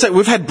Dude, play. like I said,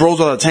 we've had brawls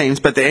with other teams,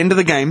 but at the end of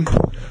the game,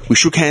 we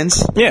shook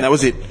hands. Yeah. And that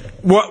was it.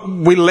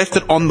 We left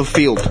it on the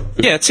field.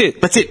 Yeah, that's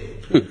it. That's it.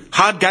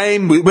 Hard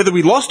game, whether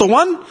we lost or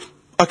won,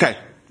 okay.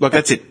 Like,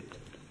 that's it.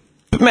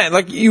 But, man,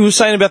 like you were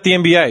saying about the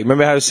NBA.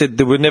 Remember how I said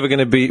that we're not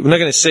going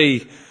to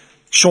see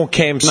Sean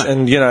Kemps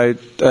and, you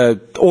know,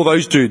 all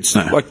those dudes.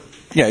 No. Like,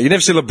 you know, you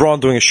never see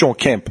LeBron doing a Sean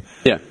Kemp.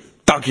 Yeah.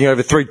 Dunking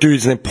over 3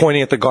 dudes and then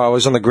pointing at the guy who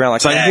was on the ground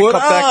like, Saying, what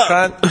 "What up,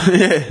 that cunt?"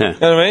 You know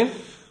what I mean?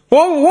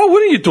 Why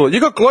wouldn't you do it? You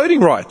got gloating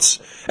rights.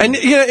 And,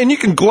 you know, and you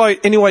can gloat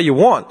any way you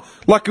want.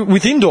 Like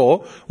with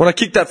indoor, when I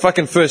kicked that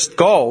fucking first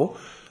goal,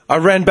 I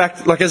ran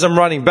back, like as I'm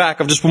running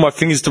back, I've just put my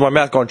fingers to my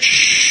mouth going,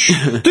 shh.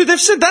 Dude, they've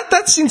said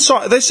that's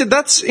inside. They said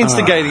that's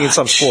instigating in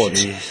some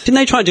sports. Didn't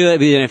they try and do that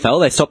with the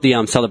NFL? They stopped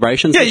the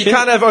celebrations. Yeah, and you shit?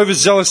 can't have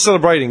overzealous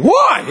celebrating.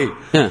 Why?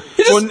 Yeah.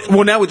 You just,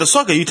 Well, now with the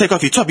soccer, you take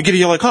off your top, you get a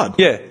yellow card.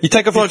 yeah, you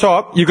take off your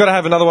top, you've got to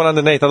have another one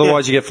underneath,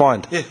 otherwise you get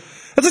fined. Yeah.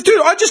 It's like,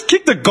 dude, I just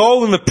kicked a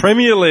goal in the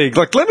Premier League.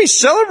 Like, let me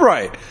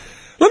celebrate.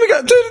 Let me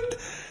go. Dude,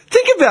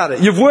 think about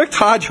it. You've worked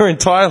hard your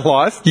entire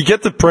life. You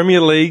get the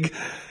Premier League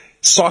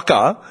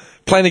soccer,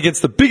 playing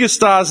against the biggest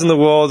stars in the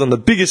world on the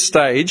biggest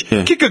stage.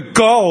 Yeah. Kick a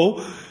goal.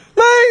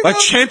 Mate. Like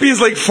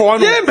Champions League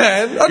final. Yeah,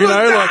 man. You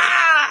know, like,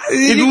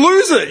 you'd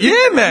lose it.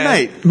 Yeah, man.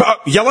 Mate.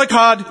 But, yellow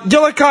card.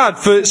 Yellow card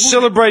for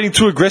celebrating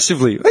too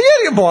aggressively. Oh,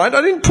 yeah, you mind.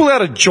 I didn't pull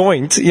out a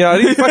joint. You know, I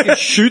didn't fucking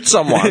shoot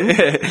someone.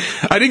 Yeah.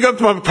 I didn't go up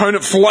to my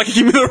opponent flying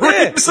him in the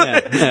ribs.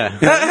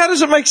 How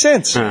does it make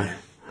sense?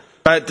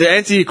 To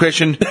answer your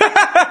question,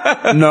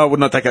 no, I would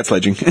not take out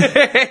sledging.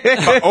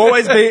 But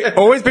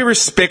always be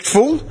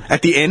respectful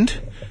at the end.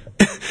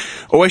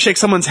 always shake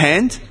someone's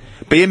hand.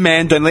 Be a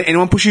man. Don't let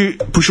anyone push you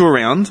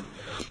around.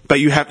 But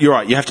you're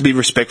right. You have to be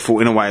respectful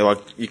in a way. Like,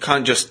 you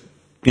can't just,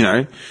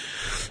 yeah,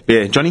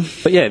 Johnny?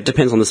 But yeah, it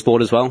depends on the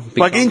sport as well.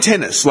 Like in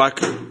tennis, like,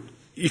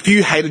 if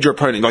you hated your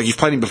opponent, like you've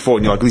played him before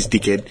and you're like, this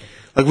dickhead,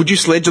 like, would you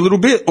sledge a little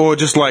bit? Or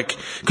just like,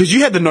 because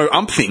you had the no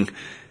ump thing,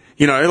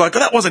 like,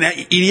 that wasn't an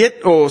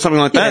idiot or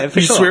something like that. Yeah, for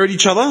you sure. swear at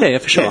each other? Yeah,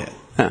 for sure.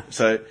 Yeah.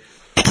 So,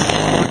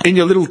 in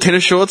your little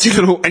tennis shorts,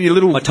 your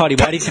little My tidy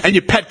whities. and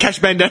your Pat Cash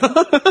bandana.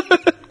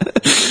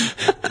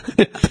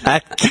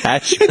 Pat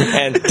Cash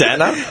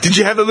bandana. Did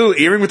you have the little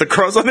earring with the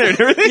cross on there and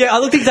everything? Yeah, I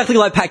looked exactly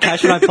like Pat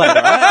Cash when I played,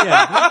 right?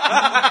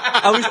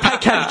 Yeah. I was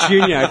Pat Cash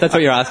Jr., if that's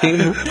what you're asking.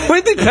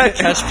 When did Pat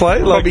Cash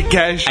play? Like, Bobby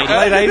Cash. late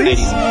 80s?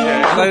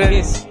 Yeah. Late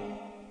 80s.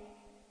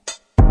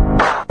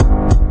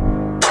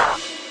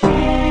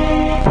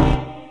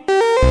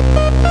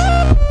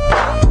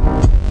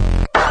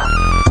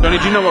 Johnny,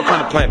 do you know what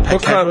kind of player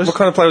Pat Cash was? What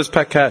kind of player was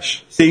Pat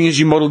Cash? Seeing as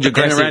you modelled your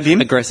game around him.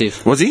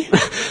 Aggressive. Was he?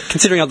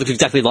 Considering I looked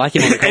exactly like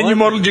him on the court. And you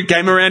modelled your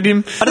game around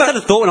him. I just had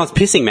a thought when I was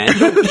pissing, man.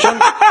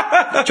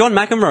 John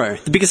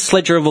McEnroe, the biggest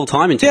sledger of all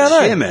time in tennis. Yeah,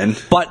 I know. Yeah, man.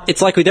 But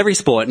it's like with every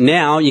sport,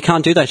 now you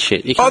can't do that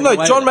shit. You Oh can't no, get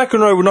away John with it.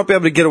 McEnroe would not be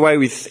able to get away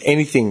with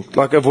anything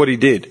like of what he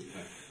did.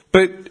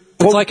 But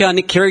It's like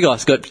Nick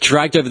Kyrgios got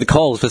dragged over the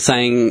coals for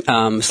saying,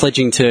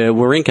 sledging to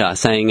Wawrinka,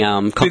 saying,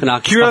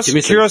 Kokonakis.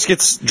 Kyrgios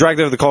gets dragged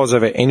over the coals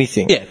over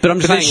anything. Yeah, but I'm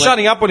just they're saying,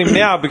 shutting up on him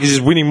now because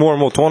he's winning more and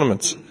more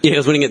tournaments. Yeah, he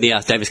was winning at the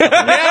Davis Cup.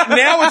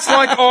 Now it's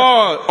like,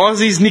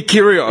 Aussie's Nick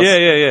Kyrgios.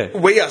 Yeah.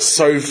 We are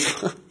so...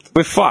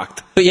 We're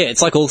fucked. But yeah,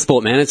 it's like all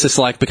sport, man. It's just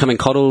like becoming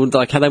coddled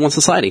like how they want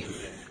society.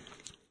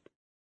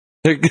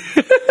 Junior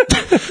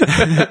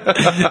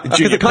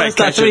Kind of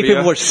starts, so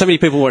many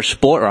people watch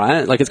sport,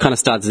 right? Like it kind of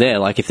starts there.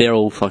 Like if they're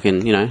all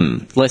fucking,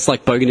 less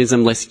like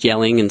boganism, less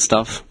yelling and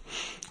stuff.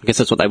 I guess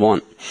that's what they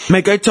want.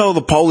 Mate, go tell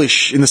the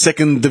Polish in the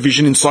second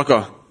division in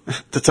soccer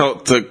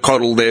to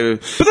coddle their...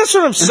 But that's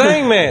what I'm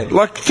saying, man.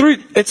 Like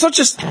it's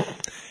just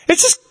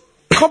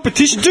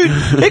competition, dude.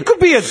 It could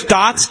be a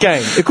darts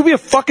game. It could be a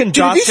fucking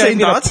darts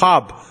game in a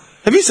pub.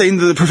 Have you seen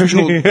the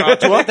professional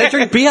dart tour? They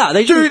drink beer.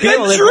 They drink beer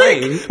while they're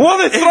playing. While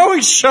they're throwing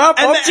sharp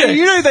objects.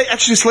 And they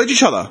actually sledge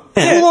each other.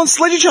 Full on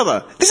sledge each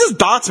other. This is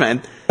darts,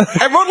 man.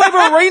 At Rod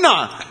Laver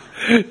Arena.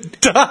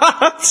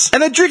 Darts.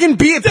 And they're drinking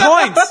beer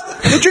pints.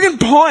 They're drinking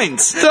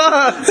pints.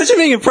 Imagine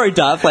being a pro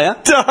dart player.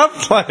 Dart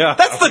player.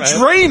 That's the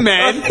dream,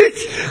 man.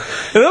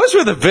 Those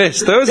were the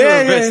best. Those were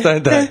the best,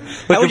 don't they?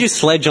 How would you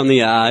sledge on the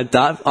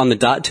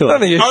dart tour?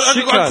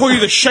 I'd call you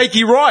the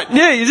shaky right.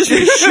 Yeah, you just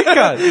be a shit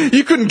gun.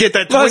 You couldn't get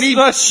that 20.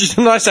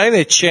 Nice aim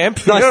there, champ.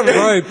 Nice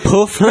throw,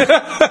 poof.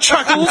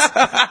 Chuckles.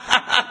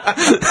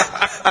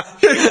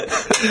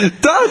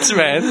 Darts,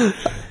 man.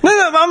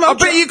 I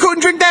bet you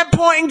couldn't drink that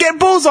pint and get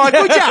bullseye,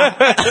 could ya?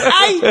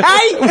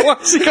 hey!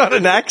 Why's he got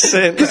an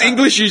accent? Because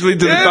English usually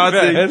do the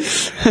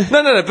darts thing.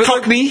 No. But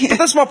Cockney. But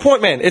that's my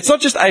point, man. It's not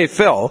just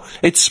AFL.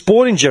 It's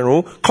sport in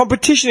general,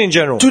 competition in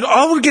general. Dude,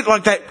 I would get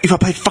like that if I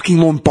played fucking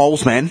lawn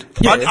bowls, man.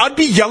 Yeah. I'd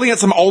be yelling at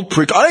some old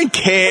prick. I don't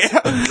care.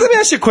 Let me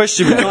ask you a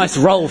question, man. Nice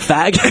roll,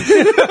 fag.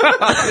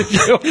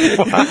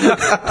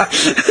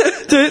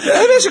 Dude,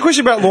 let me ask you a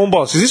question about lawn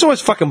bowls, because this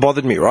always fucking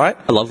bothered me, right?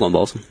 I love lawn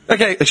bowls.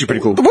 Okay. Actually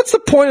pretty cool. What's the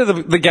point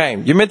of the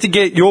game? You're meant to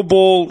get your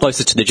ball...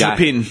 Closest to the To jack.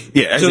 the pin.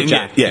 Yeah, as in,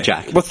 Jack. yeah. The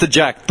jack. What's the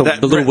jack? The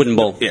little wooden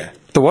ball. Yeah.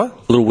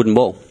 what? The little wooden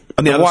ball.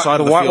 On the other white, side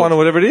the of the white field. one or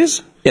whatever it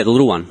is? Yeah, the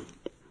little one.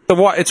 The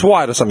white, it's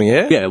white or something,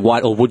 yeah? Yeah,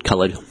 white or wood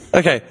coloured.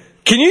 Okay.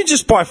 Can you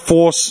just by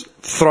force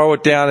throw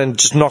it down and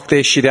just knock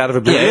their shit out of a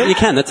Yeah, billiard? you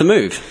can. That's a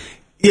move.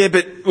 Yeah,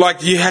 but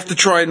like you have to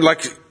try and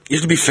like you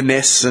have to be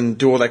finesse and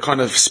do all that kind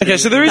of spin. Okay,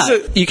 so there is No,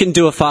 you can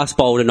do a fast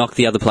bowl to knock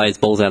the other player's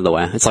balls out of the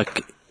way. It's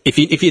like if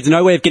there's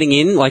no way of getting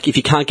in, like if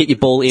you can't get your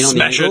ball in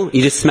Smash on the angle, it.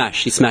 you just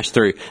smash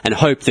through and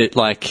hope that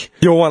like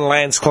your one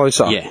lands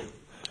closer. yeah,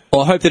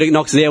 or hope that it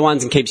knocks their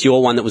ones and keeps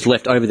your one that was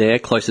left over there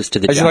closest to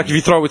the As in, jack. like, if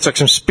you throw it with like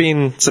some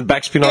spin, some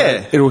backspin on Yeah.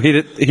 it, it'll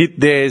hit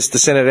theirs to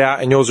send it out,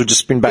 and yours will just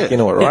spin back Yeah.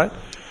 into it, right?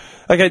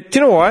 Okay, do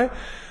you know why?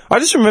 I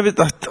just remembered,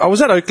 I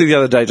was at Oakley the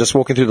other day, just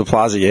walking through the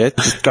plaza,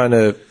 just going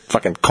to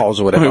fucking Coles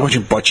or whatever. We're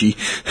watching Bocce.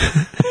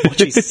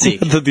 Bocce's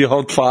sick. the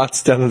old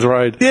farts down the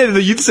road. Yeah,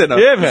 the youth centre.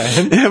 Yeah,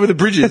 man. Yeah, with the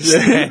bridges.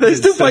 They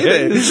still play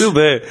there. They're still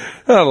there.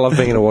 I love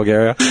being in a WOG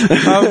area.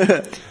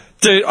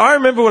 Dude, I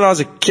remember when I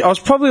was a kid, I was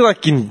probably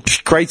like in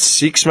grade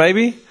 6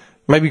 maybe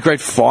grade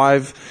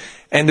 5,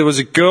 and there was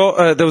a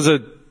girl, there was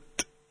a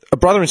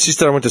brother and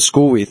sister I went to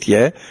school with,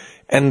 yeah,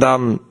 and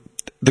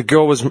the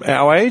girl was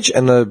our age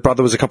and the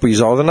brother was a couple of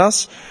years older than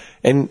us,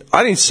 and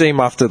I didn't see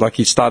him after like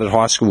he started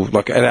high school,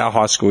 like at our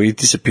high school. He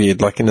disappeared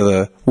like into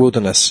the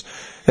wilderness.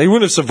 He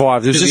wouldn't have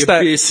survived. It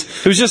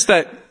was just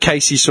that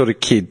Casey sort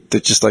of kid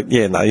that just like,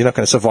 yeah, no, you're not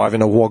going to survive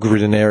in a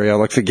WOG-ridden area.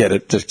 Like, forget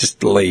it.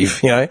 Just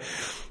leave, you know.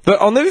 But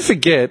I'll never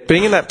forget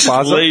being in that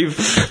plaza. Leave.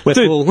 We're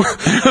Dude, full.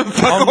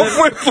 Fuck off,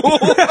 we're full.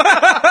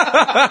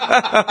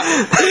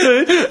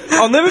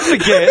 I'll never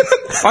forget.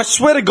 I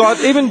swear to God,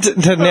 even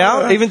to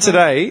now, even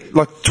today,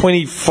 like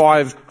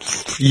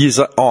 25 years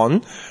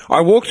on,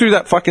 I walk through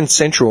that fucking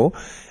Central,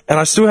 and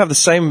I still have the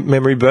same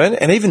memory burn.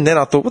 And even then,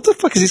 I thought, what the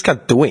fuck is this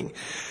cunt doing?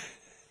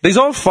 These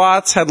old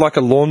farts had like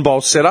a lawn bowl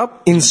set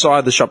up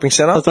inside the shopping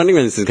centre. I was wondering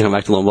when this is going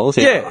back to lawn bowls.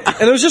 Yeah,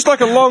 and it was just like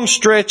a long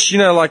stretch,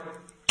 like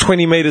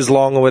 20 metres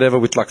long or whatever,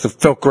 with like the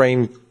felt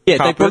green Yeah,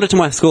 carpet. they brought it to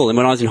my school, and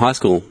when I was in high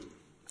school,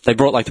 they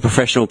brought like the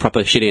professional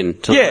proper shit in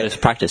to let us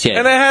practice. Yeah,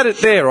 and they had it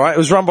there, right? It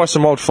was run by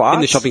some old farts.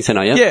 in the shopping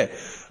centre. Yeah, Yeah.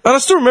 And I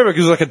still remember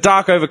because it was like a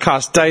dark,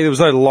 overcast day. There was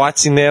no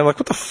lights in there. I'm like,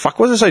 what the fuck?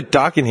 Why is it so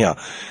dark in here?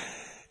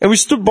 And we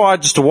stood by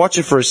just to watch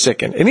it for a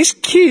second. And this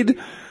kid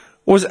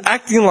was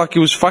acting like he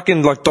was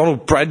fucking like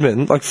Donald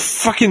Bradman, like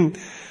fucking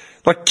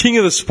like king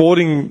of the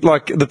sporting,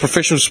 like the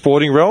professional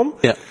sporting realm.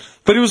 Yeah.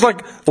 But he was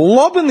like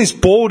lobbing this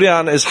ball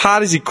down as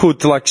hard as he could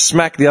to like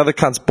smack the other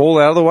cunt's ball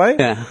out of the way.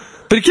 Yeah.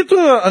 But he kept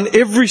doing it on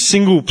every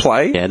single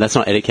play. Yeah, that's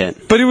not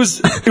etiquette. But it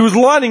was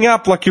lining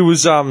up like it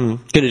was Going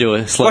to do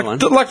a slow one.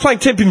 like playing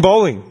 10-pin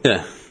bowling.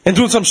 Yeah. And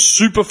doing some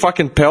super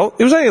fucking pelt.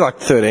 It was only like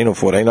 13 or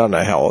 14, I don't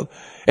know how old.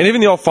 And even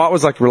the old fight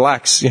was like,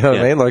 relax, you know what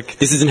I mean? Like,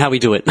 this isn't how we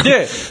do it.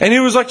 yeah. And he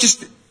was like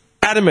just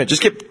adamant,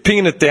 just kept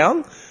pinging it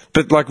down.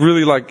 But like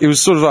really like, it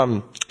was sort of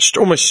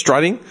almost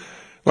strutting.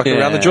 Like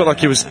around the joint, like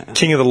he was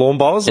king of the lawn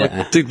bowls. Yeah.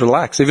 Like, dude,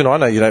 relax. Even I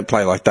know you don't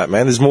play like that,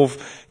 man. There's more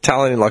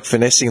talent in like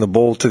finessing the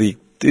ball to the...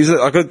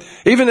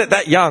 even at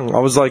that young, I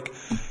was like...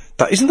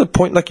 Isn't the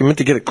point like you're meant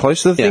to get it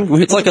close to the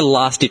thing? It's like a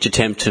last-ditch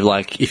attempt to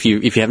like, if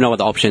you have no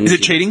other options. Is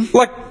it cheating?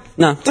 Like...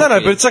 No. No,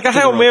 but it's like a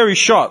Hail Mary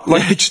shot.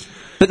 Like...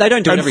 But they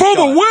don't do it And every for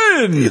shot.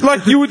 the win!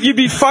 Like you'd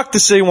be fucked to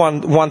see one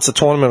once a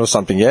tournament or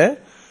something, yeah?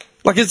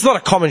 Like it's not a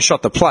common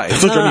shot to play. I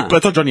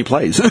thought Johnny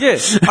plays. Yeah,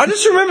 I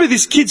just remember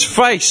this kid's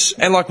face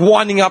and like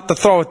winding up to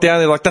throw it down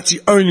there like that's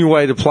the only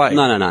way to play.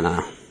 No.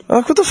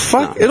 Like what the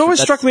fuck? No, it always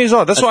struck me as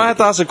odd. That's why I had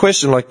to ask a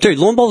question. Like, Dude,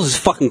 lawn bowls is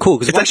fucking cool.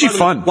 Cause It's actually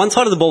fun. One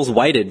side of the ball's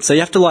weighted, so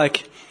you have to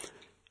like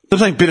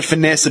There's like a bit of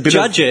finesse, a bit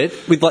judge it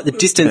with like the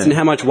distance and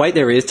how much weight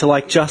there is to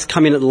like just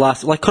come in at the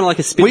last, like kind of like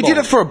a spin We ball. did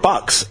it for a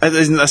bucks.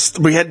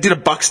 We did a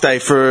bucks day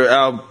for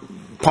our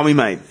pommy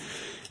mate,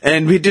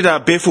 and we did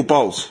barefoot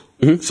bowls.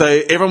 Mm-hmm. So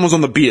everyone was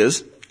on the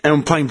beers and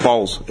we're playing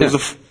bowls. It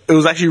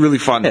was actually really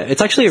fun. Yeah,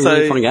 it's actually a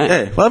really fun game.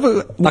 Yeah,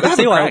 I can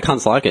see why all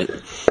cunts like it.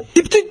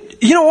 yeah,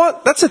 but you know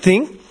what? That's the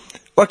thing.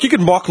 Like you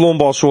can mock lawn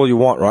bowls for all you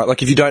want, right?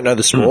 Like if you don't know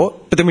the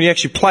sport, but then when you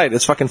actually play it,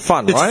 it's fucking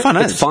fun, It's right? fun,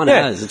 It's fun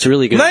as. It's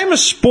really good. Name a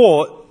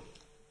sport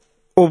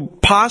or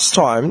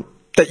pastime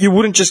that you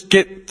wouldn't just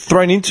get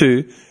thrown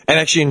into and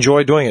actually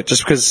enjoy doing it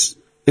just because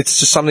it's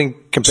just something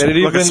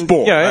competitive Like a and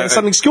sport. and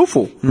something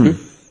skillful.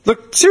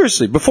 Look,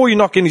 seriously, before you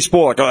knock any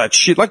sport, like, oh, that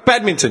shit, like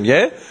badminton,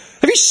 yeah?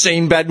 Have you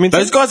seen badminton?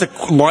 Those guys are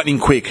lightning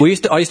quick. I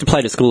used to play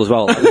it at school as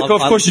well. Of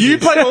course you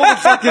played all the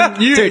fucking...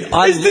 Dude,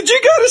 did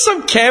you go to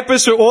some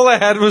campus where all they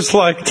had was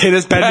like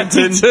tennis,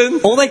 badminton,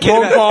 all they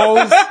cared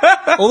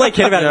about, all they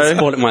cared about was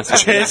sport at my school.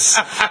 Chess.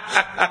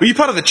 Were you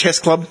part of the chess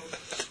club?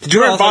 Did you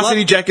wear a Yes, I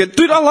varsity love- jacket?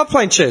 Dude, I love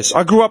playing chess.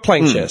 I grew up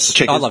playing chess.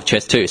 I love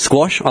chess too.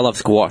 Squash. I love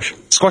squash.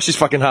 Squash is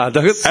fucking hard.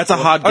 That's a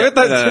hard I got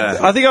that.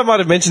 game. I think I might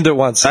have mentioned it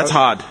once. That's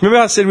hard. Remember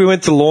how I said we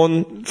went to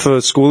lawn for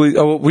schoolies?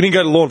 Oh, well, we didn't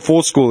go to lawn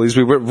for schoolies.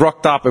 We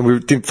rocked up and we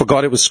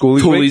forgot it was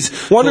schoolies.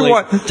 Toolies.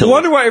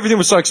 Wonder why everything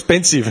was so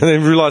expensive, and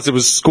then realised it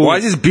was schoolies. Why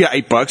is this beer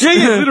 $8?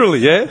 Yeah, literally,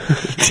 yeah.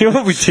 Do you know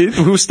what we did?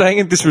 We were staying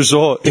at this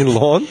resort in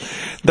Lawn.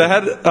 They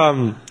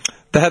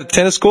had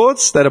tennis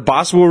courts, they had a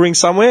basketball ring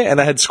somewhere, and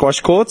they had squash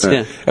courts.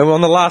 Yeah. And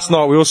on the last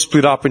night, we all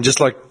split up and just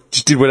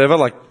did whatever.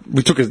 Like,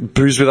 we took a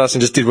booze with us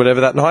and just did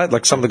whatever that night.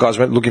 Like, some of the guys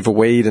went looking for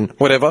weed and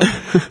whatever.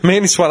 Me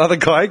and this one other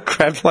guy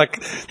grabbed like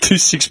 2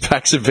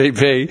 6-packs of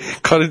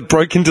VB, kind of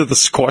broke into the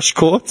squash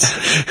courts.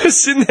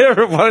 Sitting there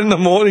at 1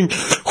 a.m.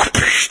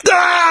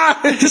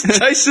 Just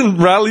chasing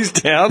rallies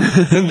down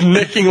and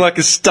necking like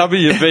a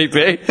stubby of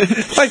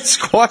VB. Like,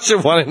 squash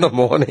at 1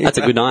 a.m. That's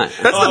a good night.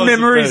 That's the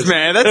memories,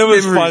 man. That's it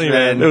was memories, funny,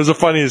 man. It was the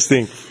funniest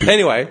thing.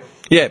 Anyway,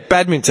 yeah,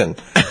 badminton.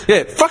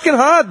 Yeah, fucking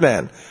hard,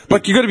 man.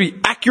 Like, you got to be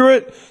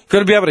accurate. You got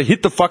to be able to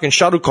hit the fucking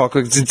shuttlecock.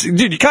 Like,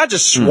 dude, you can't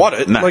just swat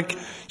it. no. Like,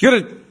 you got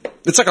to.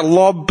 It's like a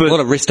lob, but A lot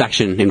of wrist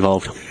action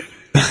involved.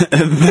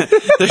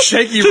 The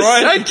shaky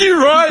right. Shaky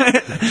right.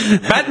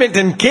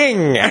 Badminton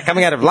king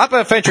coming out of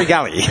Lapa Fentry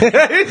Gully.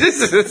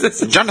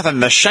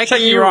 Jonathan, the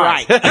shaky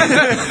right.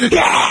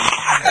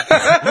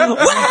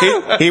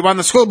 he won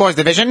the schoolboys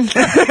division.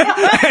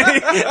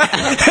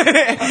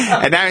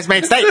 And now he's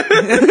made state.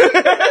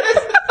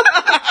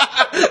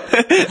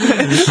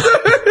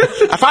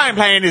 A fine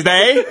play in his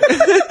day.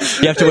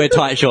 You have to wear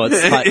tight shorts.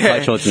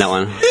 Tight shorts in that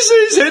one. You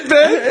see his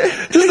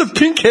headband? Just a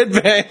pink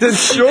headband and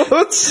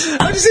shorts.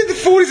 I just said the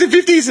 40s and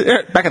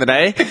 50s. Back in the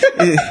day.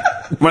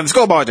 Won the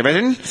schoolboys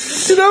division.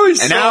 You know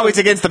he's And now it's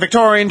against the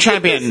Victorian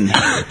champion,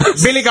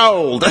 Billy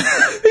Gold.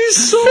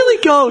 he's so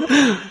Really cold.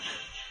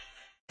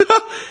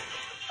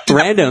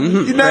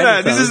 Random.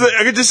 No, this is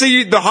I could just see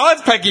you, the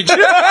Hards package.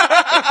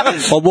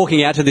 While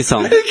walking out to this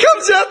song, He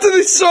comes out to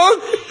this song.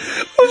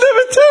 I'll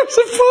never tell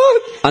so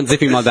fun.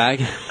 unzipping my bag.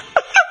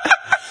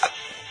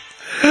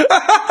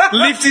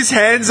 lifts his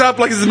hands up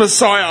like he's a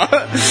messiah.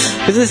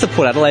 Isn't this a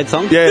Port Adelaide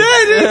song? Yeah.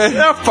 it is.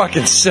 How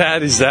fucking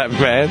sad is that,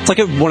 man? It's like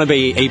a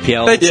wannabe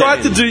EPL. They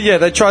tried to do,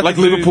 they tried Like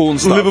to do Liverpool and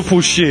stuff.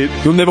 Liverpool shit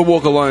You'll never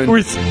walk alone.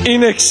 with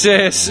In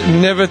Excess,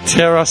 Never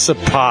Tear Us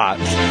Apart.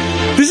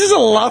 This is a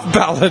love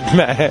ballad,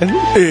 man.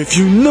 If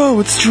you know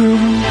it's true.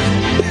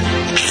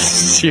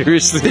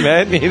 Seriously,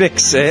 man, In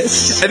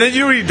Excess. And then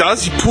you know what he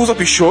does? He pulls up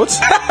his shorts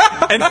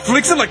and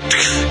flicks them like.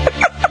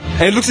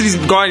 And he looks at his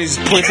guy and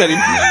he points at him.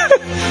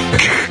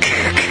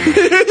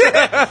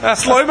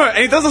 Slow mo, and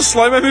he does a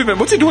slow mo movement.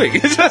 What's he doing?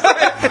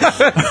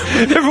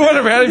 Everyone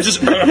around him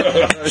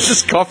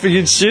just coughing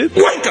and shit.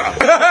 Wake up!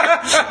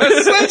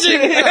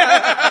 Sledging.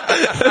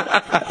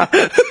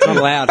 Not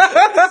allowed.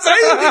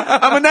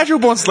 I'm a natural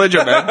born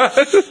sledger, man.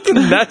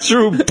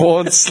 Natural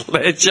born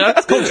sledger.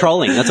 It's called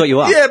trolling. That's what you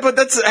are. Yeah, but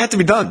it had to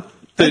be done.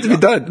 It had to be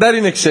done. That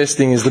In Excess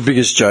thing is the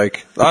biggest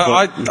joke.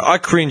 I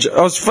cringe.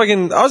 I was at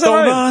Don't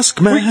home. ask,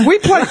 man. We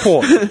played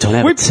Port. Don't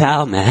have a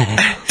towel, man.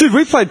 Dude,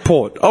 we played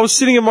Port. I was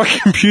sitting at my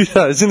computer.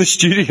 I was in the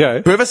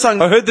studio. Whoever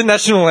sung. I heard the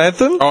national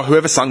anthem. Oh,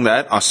 whoever sung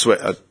that, I swear.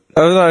 I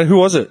don't know. Who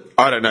was it?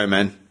 I don't know,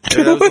 man.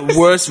 That was the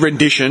worst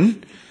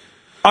rendition.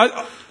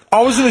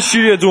 I was in the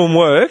studio doing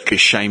work. Be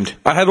ashamed.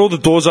 I had all the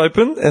doors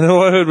open, and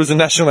all I heard was the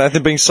national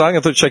anthem being sung.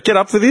 I thought, should I get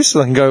up for this so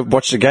I can go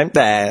watch the game?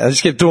 Nah, I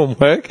just kept doing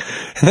work.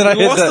 And then I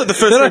You lost it the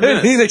first then I 3 heard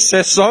minutes. the In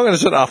Excess song, and I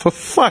said, oh, for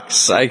fuck's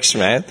sakes,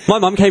 man. My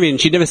mum came in,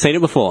 she'd never seen it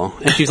before.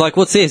 And she's like,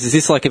 what's this? Is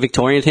this like a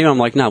Victorian team? I'm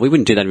like, no, we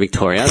wouldn't do that in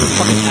Victoria. It's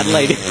fucking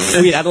Adelaide.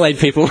 Weird Adelaide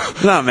people.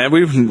 No, man,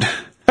 we wouldn't.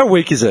 How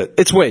weak is it?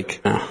 It's weak.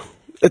 Oh.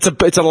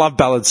 It's a love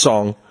ballad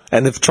song,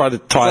 and they've tried to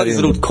tie Like it this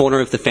in. little corner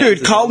of the fence.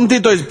 Dude, Carlton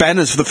did those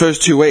banners for the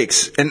first 2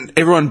 weeks, and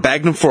everyone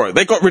bagged them for it.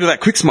 They got rid of that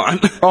quick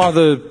smart. Oh,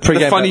 the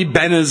pre-game The funny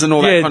banners and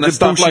all Yeah, that kind the of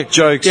stuff. bullshit Like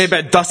jokes. Yeah,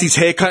 about Dusty's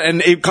haircut.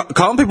 And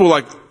Carlton people were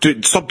like,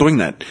 dude, stop doing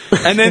that.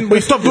 And then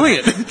we stopped doing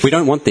it. We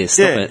don't want this.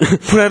 Stop Yeah.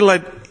 it. Put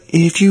Adelaide,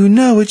 if you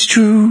know it's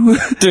true.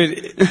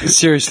 Dude,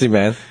 seriously,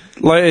 man.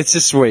 Like, it's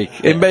just weak.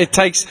 It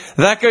takes,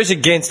 that goes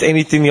against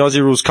anything the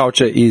Aussie rules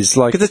culture is.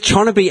 Like, Because it's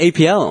trying to be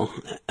APL.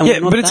 And yeah, we're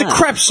not but it's that. a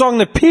crap song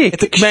to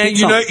pick. It's a Man, shit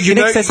you know, song. In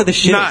Excess of the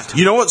shittest. Nah,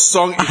 you know what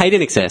song? I hate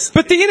In Excess.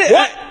 But the internet.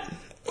 What?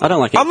 I don't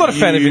like it. I'm not a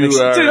fan of In You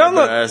Excess. are Dude, I'm a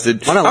not.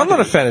 bastard. I don't like I'm not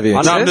it. a fan of In I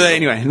Excess. don't- No,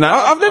 anyway, no,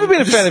 I've never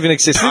been a fan of In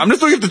Excess. I'm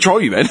just looking to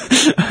troll you, man. Dude, In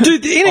Oh, you're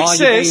being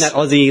Excess. that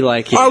Aussie,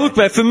 like... Yeah. Oh, look,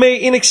 man, for me,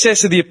 In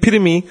Excess are the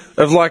epitome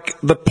of, like,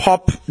 the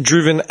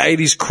pop-driven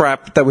 80s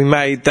crap that we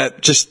made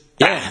that just...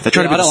 Yeah, They're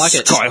trying to I be don't the like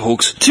it.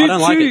 Skyhawks. I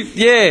don't like it.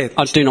 Yeah.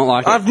 I do not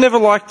like it. I've never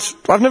liked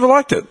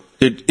it.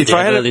 Dude, if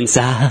I had Devil a,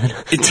 inside.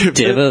 It-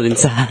 Devil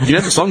inside. you know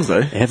the songs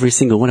though. Every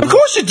single one of them. Of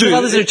course you do. Well,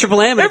 others are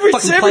Triple M. And Every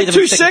fucking play them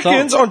 2 second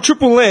seconds song. on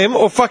Triple M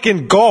or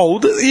fucking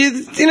Gold,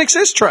 In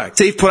Excess track.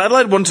 See, if Port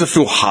Adelaide wanted to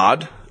feel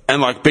hard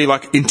and like be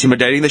like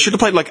intimidating, they should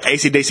have played like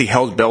AC/DC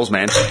Hell's Bells,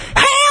 man.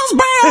 Hell's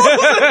Bells.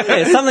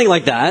 Yeah, something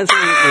like that.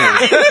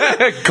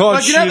 God,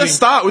 Like you know at the shooting.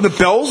 start with the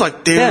bells,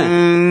 like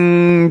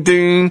ding,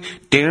 ding,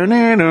 ding,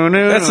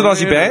 That's an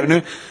Aussie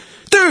band?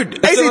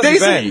 dude. That's an Aussie AC/DC.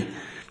 band.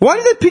 Why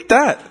did they pick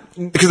that?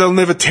 Because they'll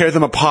never tear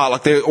them apart.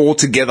 Like they're all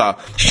together.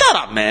 Shut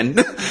up, man.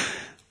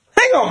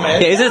 Hang on,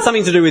 man. Yeah, isn't it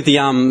something to do with the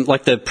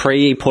like the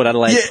pre-Port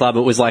Adelaide Yeah. club?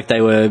 It was like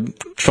they were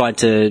tried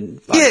to.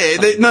 Yeah,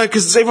 no,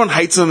 because everyone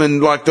hates them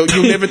and like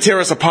you'll never tear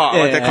us apart,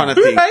 like that Yeah. kind of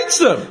Who thing. hates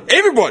them?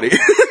 Everybody.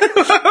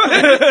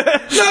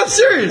 No, I'm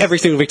serious. Every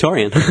single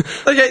Victorian.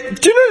 Okay,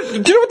 do you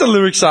know what the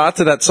lyrics are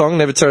to that song,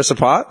 Never Tear Us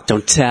Apart?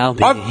 Don't tell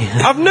me.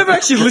 I've never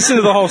actually listened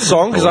to the whole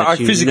song because I'll I let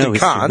you physically know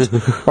it's can't. true.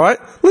 Right?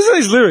 Listen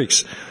to these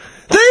lyrics.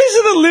 These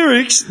are the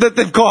lyrics that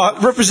they've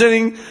got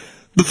representing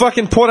the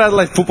fucking Port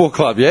Adelaide Football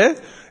Club, yeah?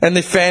 And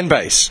their fan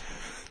base.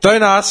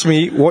 Don't ask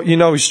me what you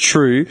know is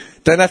true.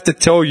 Don't have to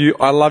tell you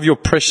I love your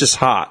precious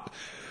heart.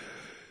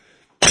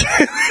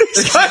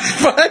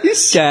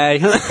 Face. Gay.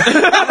 Do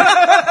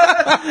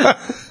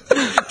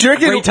you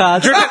reckon?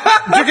 Retards. Do you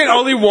reckon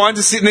Ollie Wines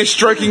is sitting there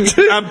stroking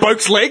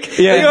Boke's leg?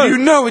 Yeah. You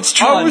know it's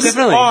true.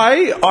 definitely.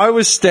 I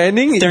was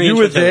standing, Staring you each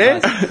were other there,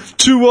 in the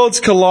two worlds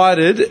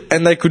collided,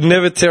 and they could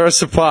never tear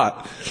us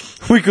apart.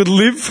 We could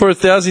live for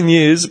 1,000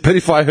 years, but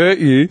if I hurt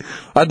you,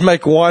 I'd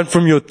make wine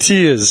from your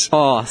tears.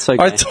 Oh, so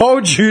I gay.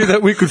 told you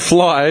that we could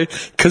fly,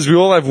 because we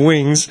all have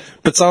wings,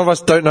 but some of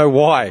us don't know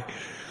why.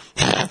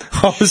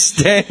 I was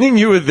standing,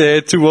 you were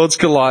there, two worlds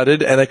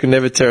collided, and they could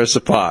never tear us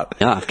apart.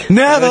 Yuck. And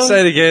they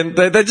say it again,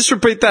 they just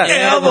repeat that.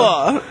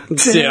 Ever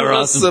tear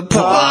us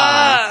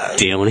apart.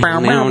 Dude,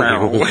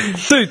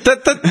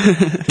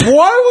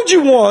 why would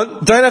you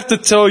want, don't have to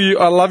tell you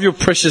I love your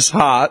precious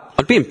heart.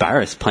 I'd be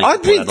embarrassed playing I'd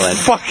for be Port Adelaide.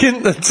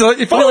 fucking, so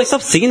if I'd I be like, was,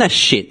 stop singing that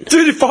shit.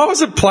 dude, if I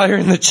was a player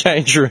in the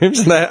change rooms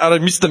and I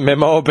missed a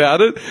memo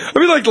about it, I'd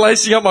be like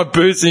lacing up my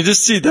boots and you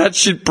just see that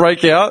shit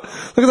break out.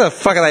 Look at the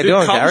fuck are they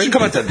doing, Carlton Gary? should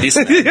come out to this,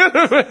 man. You know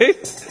what I mean?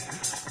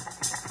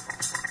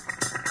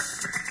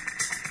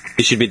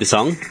 It should be the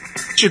song.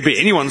 Should be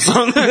anyone's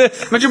song.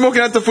 Imagine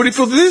walking out the footy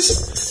field to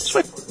this.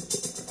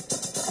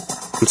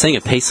 I'm seeing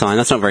a peace sign.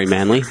 That's not very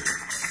manly.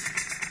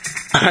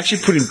 I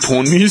actually put in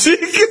porn music.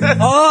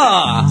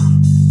 Ah!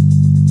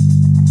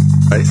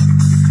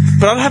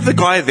 But I'd have the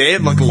guy there,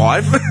 like,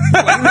 live,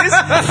 playing this,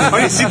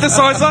 on his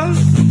synthesizer.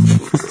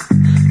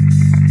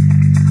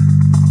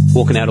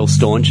 Walking out all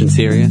staunch and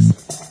serious.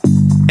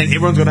 And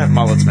everyone's got to have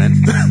mullets,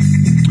 man.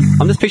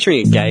 I'm just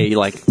picturing a gay,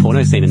 like,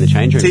 porno scene in the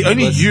change room. See,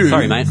 only you.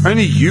 Sorry, mate.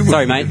 Only you.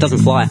 Sorry, mate. Doesn't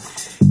fly.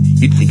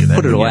 You'd think of that.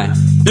 Put it away.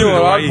 You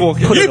know what I'd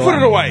walk in? Put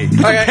it away. Put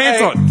your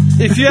pants on.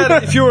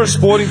 If you were a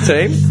sporting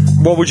team,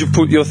 what would you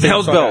put your theme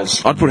Hell's song Bells.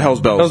 as? I'd put Hell's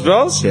Bells. Hell's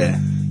Bells? Yeah.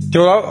 Do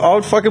you know what I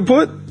would fucking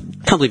put?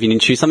 Can't believe you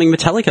didn't choose something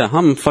Metallica.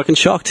 I'm fucking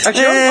shocked.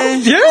 Actually,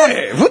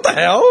 yeah. What the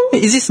hell?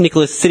 Is this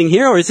Nicholas sitting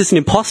here, or is this an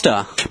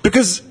imposter?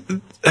 Because,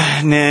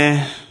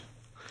 nah.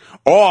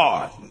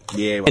 Oh,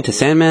 yeah. Well, Enter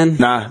Sandman.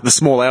 nah, The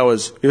Small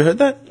Hours. You ever heard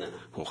that?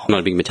 I'm not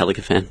a big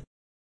Metallica fan.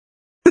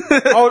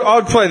 I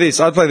would play this.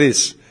 I'd play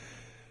this.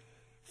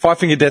 Five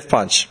Finger Death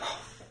Punch.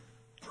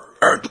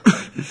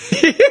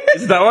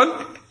 Is that one?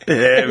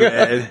 Yeah,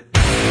 man.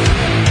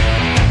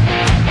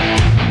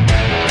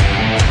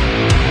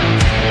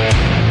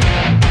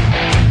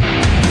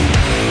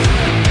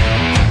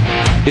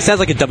 It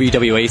sounds like a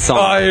WWE song.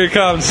 Oh, here it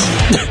comes.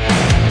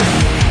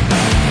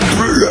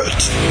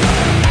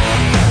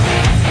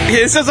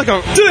 Yeah, it sounds like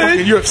a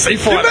fucking UFC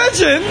fight.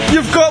 Imagine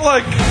you've got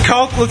like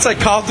let's say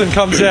Carlton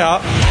comes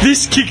out,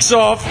 this kicks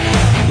off.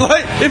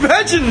 Like,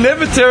 imagine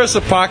Never Tear Us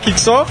Apart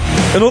kicks off,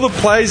 and all the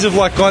players have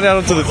like gone out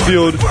onto the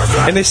field,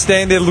 and they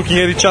stand there looking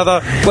at each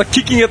other, like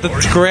kicking at the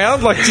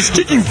ground, like just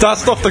kicking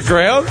dust off the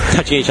ground.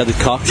 Touching each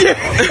other's cocks. Yeah.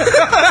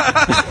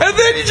 And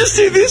then you just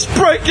see this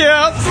break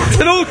out,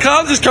 and all the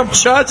cars just come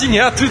charging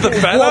out through the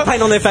War banner.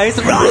 paint on their face.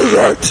 You know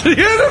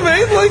what I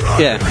mean? Like,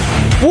 Yeah.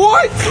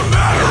 what?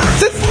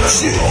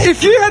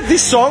 If you had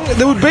this song,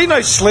 there would be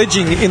no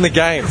sledging in the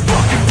game.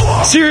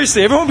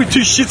 Seriously, everyone would be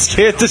too shit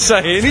scared to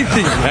say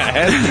anything,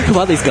 man. Who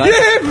are these guys?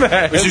 Yeah,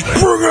 man. Just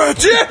bring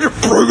it! Yeah,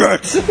 bring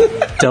it!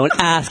 Don't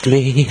ask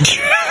me.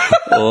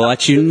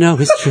 What you know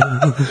is true.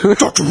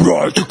 Fucking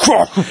right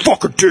across the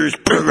fucking tears,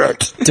 bring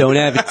it! Don't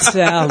ever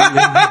tell me.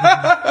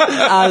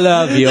 I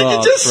love your You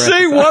can just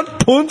see one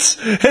punts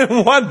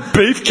and one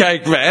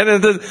beefcake, man,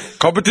 and the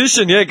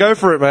competition. Yeah, go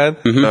for it, man.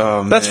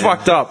 Oh, That's man.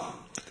 fucked up.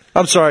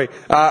 I'm sorry.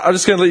 I'm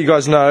just going to let you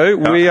guys know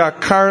we are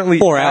currently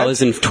 4 at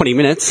hours and 20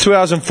 minutes. 2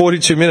 hours and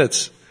 42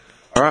 minutes.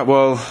 All right,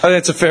 well, I think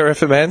it's a fair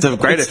effort, man. It's a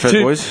great effort,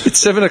 boys. It's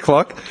 7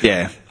 o'clock.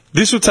 yeah.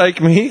 This will take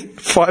me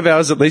 5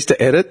 hours at least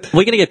to edit.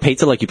 We're going to get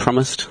pizza like you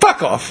promised.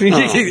 Fuck off. You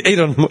eat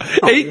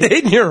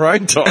in your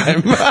own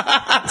time.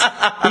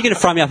 Are you going to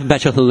fry me up a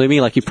batch of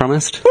halloumi like you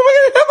promised? How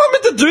am I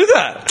meant to do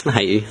that? I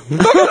hate you.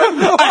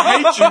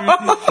 I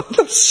hate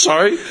you.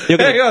 Sorry. You're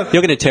Hang on.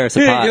 going to tear us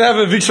Yeah, apart. you can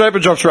have a Vicks Vapor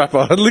Drops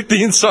wrapper. I'd lick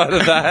the inside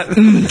of that.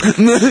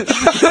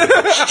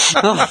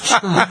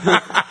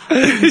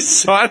 His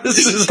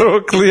sinuses are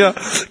all clear.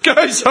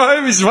 Goes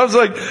home, his mum's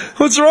like,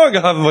 what's wrong?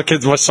 My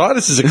kids, my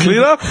sinuses are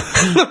cleared up.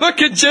 I'm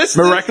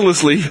congested.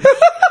 Miraculously.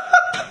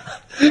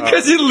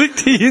 Because he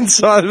licked the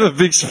inside of a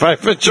Vicks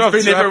Vapor Drops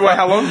Been there for wrapper.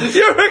 how long?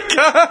 You're a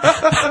cunt.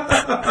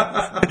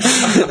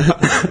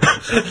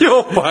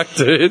 You're fucked,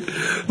 dude.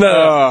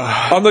 No,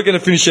 I'm not going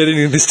to finish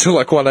editing this till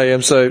like 1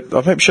 a.m. So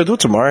maybe should I do it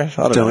tomorrow? I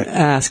don't Don't know.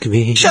 ask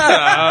me. No.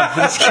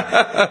 House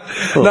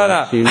All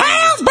right,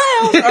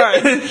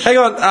 hang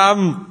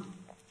on.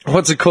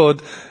 What's it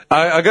called?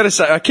 I got to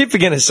say, I keep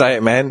forgetting to say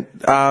it, man.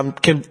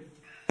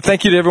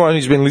 Thank you to everyone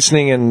who's been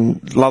listening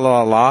and la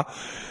la la la.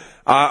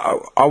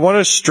 I want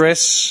to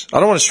stress. I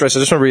don't want to stress. I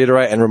just want to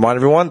reiterate and remind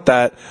everyone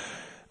that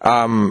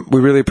we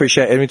really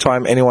appreciate every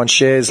time anyone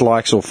shares,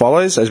 likes, or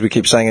follows. As we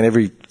keep saying in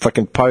every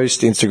fucking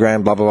post,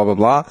 Instagram, blah blah blah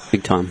blah blah.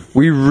 Big time.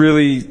 We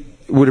really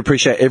would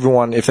appreciate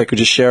everyone if they could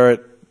just share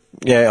it.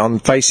 Yeah, on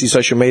Facey,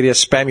 social media,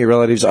 spam your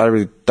relatives. I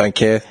really don't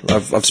care.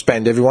 I've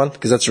spammed everyone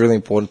because that's really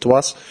important to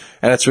us,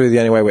 and that's really the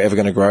only way we're ever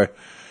going to grow.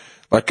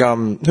 Like,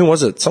 who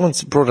was it? Someone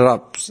brought it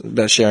up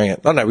about sharing it.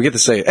 I don't know, we get to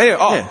see it.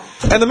 Anyway,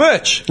 and the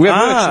merch. We have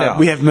merch now.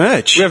 We have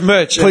merch. We have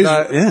merch. Please,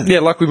 And, yeah,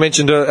 like we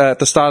mentioned at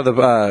the start of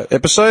the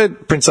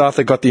episode, Prince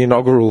Arthur got the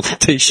inaugural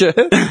T-shirt.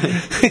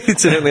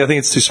 Incidentally, I think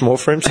it's too small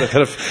for him, so I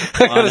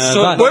gotta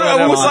sort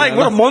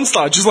What a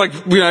monster. Just like,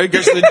 goes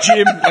to the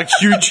gym, like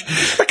huge.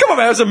 Come on,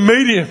 man, it was a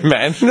medium,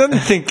 man. I don't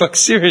think, like,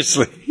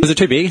 seriously. Was it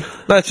too big?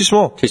 No, too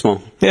small. Too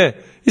small. Yeah,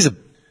 he's a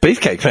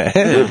beefcake, man.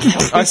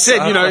 I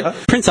said,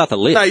 Prince Arthur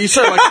lit. no, you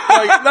said no,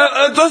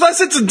 I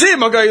said to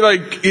Dim, I go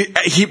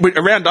he went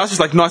around us, he's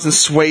like nice and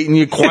sweet, and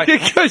you're quiet.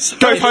 Goes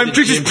home,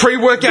 drinks his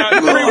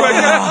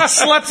pre-workout,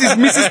 slaps his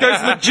missus, goes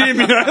to the gym,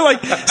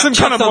 like some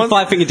kind of on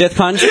Five Finger Death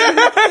Punch.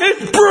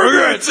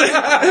 Brilliant.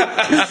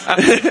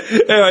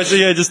 Anyway, so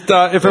yeah, just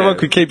if everyone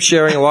could keep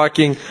sharing and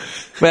liking.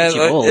 Man,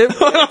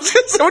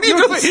 What are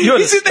you doing?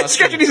 He's in there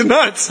scratching his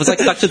nuts. It was like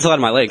stuck to the side of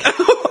my leg.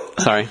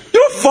 Sorry.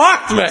 You're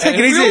fucked, man. Take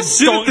it easy. We all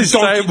sit at this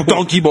table.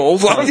 Donkey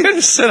balls. I'm going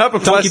to set up a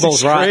Donkey plastic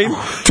balls right.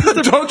 screen.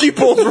 The donkey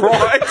balls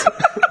right.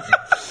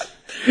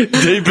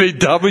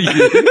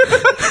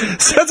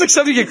 DBW. Sounds like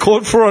something you get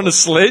caught for on a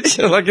sledge,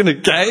 like in a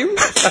game.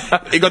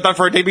 He got done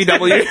for a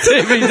DBW.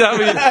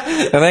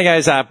 DBW. And then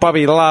goes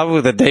Bobby Love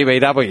with a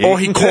DBW. Or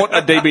he caught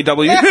a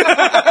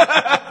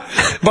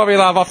DBW. Bobby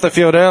Love off the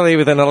field early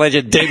with an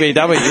alleged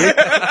DBW.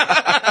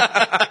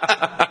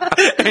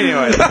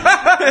 Anyway,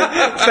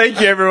 thank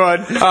you,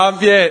 everyone.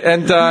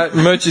 And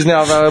merch is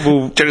now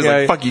available. Jenna's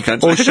like, fuck you,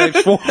 cunt. All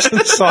shapes, forms,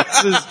 and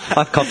sizes.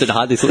 I've copped it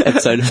hard this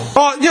episode.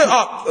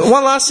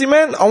 One last thing,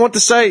 man. I want to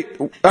say,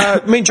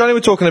 me and Johnny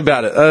were talking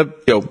about it.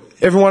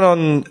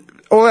 Everyone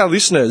all our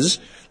listeners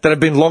that have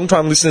been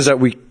long-time listeners that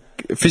we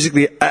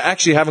physically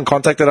actually haven't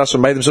contacted us or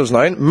made themselves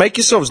known, make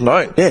yourselves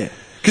known. Yeah.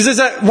 Because there's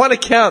that one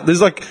account, there's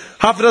like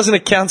half a dozen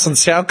accounts on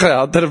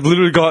SoundCloud that have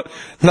literally got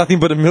nothing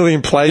but 1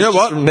 million plays You know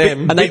what? from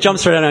them. And they jump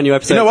straight on our new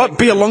episode. You know what?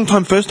 Be a long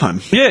time, first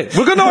time. Yeah,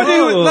 we've got no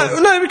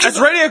idea. No, It's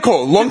radio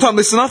call. Long time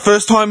listener,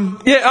 first time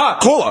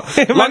caller.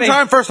 Long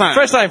time, first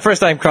time. First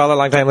time caller,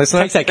 long time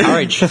listener. Takes that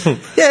courage.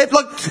 Yeah,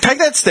 look, take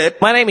that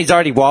step. My name is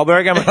Artie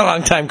Wahlberg. I'm a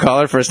long time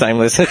caller, first time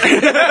listener.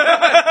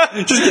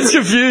 Just gets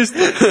confused.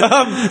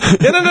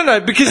 No.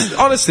 Because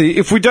honestly,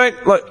 if we don't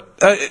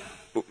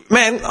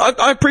man,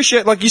 I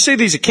appreciate, like, you see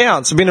these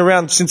accounts have been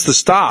around since the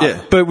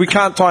start, but we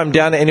can't tie them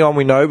down to anyone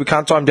we know. We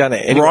can't tie them down to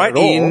anyone at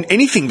all. In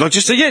anything. Like,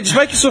 just just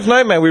make yourself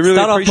known, man. We really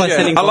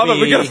appreciate it. I love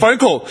it. We got a phone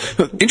call.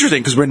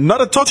 Interesting, because we're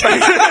not a talkback.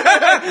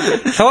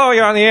 Hello,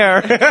 you're on the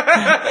air.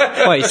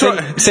 Wait,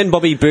 send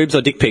Bobby boobs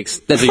or dick pics.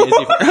 That's What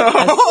do you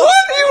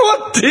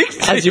want dick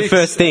pics? As your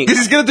first thing. Because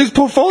he's going to do his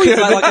portfolio.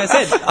 Like I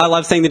said, I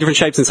love seeing the different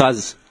shapes and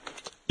sizes.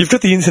 You've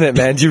got the internet,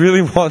 man. Do you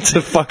really want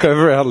to fuck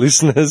over our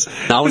listeners?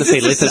 No, I want to see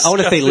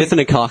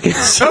listener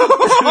carcass. We've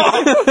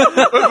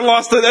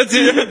lost it. That's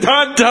it.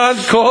 Done.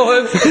 Call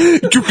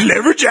it.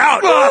 Leverage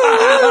out.